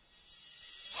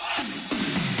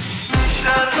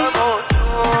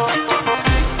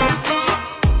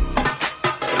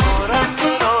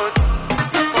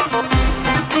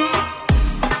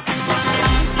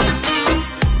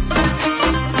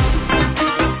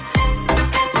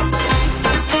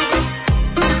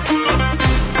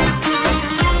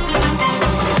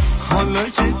 حالا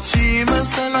که چی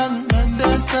مثلا من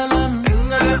دستلم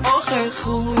اینقدر آخه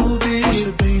خوبی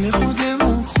میشه بین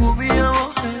خودمون خوبی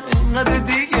آخه اینقدر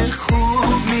دیگه خوب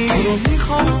رو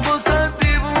میخوام بازد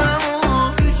دیوونم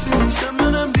و فکر میشم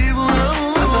منم دیوونم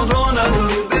اصلا راه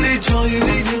نداره بری جای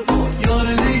دیگه با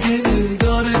یار دیگه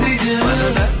دار دیگه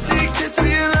من دستی که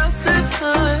توی دستت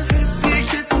هست حسی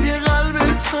که توی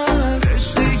قلبت هست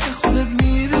عشقی که خودت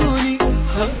میدونی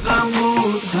حقم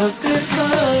بود حقت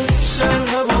هست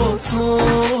شرح با تو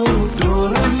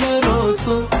دورم برا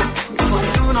تو میخوام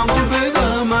دونمو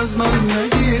بدم از من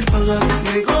نگیر فقط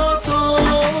نگاه تو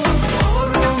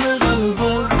آروم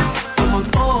قلبم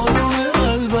باد آروم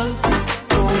قلبم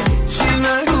تو چی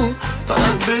نگو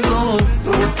فقط بذار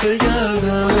دورت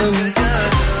بگردم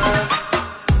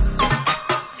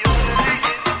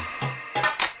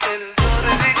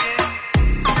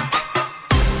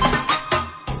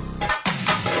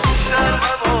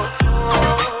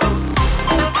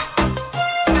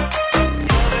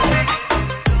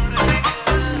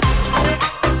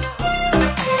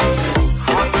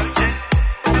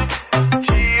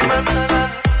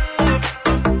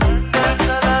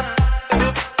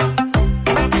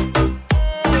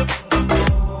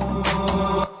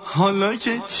حالا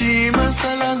که چی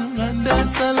مثلا من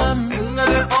دستلم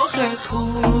اینقدر آخه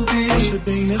خوبی میشه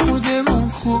بین خودمون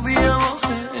خوبی آخه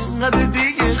اینقدر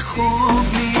دیگه خوب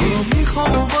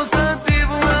میخوام واسه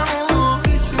دیوونم و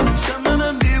فکر میشم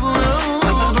منم دیوونم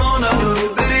اصلا راه نداره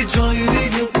بری جای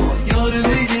دیگه با یار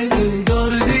دیگه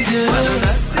دار دیگه من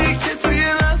دستی که توی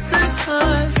دستت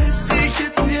هست حسی که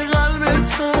توی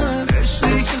قلبت هست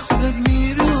عشقی که خودت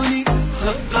میدونی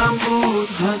حقم بود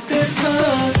حقت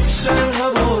هست شرح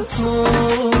با تو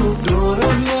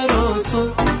دورم برا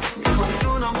تو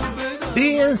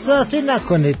بی انصافی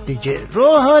نکنید دیگه.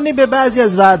 روحانی به بعضی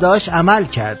از وعده‌هاش عمل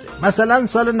کرده. مثلا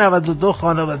سال 92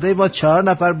 خانواده ما 4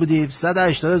 نفر بودیم،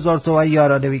 180,000 تومان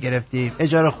یارانه میگرفتیم.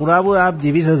 اجاره خونه بود هم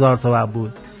 200,000 تومان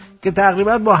بود که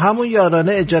تقریبا با همون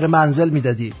یارانه اجاره منزل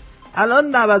میدادیم.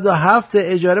 الان 97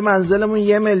 اجاره منزلمون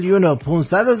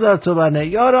 1,500,000 تومانه،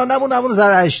 یارانمون همون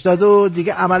 180 و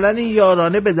دیگه عملا این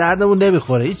یارانه به دردمون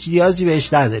نمیخوره، هیچ نیازی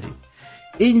بهش نداریم.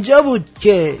 اینجا بود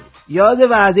که یاد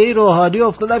وعده روحانی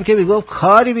افتادم که میگفت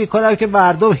کاری میکنم که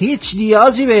مردم هیچ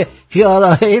نیازی به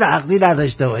یارانه نقدی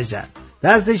نداشته باشن.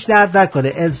 دستش درد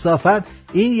نکنه، انصافا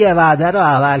این یه وعده رو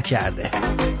عمل کرده.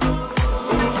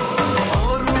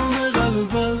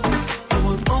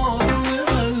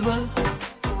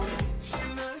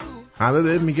 همه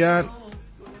بهم میگن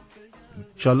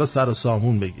انشالله سر و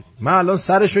سامون بگیریم. من الان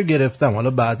سرشو گرفتم،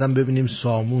 حالا بعداً ببینیم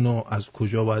سامونو از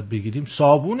کجا باید بگیریم.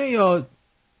 صابونه یا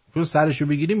چون سرشو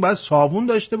بگیریم باید صابون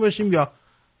داشته باشیم یا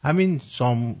همین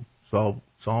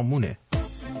سامونه.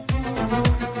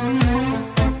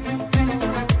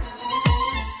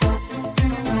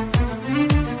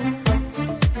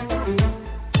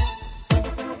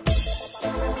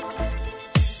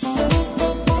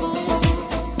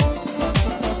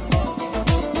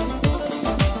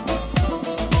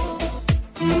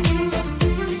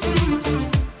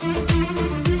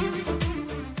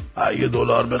 اگه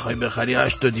دلار بخوای بخری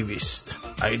 8,200،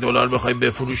 اگه دلار بخوای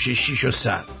بفروشی 6,100،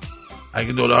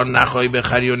 اگه دلار نخوای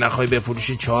بخری و نخوای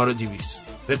بفروشی 4,200.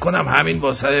 بکنم همین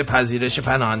واسه پذیرش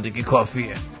پناهندگی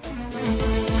کافیه.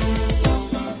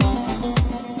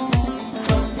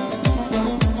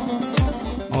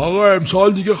 آقا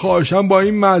امسال دیگه خواهشم با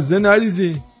این مزه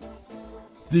نریزی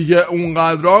دیگه،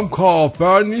 اونقدرام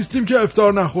کافر نیستیم که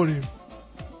افطار نخوریم.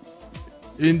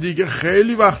 این دیگه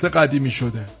خیلی وقت قدیمی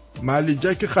شده.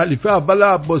 ملیجک خلیفه اول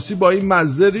عباسی با این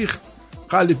مزه ریخت،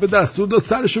 خلیفه دستور داد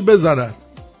سرشو بزنن.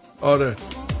 آره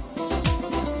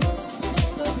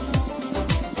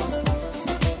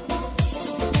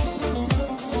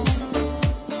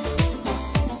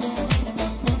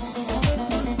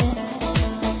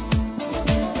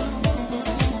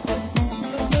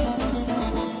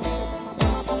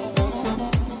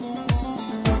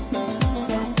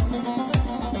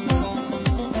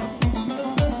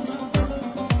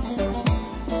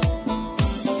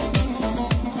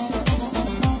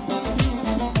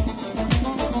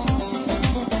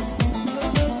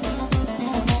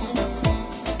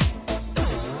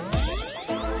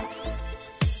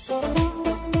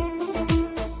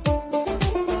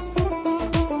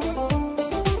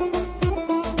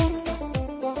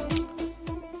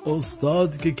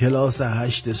استاد که کلاس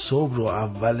 8 صبح رو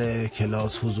اول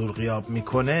کلاس حضور غیاب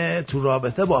میکنه تو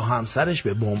رابطه با همسرش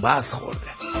به بنبست خورده.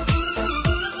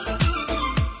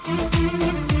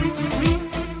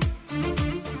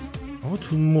 اما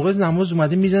تو موقع نماز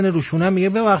اومده میزنه روشونم میگه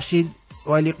ببخشید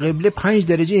ولی قبله 5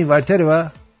 درجه اینورتره و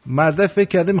مرده فکر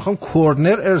کرده میخوام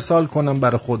کورنر ارسال کنم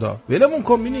برای خدا. ولمون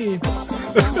کن بینیم.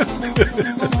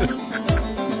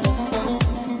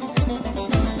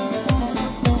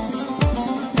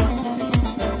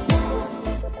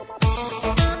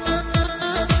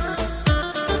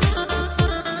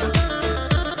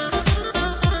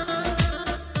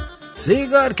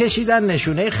 سیگار کشیدن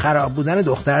نشونه خراب بودن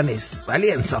دختر نیست،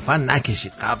 ولی انصافا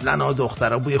نکشید. قبلا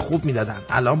دخترها بوی خوب میدادن،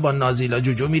 الان با نازیلا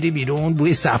جوجو میری بیرون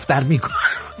بوی صفدر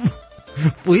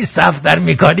بوی صفدر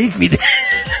مکانیک میده.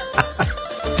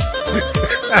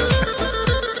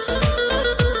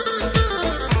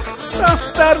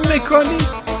 صفدر مکانیک.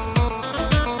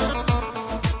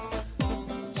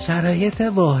 شرایط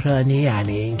بحرانی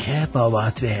یعنی این که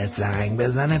بابات بهت زنگ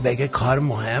بزنه بگه کار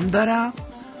مهم دارم،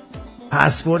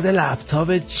 پسورد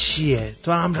لپتاپ چیه،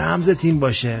 تو هم رمز تیم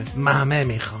باشه، مهمه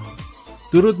میخوام.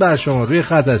 درود بر شما، روی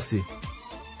خط هستی.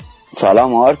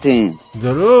 سلام آرتین.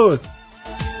 درود.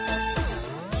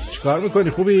 چیکار میکنی؟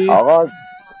 خوبی؟ آقا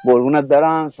قربونت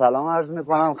برم، سلام عرض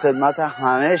میکنم خدمت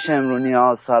همه شمرونی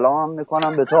ها. سلام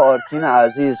میکنم به تو آرتین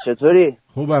عزیز، چطوری؟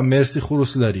 خوبم مرسی.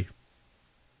 خروس داری؟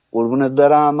 قربونت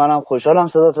برم، منم خوشحالم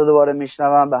صدا تو دوباره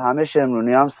میشنوم. به همه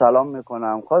شمرونی هم سلام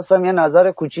میکنم. خواستم یه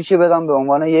نظر کوچیکی بدم به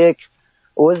عنوان یک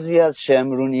عضوی از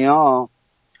شمرونی ها.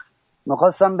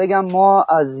 میخواستم بگم ما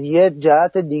از یه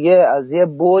جهت دیگه، از یه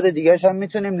بعد دیگه هم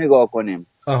میتونیم نگاه کنیم.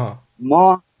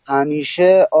 ما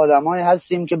همیشه آدمایی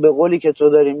هستیم که به قولی که تو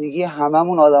داری میگی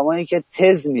هممون آدمایی که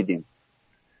تز میدیم،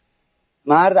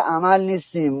 مرد عمل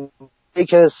نیستیم.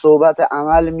 که صحبت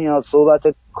عمل میاد،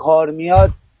 صحبت کار میاد،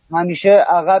 همیشه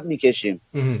عقب میکشیم.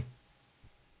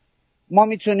 ما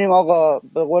میتونیم آقا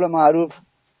به قول معروف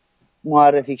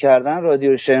معرفی کردن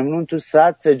رادیو شمرون تو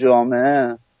سطح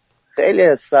جامعه، خیلی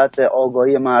از سطح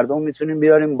آگاهی مردم میتونیم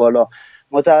بیاریم بالا.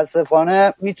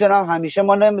 متاسفانه میتونم، همیشه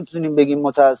ما نمیتونیم بگیم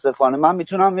متاسفانه، من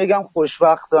میتونم بگم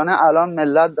خوشبختانه الان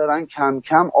ملت دارن کم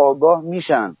کم آگاه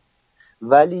میشن،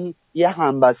 ولی یه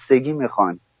همبستگی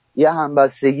میخوان. یه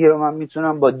همبستگی رو من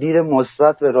میتونم با دید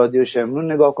مثبت به رادیو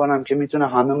شمرون نگاه کنم که میتونه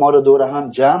همه ما رو دور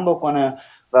هم جمع بکنه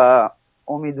و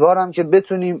امیدوارم که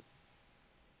بتونیم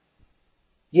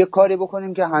یه کاری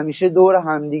بکنیم که همیشه دور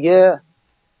همدیگه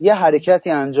یه حرکتی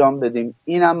انجام بدیم.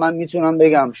 اینم من میتونم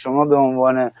بگم شما به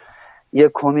عنوان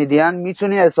یه کمدین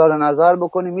میتونی اظهار نظر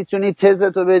بکنی، میتونی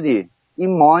تزتو بدی.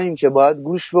 این ماییم که باید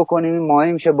گوش بکنیم، این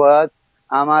ماییم که باید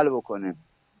عمل بکنیم.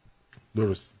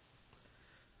 درست.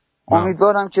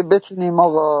 امیدوارم که بتونیم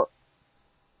آقا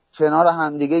کنار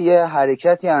همدیگه یه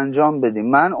حرکتی انجام بدیم.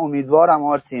 من امیدوارم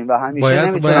آرتین و همیشه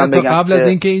نمیتونم بگم قبل از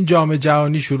اینکه این جام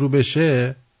جهانی شروع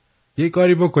بشه یه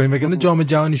کاری بکنیم، اگه جام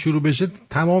جهانی شروع بشه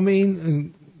تمام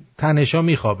این تنشا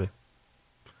میخوابه.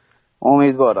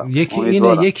 امیدوارم.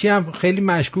 یکی هم خیلی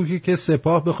مشکوکه که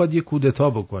سپاه بخواد یه کودتا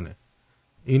بکنه.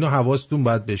 اینو حواستون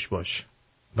باید بهش باشه.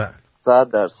 بله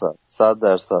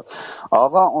 100%.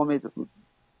 آقا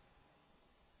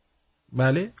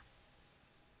بله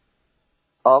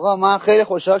آقا من خیلی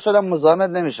خوشحال شدم، مزاحمت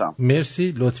نمیشم.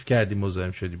 مرسی لطف کردی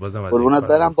مزاحم شدی. بازم از قربونت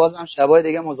برم، بازم شبای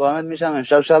دیگه مزاحمت میشم.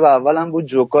 امشب شب اولم بود،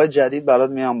 جوکای جدید برات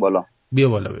میام بالا. بیا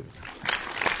بالا ببین.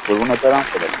 قربونت برم.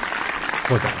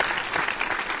 خدا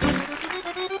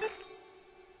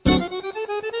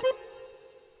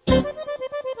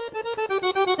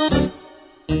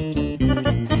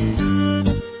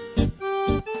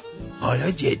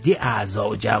حالا جدی اعضا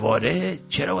و جواره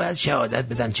چرا باید شهادت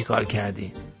بدن چی کار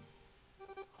کردی؟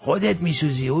 خودت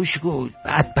میسوزی اوشگول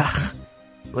بدبخت.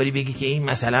 باری بگی که این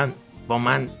مثلا با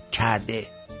من کرده،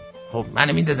 خب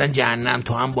منو میندازن جهنم،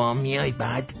 تو هم با هم میای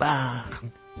بدبخت.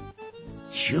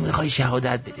 چیو میخوای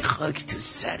شهادت بدی؟ خاک تو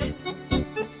سرت.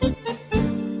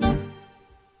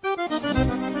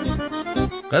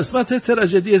 قسمت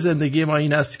تراژدی زندگی ما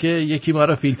این است که یکی ما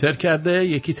را فیلتر کرده،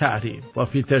 یکی تحریم. با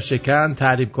فیلتر شکن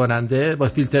تحریم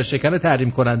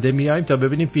کننده میایم تا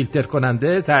ببینیم فیلتر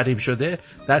کننده تحریم شده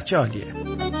در چه حالیه.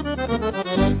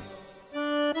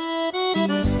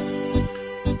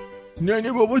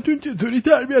 نانه باباتون چطوری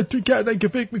تربیتتون کردن که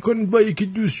فکر میکنید با یکی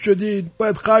دوست شدید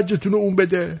باید خرجتون رو اون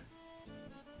بده؟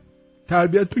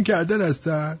 تربیتتون کردن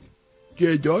هستن؟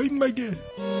 گدایین مگه؟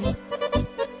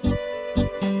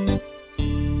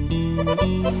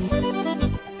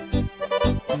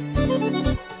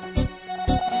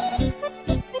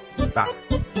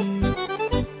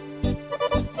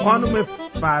 خانم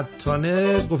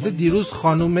فتانه گفته دیروز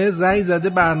خانومه زنگ زده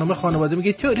برنامه خانواده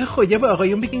میگه تو خدا به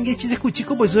آقایون بگین یه چیز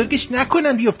کوچیک و بزرگش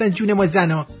نکنن بیفتن جون ما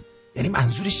زنا. یعنی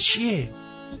منظورش چیه؟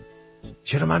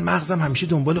 چرا من مغزم همیشه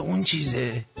دنبال اون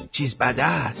چیز بده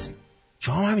است؟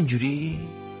 شما هم همینجوری؟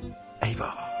 ایوا.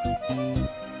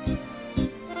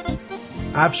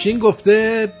 افشین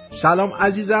گفته سلام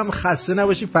عزیزم خسته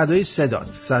نباشی فدای صدات.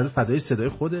 فدای صدای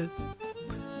خوده.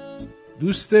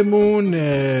 دوستمون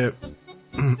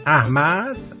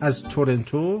احمد از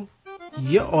تورنتو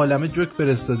یه عالمه جوک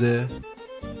فرستاده،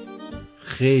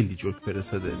 خیلی جوک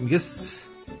فرستاده. میگه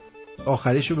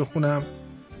آخریشو بخونم.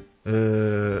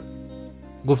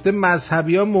 گفته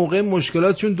مذهبی ها موقع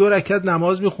مشکلاتشون 2 رکعت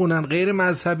نماز میخونن، غیر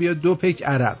مذهبی ها 2 پیک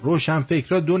عرق، روشن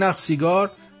فکرها 2 نخ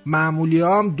سیگار، معمولی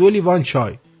ها هم 2 لیوان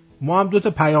چای. ما هم 2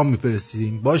 تا پیام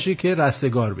میفرستیم باشه که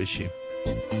رستگار بشیم.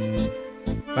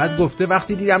 بعد گفته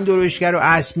وقتی دیدم درشگر رو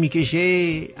اسب میکشه،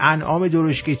 انعام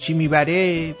درشکه چی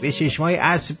میبره، به چشمای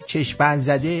اسب چشم‌بند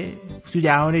زده، تو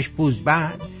دهانش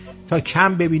پوزبند، تا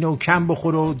کم ببینه و کم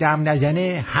بخوره و دم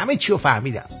نزنه، همه چی رو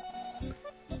فهمیدم.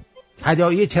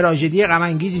 تداعی تراژدی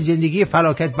غم‌انگیز زندگی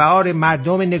فلاکت بهار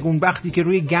مردم نگونبختی که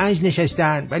روی گنج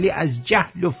نشستن ولی از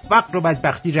جهل و فقر و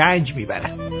بدبختی رنج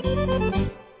میبرن.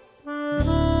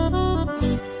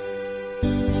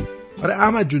 آره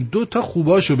احمد جون 2 تا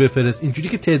خوباشو بفرست، اینجوری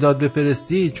که تعداد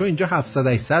بفرستی، چون اینجا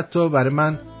 700-800 تا برای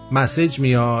من مسیج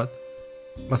میاد.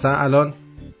 مثلا الان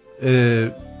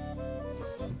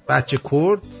بچه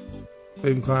کرد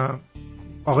فکر می‌کنم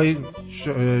آقای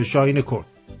شاهین کرد،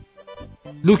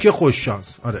 لوک خوش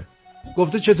شانس، آره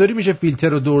گفته چطوری میشه فیلتر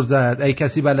رو دور زد؟ ای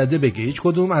کسی بلده بگه، هیچ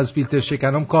کدوم از فیلتر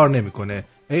شکنام کار نمیکنه.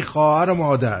 ای خواهر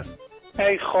مادر،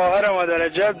 ای خواهر مادر،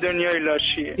 عجب دنیای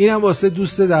لاشیه. اینم واسه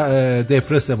دوست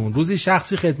دپرسمون. روزی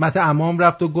شخصی خدمت عمام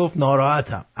رفت و گفت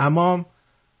ناراحتم.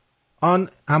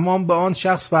 عمام به آن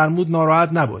شخص فرمود ناراحت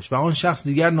نباش و آن شخص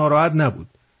دیگر ناراحت نبود.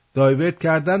 دایورت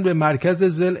کردن به مرکز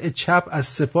ضلع چپ از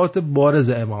صفات بارز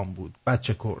امام بود.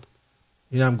 بچه کرد.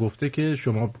 اینم گفته که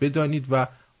شما بدانید و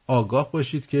آگاه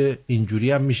باشید که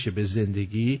اینجوری هم میشه به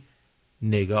زندگی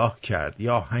نگاه کرد.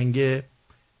 یا آهنگ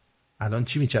الان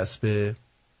چی میچسبه؟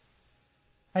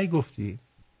 ای گفتی؟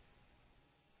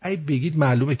 ای بگید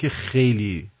معلومه که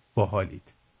خیلی باحالید.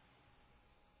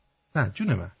 نه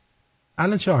جون من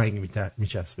الان چه آهنگی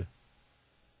میچسبه؟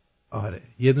 آره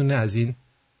یه دونه از این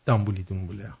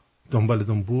دنبال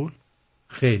دنبول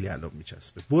خیلی الان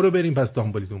میچسبه. برو بریم پس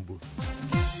دنبال دنبول.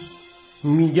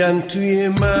 میگن توی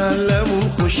محلمون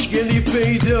خوشگلی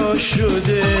پیدا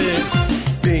شده،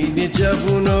 بین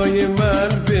جوونای من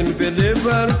بلبله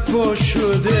برپا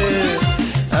شده،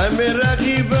 همه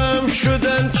رقیبم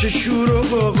شدن چه شور و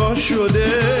غوغا شده،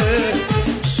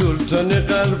 سلطان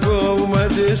قلبا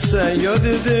اومده صیاد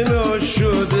دنا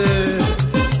شده.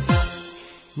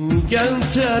 میگن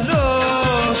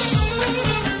تلاس،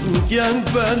 میگن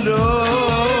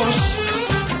بلاس،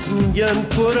 میگن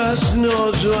پر از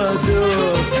ناز و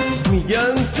ادا،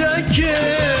 میگن تکه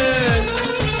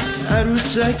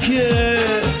عروسکه،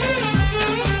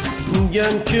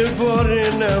 میگن که بار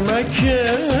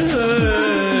نمکه.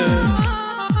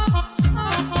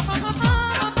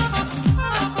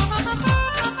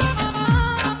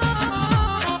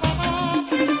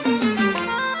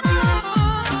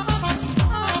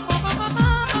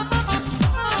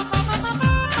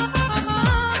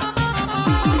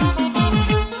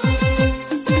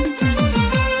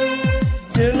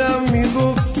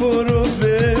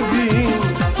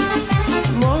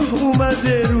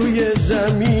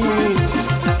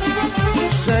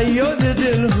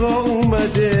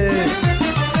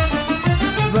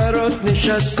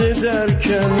 نشسته در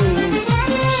کمین،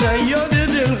 صیاد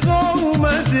دلها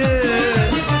اومده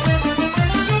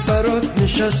برات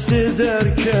نشسته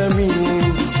در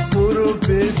کمین. برو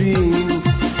ببین،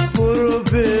 برو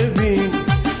ببین،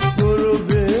 برو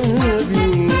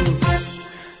ببین.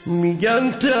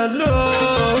 میگن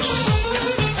تلاس،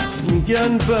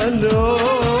 میگن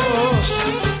بلاس،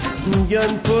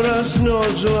 میگن پر از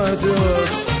ناز و عداس،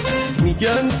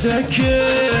 میگن تکه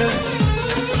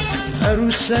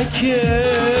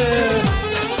عروسکه،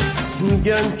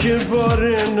 میگن که بار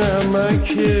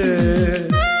نمکه.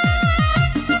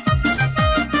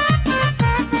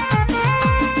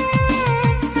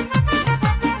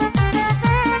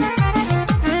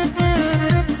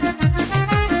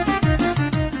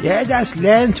 یه دست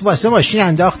لنت واسه ماشین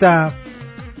انداختم.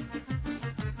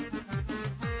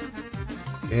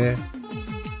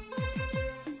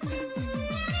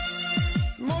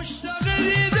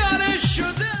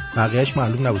 بقیهش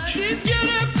معلوم نبود چی.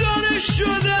 گرفتارش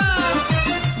شدم،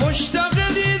 مشتاق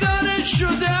دیدارش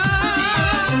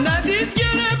شدم، ندید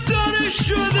گرفتارش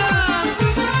شدم،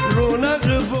 رونق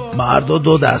مردا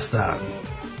دو دستن،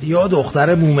 یا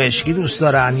دختر مومشکی دوست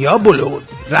دارن یا بلود،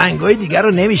 رنگای دیگر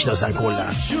رو نمیشناسن کلا.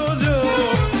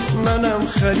 منم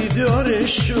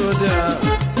خریدارش شدم.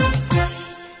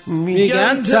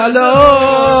 میگن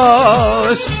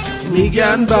تلاش،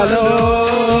 میگن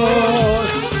بلاش،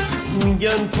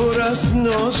 میگن پر از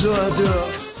ناز و ادا.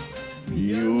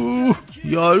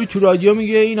 یارو تو رادیو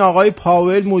میگه این آقای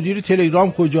پاول مدیر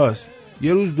تلگرام کجاست؟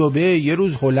 یه روز دبی، یه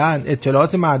روز هلند.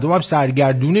 اطلاعات مردم هم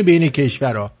سرگردونه بین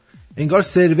کشورها. انگار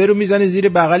سرور رو میزنه زیر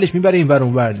بغلش میبره این ور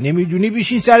اون ور. نمیدونی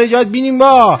بشین سر جات بینیم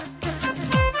با.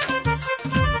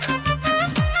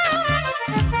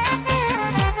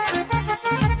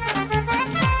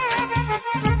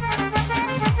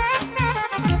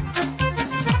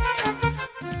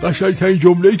 قشنگ‌ترین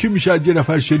جمله‌ای که میشه از یه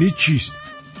نفر شنید چیست؟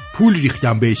 پول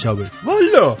ریختم به حسابه.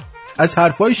 والا از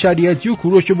حرفای شریعتی و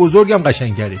کوروش بزرگم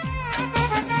قشنگ‌تره.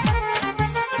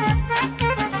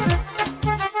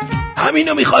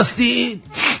 همینو میخواستین؟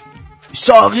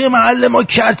 ساقی محل ما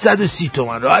کرد 130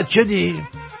 تومن. راحت شدیم؟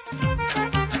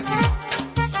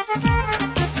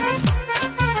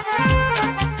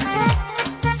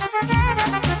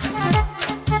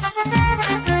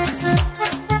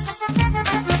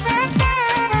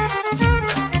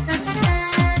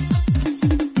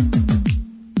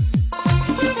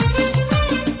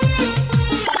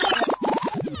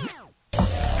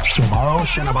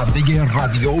 شنونده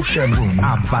رادیو شمرون،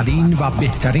 اولین و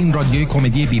بهترین رادیوی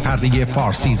کمدی بی‌پرده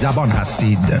فارسی زبان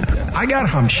هستید. اگر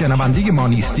هم شنونده ما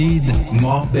نیستید،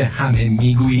 ما به همه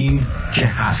میگوییم که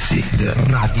هستید.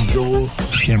 رادیو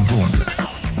شمرون.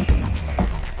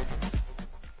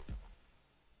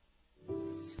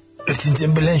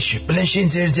 ارتینتن بلنش این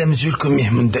زیر جمعجور کن،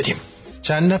 مهمون داریم.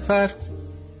 چند نفر؟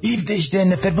 17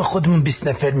 نفر، با خودمون 20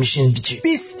 نفر میشین دیگه.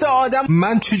 20 آدم؟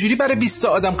 من چجوری برای 20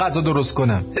 آدم غذا درست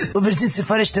کنم؟ اوورزین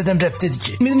سفارش دادم رفته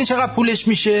دیگه. میدونی چقدر پولش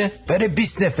میشه؟ برای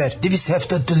 20 نفر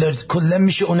 $270 کلا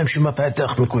میشه. اونم شما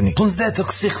پرداخت میکنی. 15 تا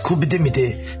سیخ کوبیده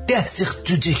میده، 10 سیخ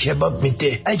جوجه کباب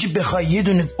میده. اگه بخوای یه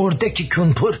دونه اردک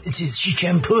کنپر، چیز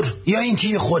شیکنپر، یا اینکه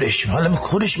یه خورش. حالا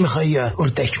خورش میخوای یا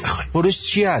اردک میخوای؟ خورش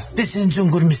چی هست؟ بسنجون،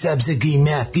 گرمی سبز،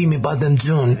 قیمه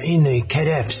بادمجون، اینه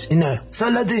کرفس، اینا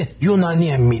سالاد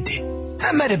یونانی هم میده.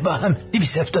 همه رو با هم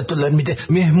 $270 میده.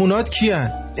 مهمونات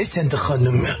کیان؟ اسند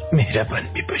خانم مهربان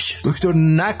میباشه. دکتر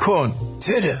نکن.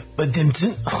 چرا؟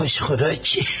 بادمجون خوش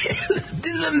خوراکی.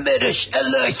 دلم برش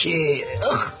علاکه.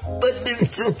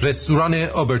 بادمجون. رستوران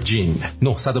آبرجین 905-235-8998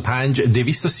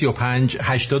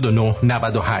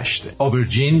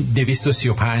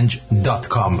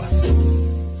 aubergine235.com.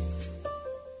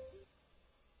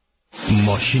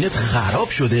 ماشینت خراب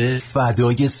شده؟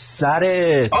 فدای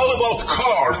سرت. All About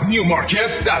Cars نیو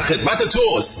مارکت در خدمت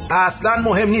توست. اصلا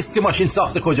مهم نیست که ماشین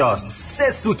ساخت کجاست،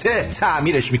 3 سوته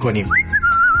تعمیرش میکنیم.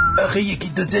 آخه یکی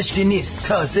دوتش که نیست،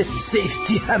 تازه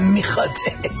سیفتی هم میخواد.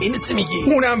 اینو چی میگی؟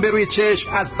 اونم به روی چشم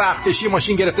از بختشی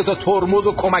ماشین گرفته تا ترمز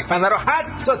و کمک پنه رو،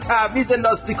 حتی تعویض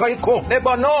لاستیکای کهنه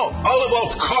با نو. All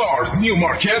About Cars نیو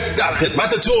مارکت در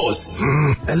خدمت توست.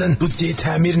 الان بودجه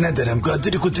تعمیر ندارم.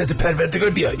 قادر قدرت پروردگار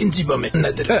بیا این جیبامه.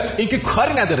 نداره. این که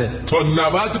کاری نداره. تا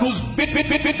 90 روز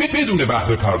بدون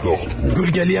بهره پرداخت.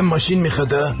 گورگلی هم ماشین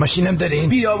میخواد. ماشینم دارین؟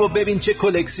 بیا و ببین چه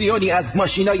کلکسیونی از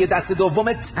ماشینای دست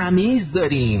دوم تمیز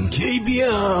داریم. کی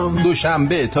بیام؟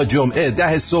 دوشنبه تا جمعه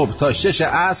 10 صبح تا 6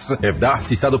 عصر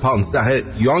 17315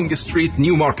 یانگ استریت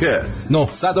نیو مارکت 905-953-2277.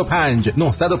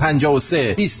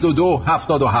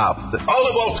 All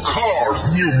About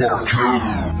Cars نیو مارکت.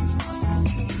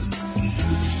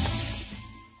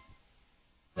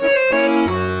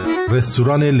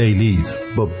 رستوران لیلیز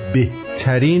با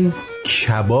بهترین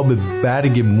کباب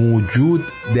برگ موجود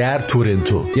در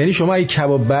تورنتو. یعنی شما اگه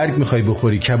کباب برگ میخوای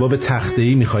بخوری، کباب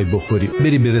تخته‌ای میخوای بخوری،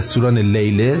 بری به رستوران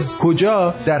لیلیز.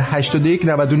 کجا؟ در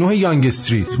 8199 یانگ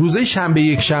استریت. روزهای شنبه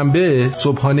یک شنبه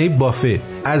صبحانه بافه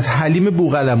از حلیم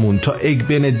بوقلمون تا اگ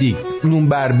بندیکت، نون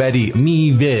بربری،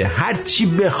 میوه، هر چی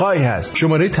بخوای هست.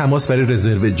 شماره تماس برای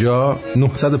رزرو جا 905-886-6566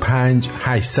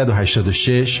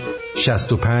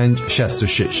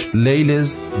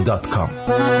 liles.com.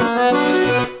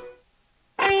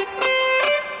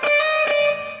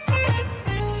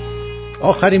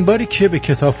 آخرین باری که به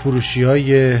کتاب فروشی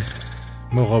های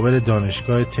مقابل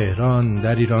دانشگاه تهران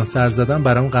در ایران سر زدم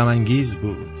برام غم انگیز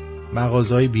بود.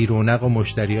 مغازه‌های بیرونق و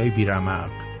مشتری‌های بیرمق،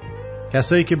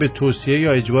 کسایی که به توصیه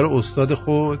یا اجبار استاد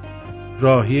خود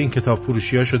راهی این کتاب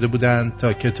فروشی ها شده بودند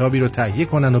تا کتابی رو تهیه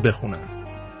کنن و بخونن.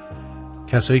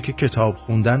 کسایی که کتاب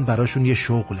خوندن براشون یه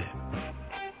شغله.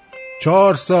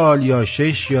 4 سال یا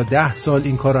 6 یا 10 سال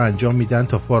این کار رو انجام میدن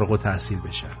تا فارغ التحصیل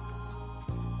بشن.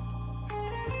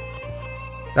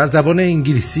 در زبان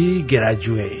انگلیسی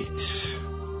graduate.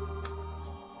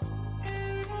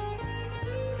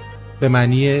 به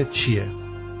معنی چیه؟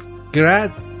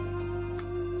 گرد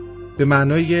به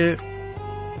معنای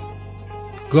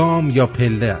گام یا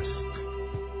پله است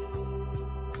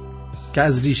که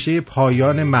از ریشه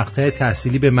پایان مقطع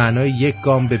تحصیلی به معنای یک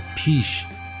گام به پیش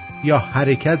یا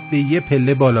حرکت به یه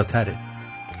پله بالاتره.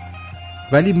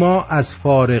 ولی ما از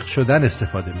فارغ شدن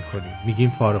استفاده میکنیم، میگیم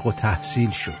فارغ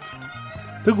التحصیل شد.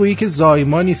 تو گویی که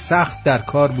زایمانی سخت در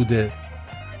کار بوده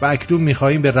و اکنون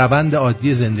میخواییم به روند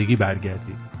عادی زندگی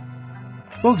برگردیم.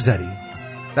 بگذاریم.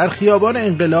 در خیابان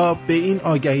انقلاب به این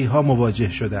آگهی ها مواجه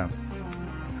شدم.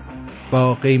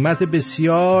 با قیمت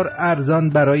بسیار ارزان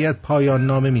برایت پایان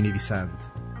نامه می نویسند.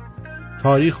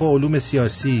 تاریخ و علوم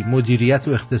سیاسی، مدیریت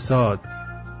و اقتصاد،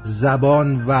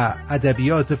 زبان و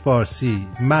ادبیات فارسی،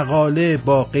 مقاله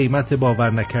با قیمت باور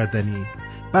نکردنی.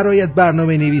 برایت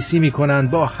برنامه نویسی می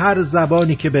کنند با هر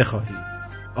زبانی که بخواهی.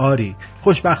 آری،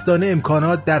 خوشبختانه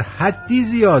امکانات در حدی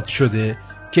زیاد شده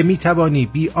که می توانی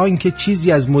بی آنکه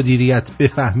چیزی از مدیریت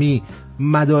بفهمی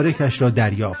مدارکش را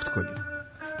دریافت کنی،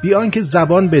 بی آنکه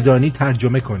زبان بدانی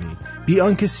ترجمه کنی، بی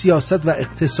آنکه سیاست و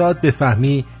اقتصاد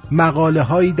بفهمی مقاله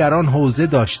هایی در آن حوزه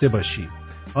داشته باشی،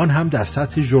 آن هم در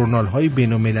سطح ژورنال های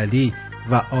بین المللی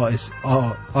و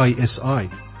ISI.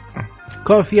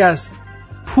 کافی است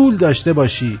پول داشته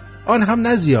باشی، آن هم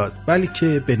نه زیاد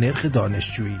بلکه به نرخ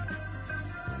دانشجویی.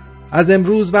 از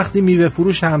امروز وقتی میوه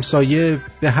فروش همسایه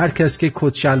به هر کس که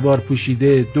کت شلوار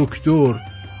پوشیده دکتر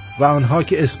و آنها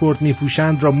که اسپورت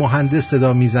میپوشند را مهندس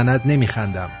صدا میزند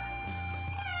نمیخندم.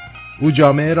 او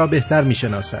جامعه را بهتر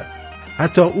میشناسد.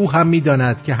 حتی او هم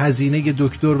میداند که هزینه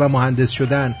دکتر و مهندس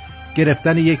شدن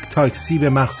گرفتن یک تاکسی به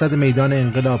مقصد میدان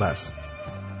انقلاب است.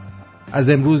 از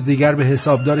امروز دیگر به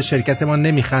حسابدار شرکتمان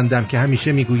نمیخندم که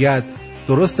همیشه میگوید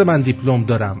درست من دیپلم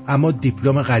دارم اما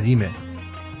دیپلم قدیمه.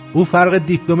 او فرق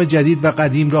دیپلم جدید و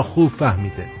قدیم را خوب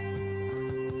فهمیده.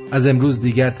 از امروز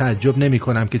دیگر تعجب نمی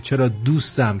کنم که چرا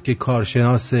دوستم که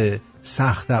کارشناس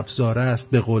سخت افزار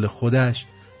است به قول خودش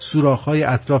سوراخ‌های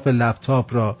اطراف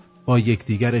لپتاپ را با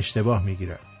یکدیگر اشتباه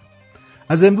می‌گیرد.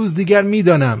 از امروز دیگر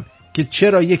می‌دانم که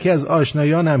چرا یکی از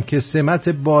آشنایانم که سمت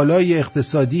بالای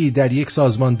اقتصادی در یک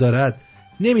سازمان دارد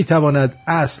نمی‌تواند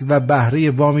اصل و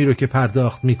بهره وامی رو که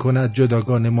پرداخت می‌کند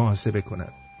جداگانه محاسبه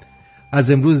کند.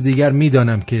 از امروز دیگر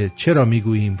می‌دانم که چرا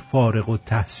می‌گوییم فارغ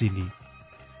التحصیلی.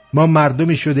 ما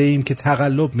مردمی شده ایم که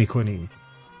تقلب می‌کنیم،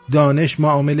 دانش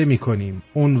معامله می‌کنیم،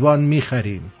 عنوان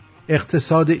می‌خریم،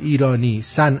 اقتصاد ایرانی،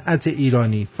 صنعت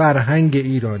ایرانی، فرهنگ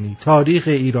ایرانی، تاریخ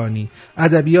ایرانی،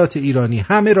 ادبیات ایرانی،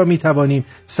 همه را می‌توانیم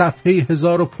صفحه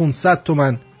 1500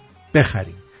 تومان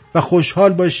بخریم و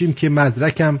خوشحال باشیم که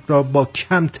مدرکم را با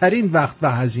کمترین وقت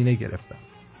و هزینه گرفتم.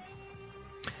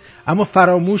 اما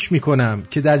فراموش می‌کنم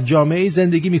که در جامعه‌ای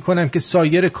زندگی می‌کنم که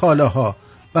سایر کالاها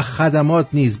و خدمات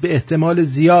نیز به احتمال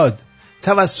زیاد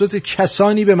توسط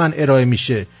کسانی به من ارائه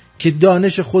میشه که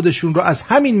دانش خودشون رو از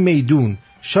همین میدون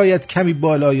شاید کمی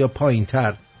بالا یا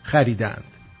پایین‌تر خریدند.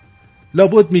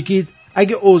 لابد میگید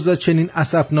اگه اوضاع چنین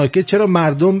اسفناکه چرا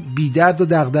مردم بی‌درد و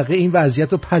دغدغه این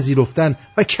وضعیت رو پذیرفتن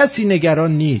و کسی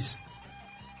نگران نیست؟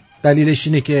 دلیلش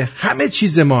اینه که همه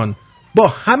چیزمان با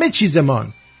همه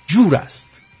چیزمان جور است.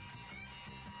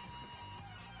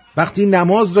 وقتی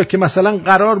نماز را که مثلا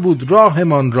قرار بود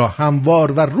راهمان را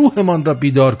هموار و روحمان را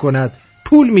بیدار کند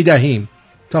پول میدهیم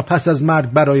تا پس از مرگ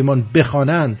برایمان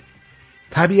بخوانند،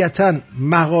 طبیعتاً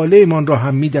مقاله من را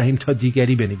هم میدهیم تا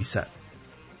دیگری بنویسد.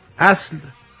 اصل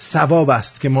ثواب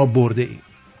است که ما برده ایم.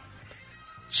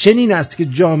 چنین است که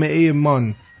جامعه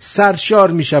من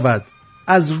سرشار می شود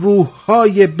از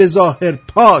روح‌های بظاهر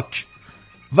پاک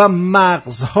و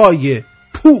مغزهای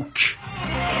پوک.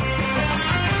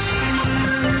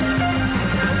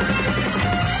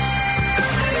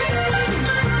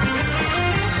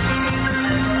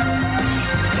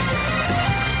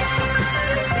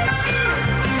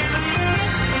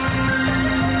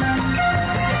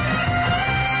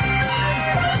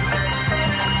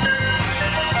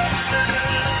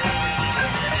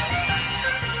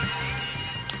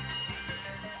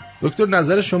 دکتر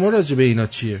نظر شما راجع به اینا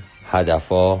چیه؟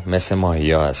 هدفا مثل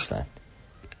ماهی‌ها هستن.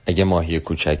 اگه ماهی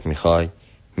کوچک میخوای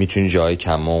میتونی جای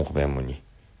کم موق بمونی،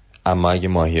 اما اگه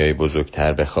ماهی‌های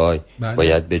بزرگتر بخوای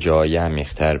باید به جای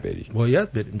عمیق‌تر بری.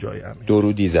 باید بریم جای عمیق.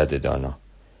 درودی زده دانا.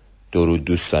 درود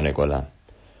دوستان گلم.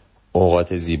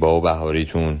 اوقات زیبا و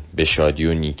بهاریتون به شادی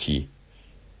و نیکی.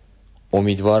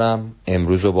 امیدوارم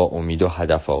امروز رو با امید و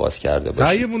هدف آغاز کرده باشید.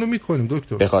 سعیمونو میکنیم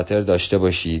دکتر. به خاطر داشته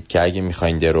باشید که اگه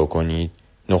میخواین درو کنید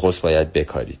نخست باید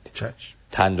بکارید. چشم.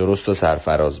 تندرست و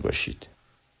سرفراز باشید.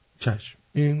 چشم.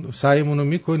 این سعیمونو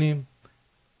میکنیم.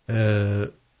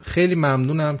 خیلی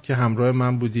ممنونم که همراه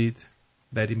من بودید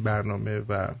در این برنامه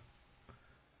و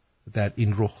در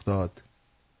این رخداد.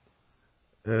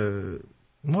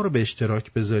 ما رو به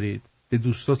اشتراک بذارید، به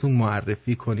دوستاتون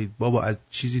معرفی کنید. بابا از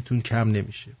چیزیتون کم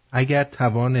نمیشه. اگر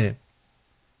توان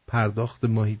پرداخت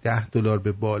ماهی $10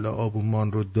 به بالا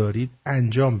آبونمان رو دارید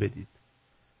انجام بدید.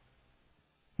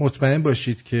 مطمئن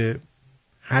باشید که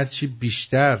هرچی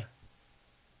بیشتر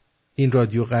این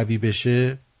رادیو قوی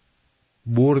بشه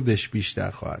بردش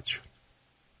بیشتر خواهد شد.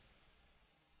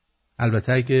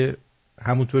 البته اگه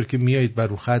همونطور که میایید بر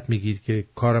رو خط میگید که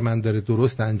کار من داره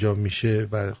درست انجام میشه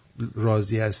و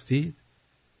راضی هستید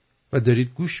و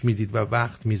دارید گوش میدید و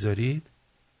وقت میذارید،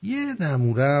 یه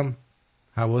نمورم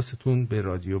حواستون به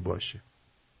رادیو باشه.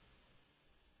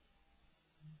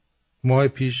 ماه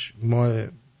پیش ماه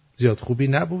زیاد خوبی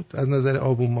نبود از نظر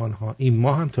آبونمان ها. این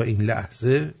ماه هم تا این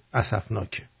لحظه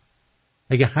اسفناکه.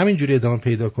 اگه همینجوری ادامه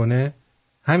پیدا کنه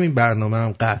همین برنامه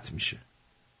هم قطع میشه.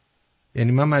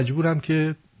 یعنی من مجبورم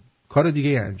که کار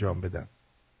دیگه انجام بدم.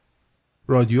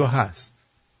 رادیو هست،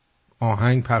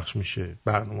 آهنگ پخش میشه،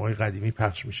 برنامه‌های قدیمی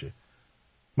پخش میشه.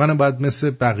 منم باید مثل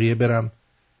بقیه برم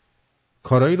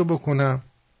کارایی رو بکنم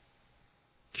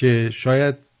که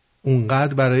شاید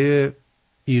اونقدر برای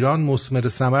ایران مثمر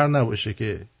ثمر نباشه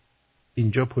که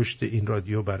اینجا پشت این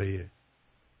رادیو برای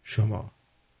شما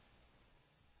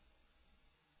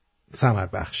ثمر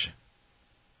بخشه.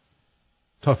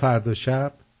 تا فردا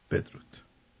شب بدرود.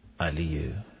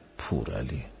 علی پور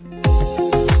علی.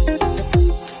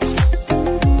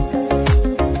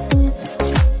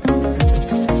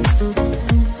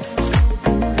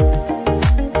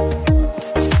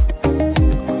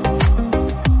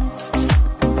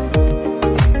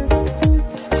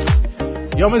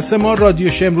 یا مثل ما رادیو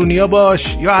شمرونیا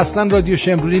باش یا اصلا رادیو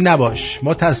شمرونی نباش.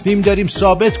 ما تصمیم داریم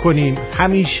ثابت کنیم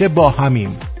همیشه با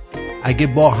همیم. اگه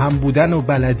با هم بودن و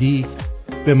بلدی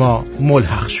به ما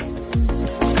ملحق شو.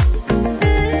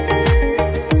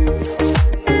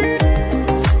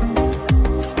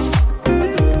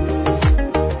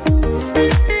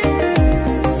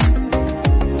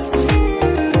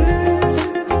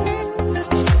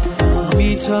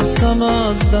 میترسم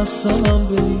از دستم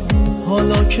بری،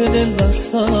 حالا که دل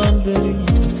بستم بری.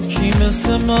 کی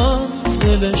مثل من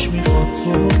دلش میخواد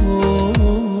تو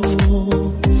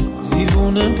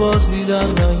دیوونه بازی در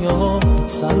نیام،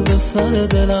 سر به سر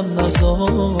دلم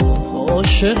نزار،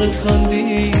 عاشق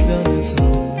خندیدنتم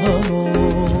منو.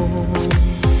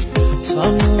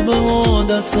 تموم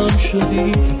عادتم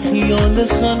شدی، خیال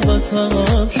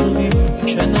خلوتم شدی،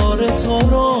 کنار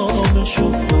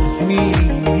تارامشو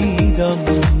فهمیدم.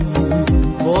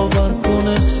 باور کن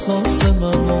احساس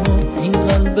منو، این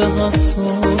قلب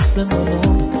حساس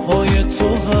منو، پای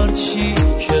تو هرچی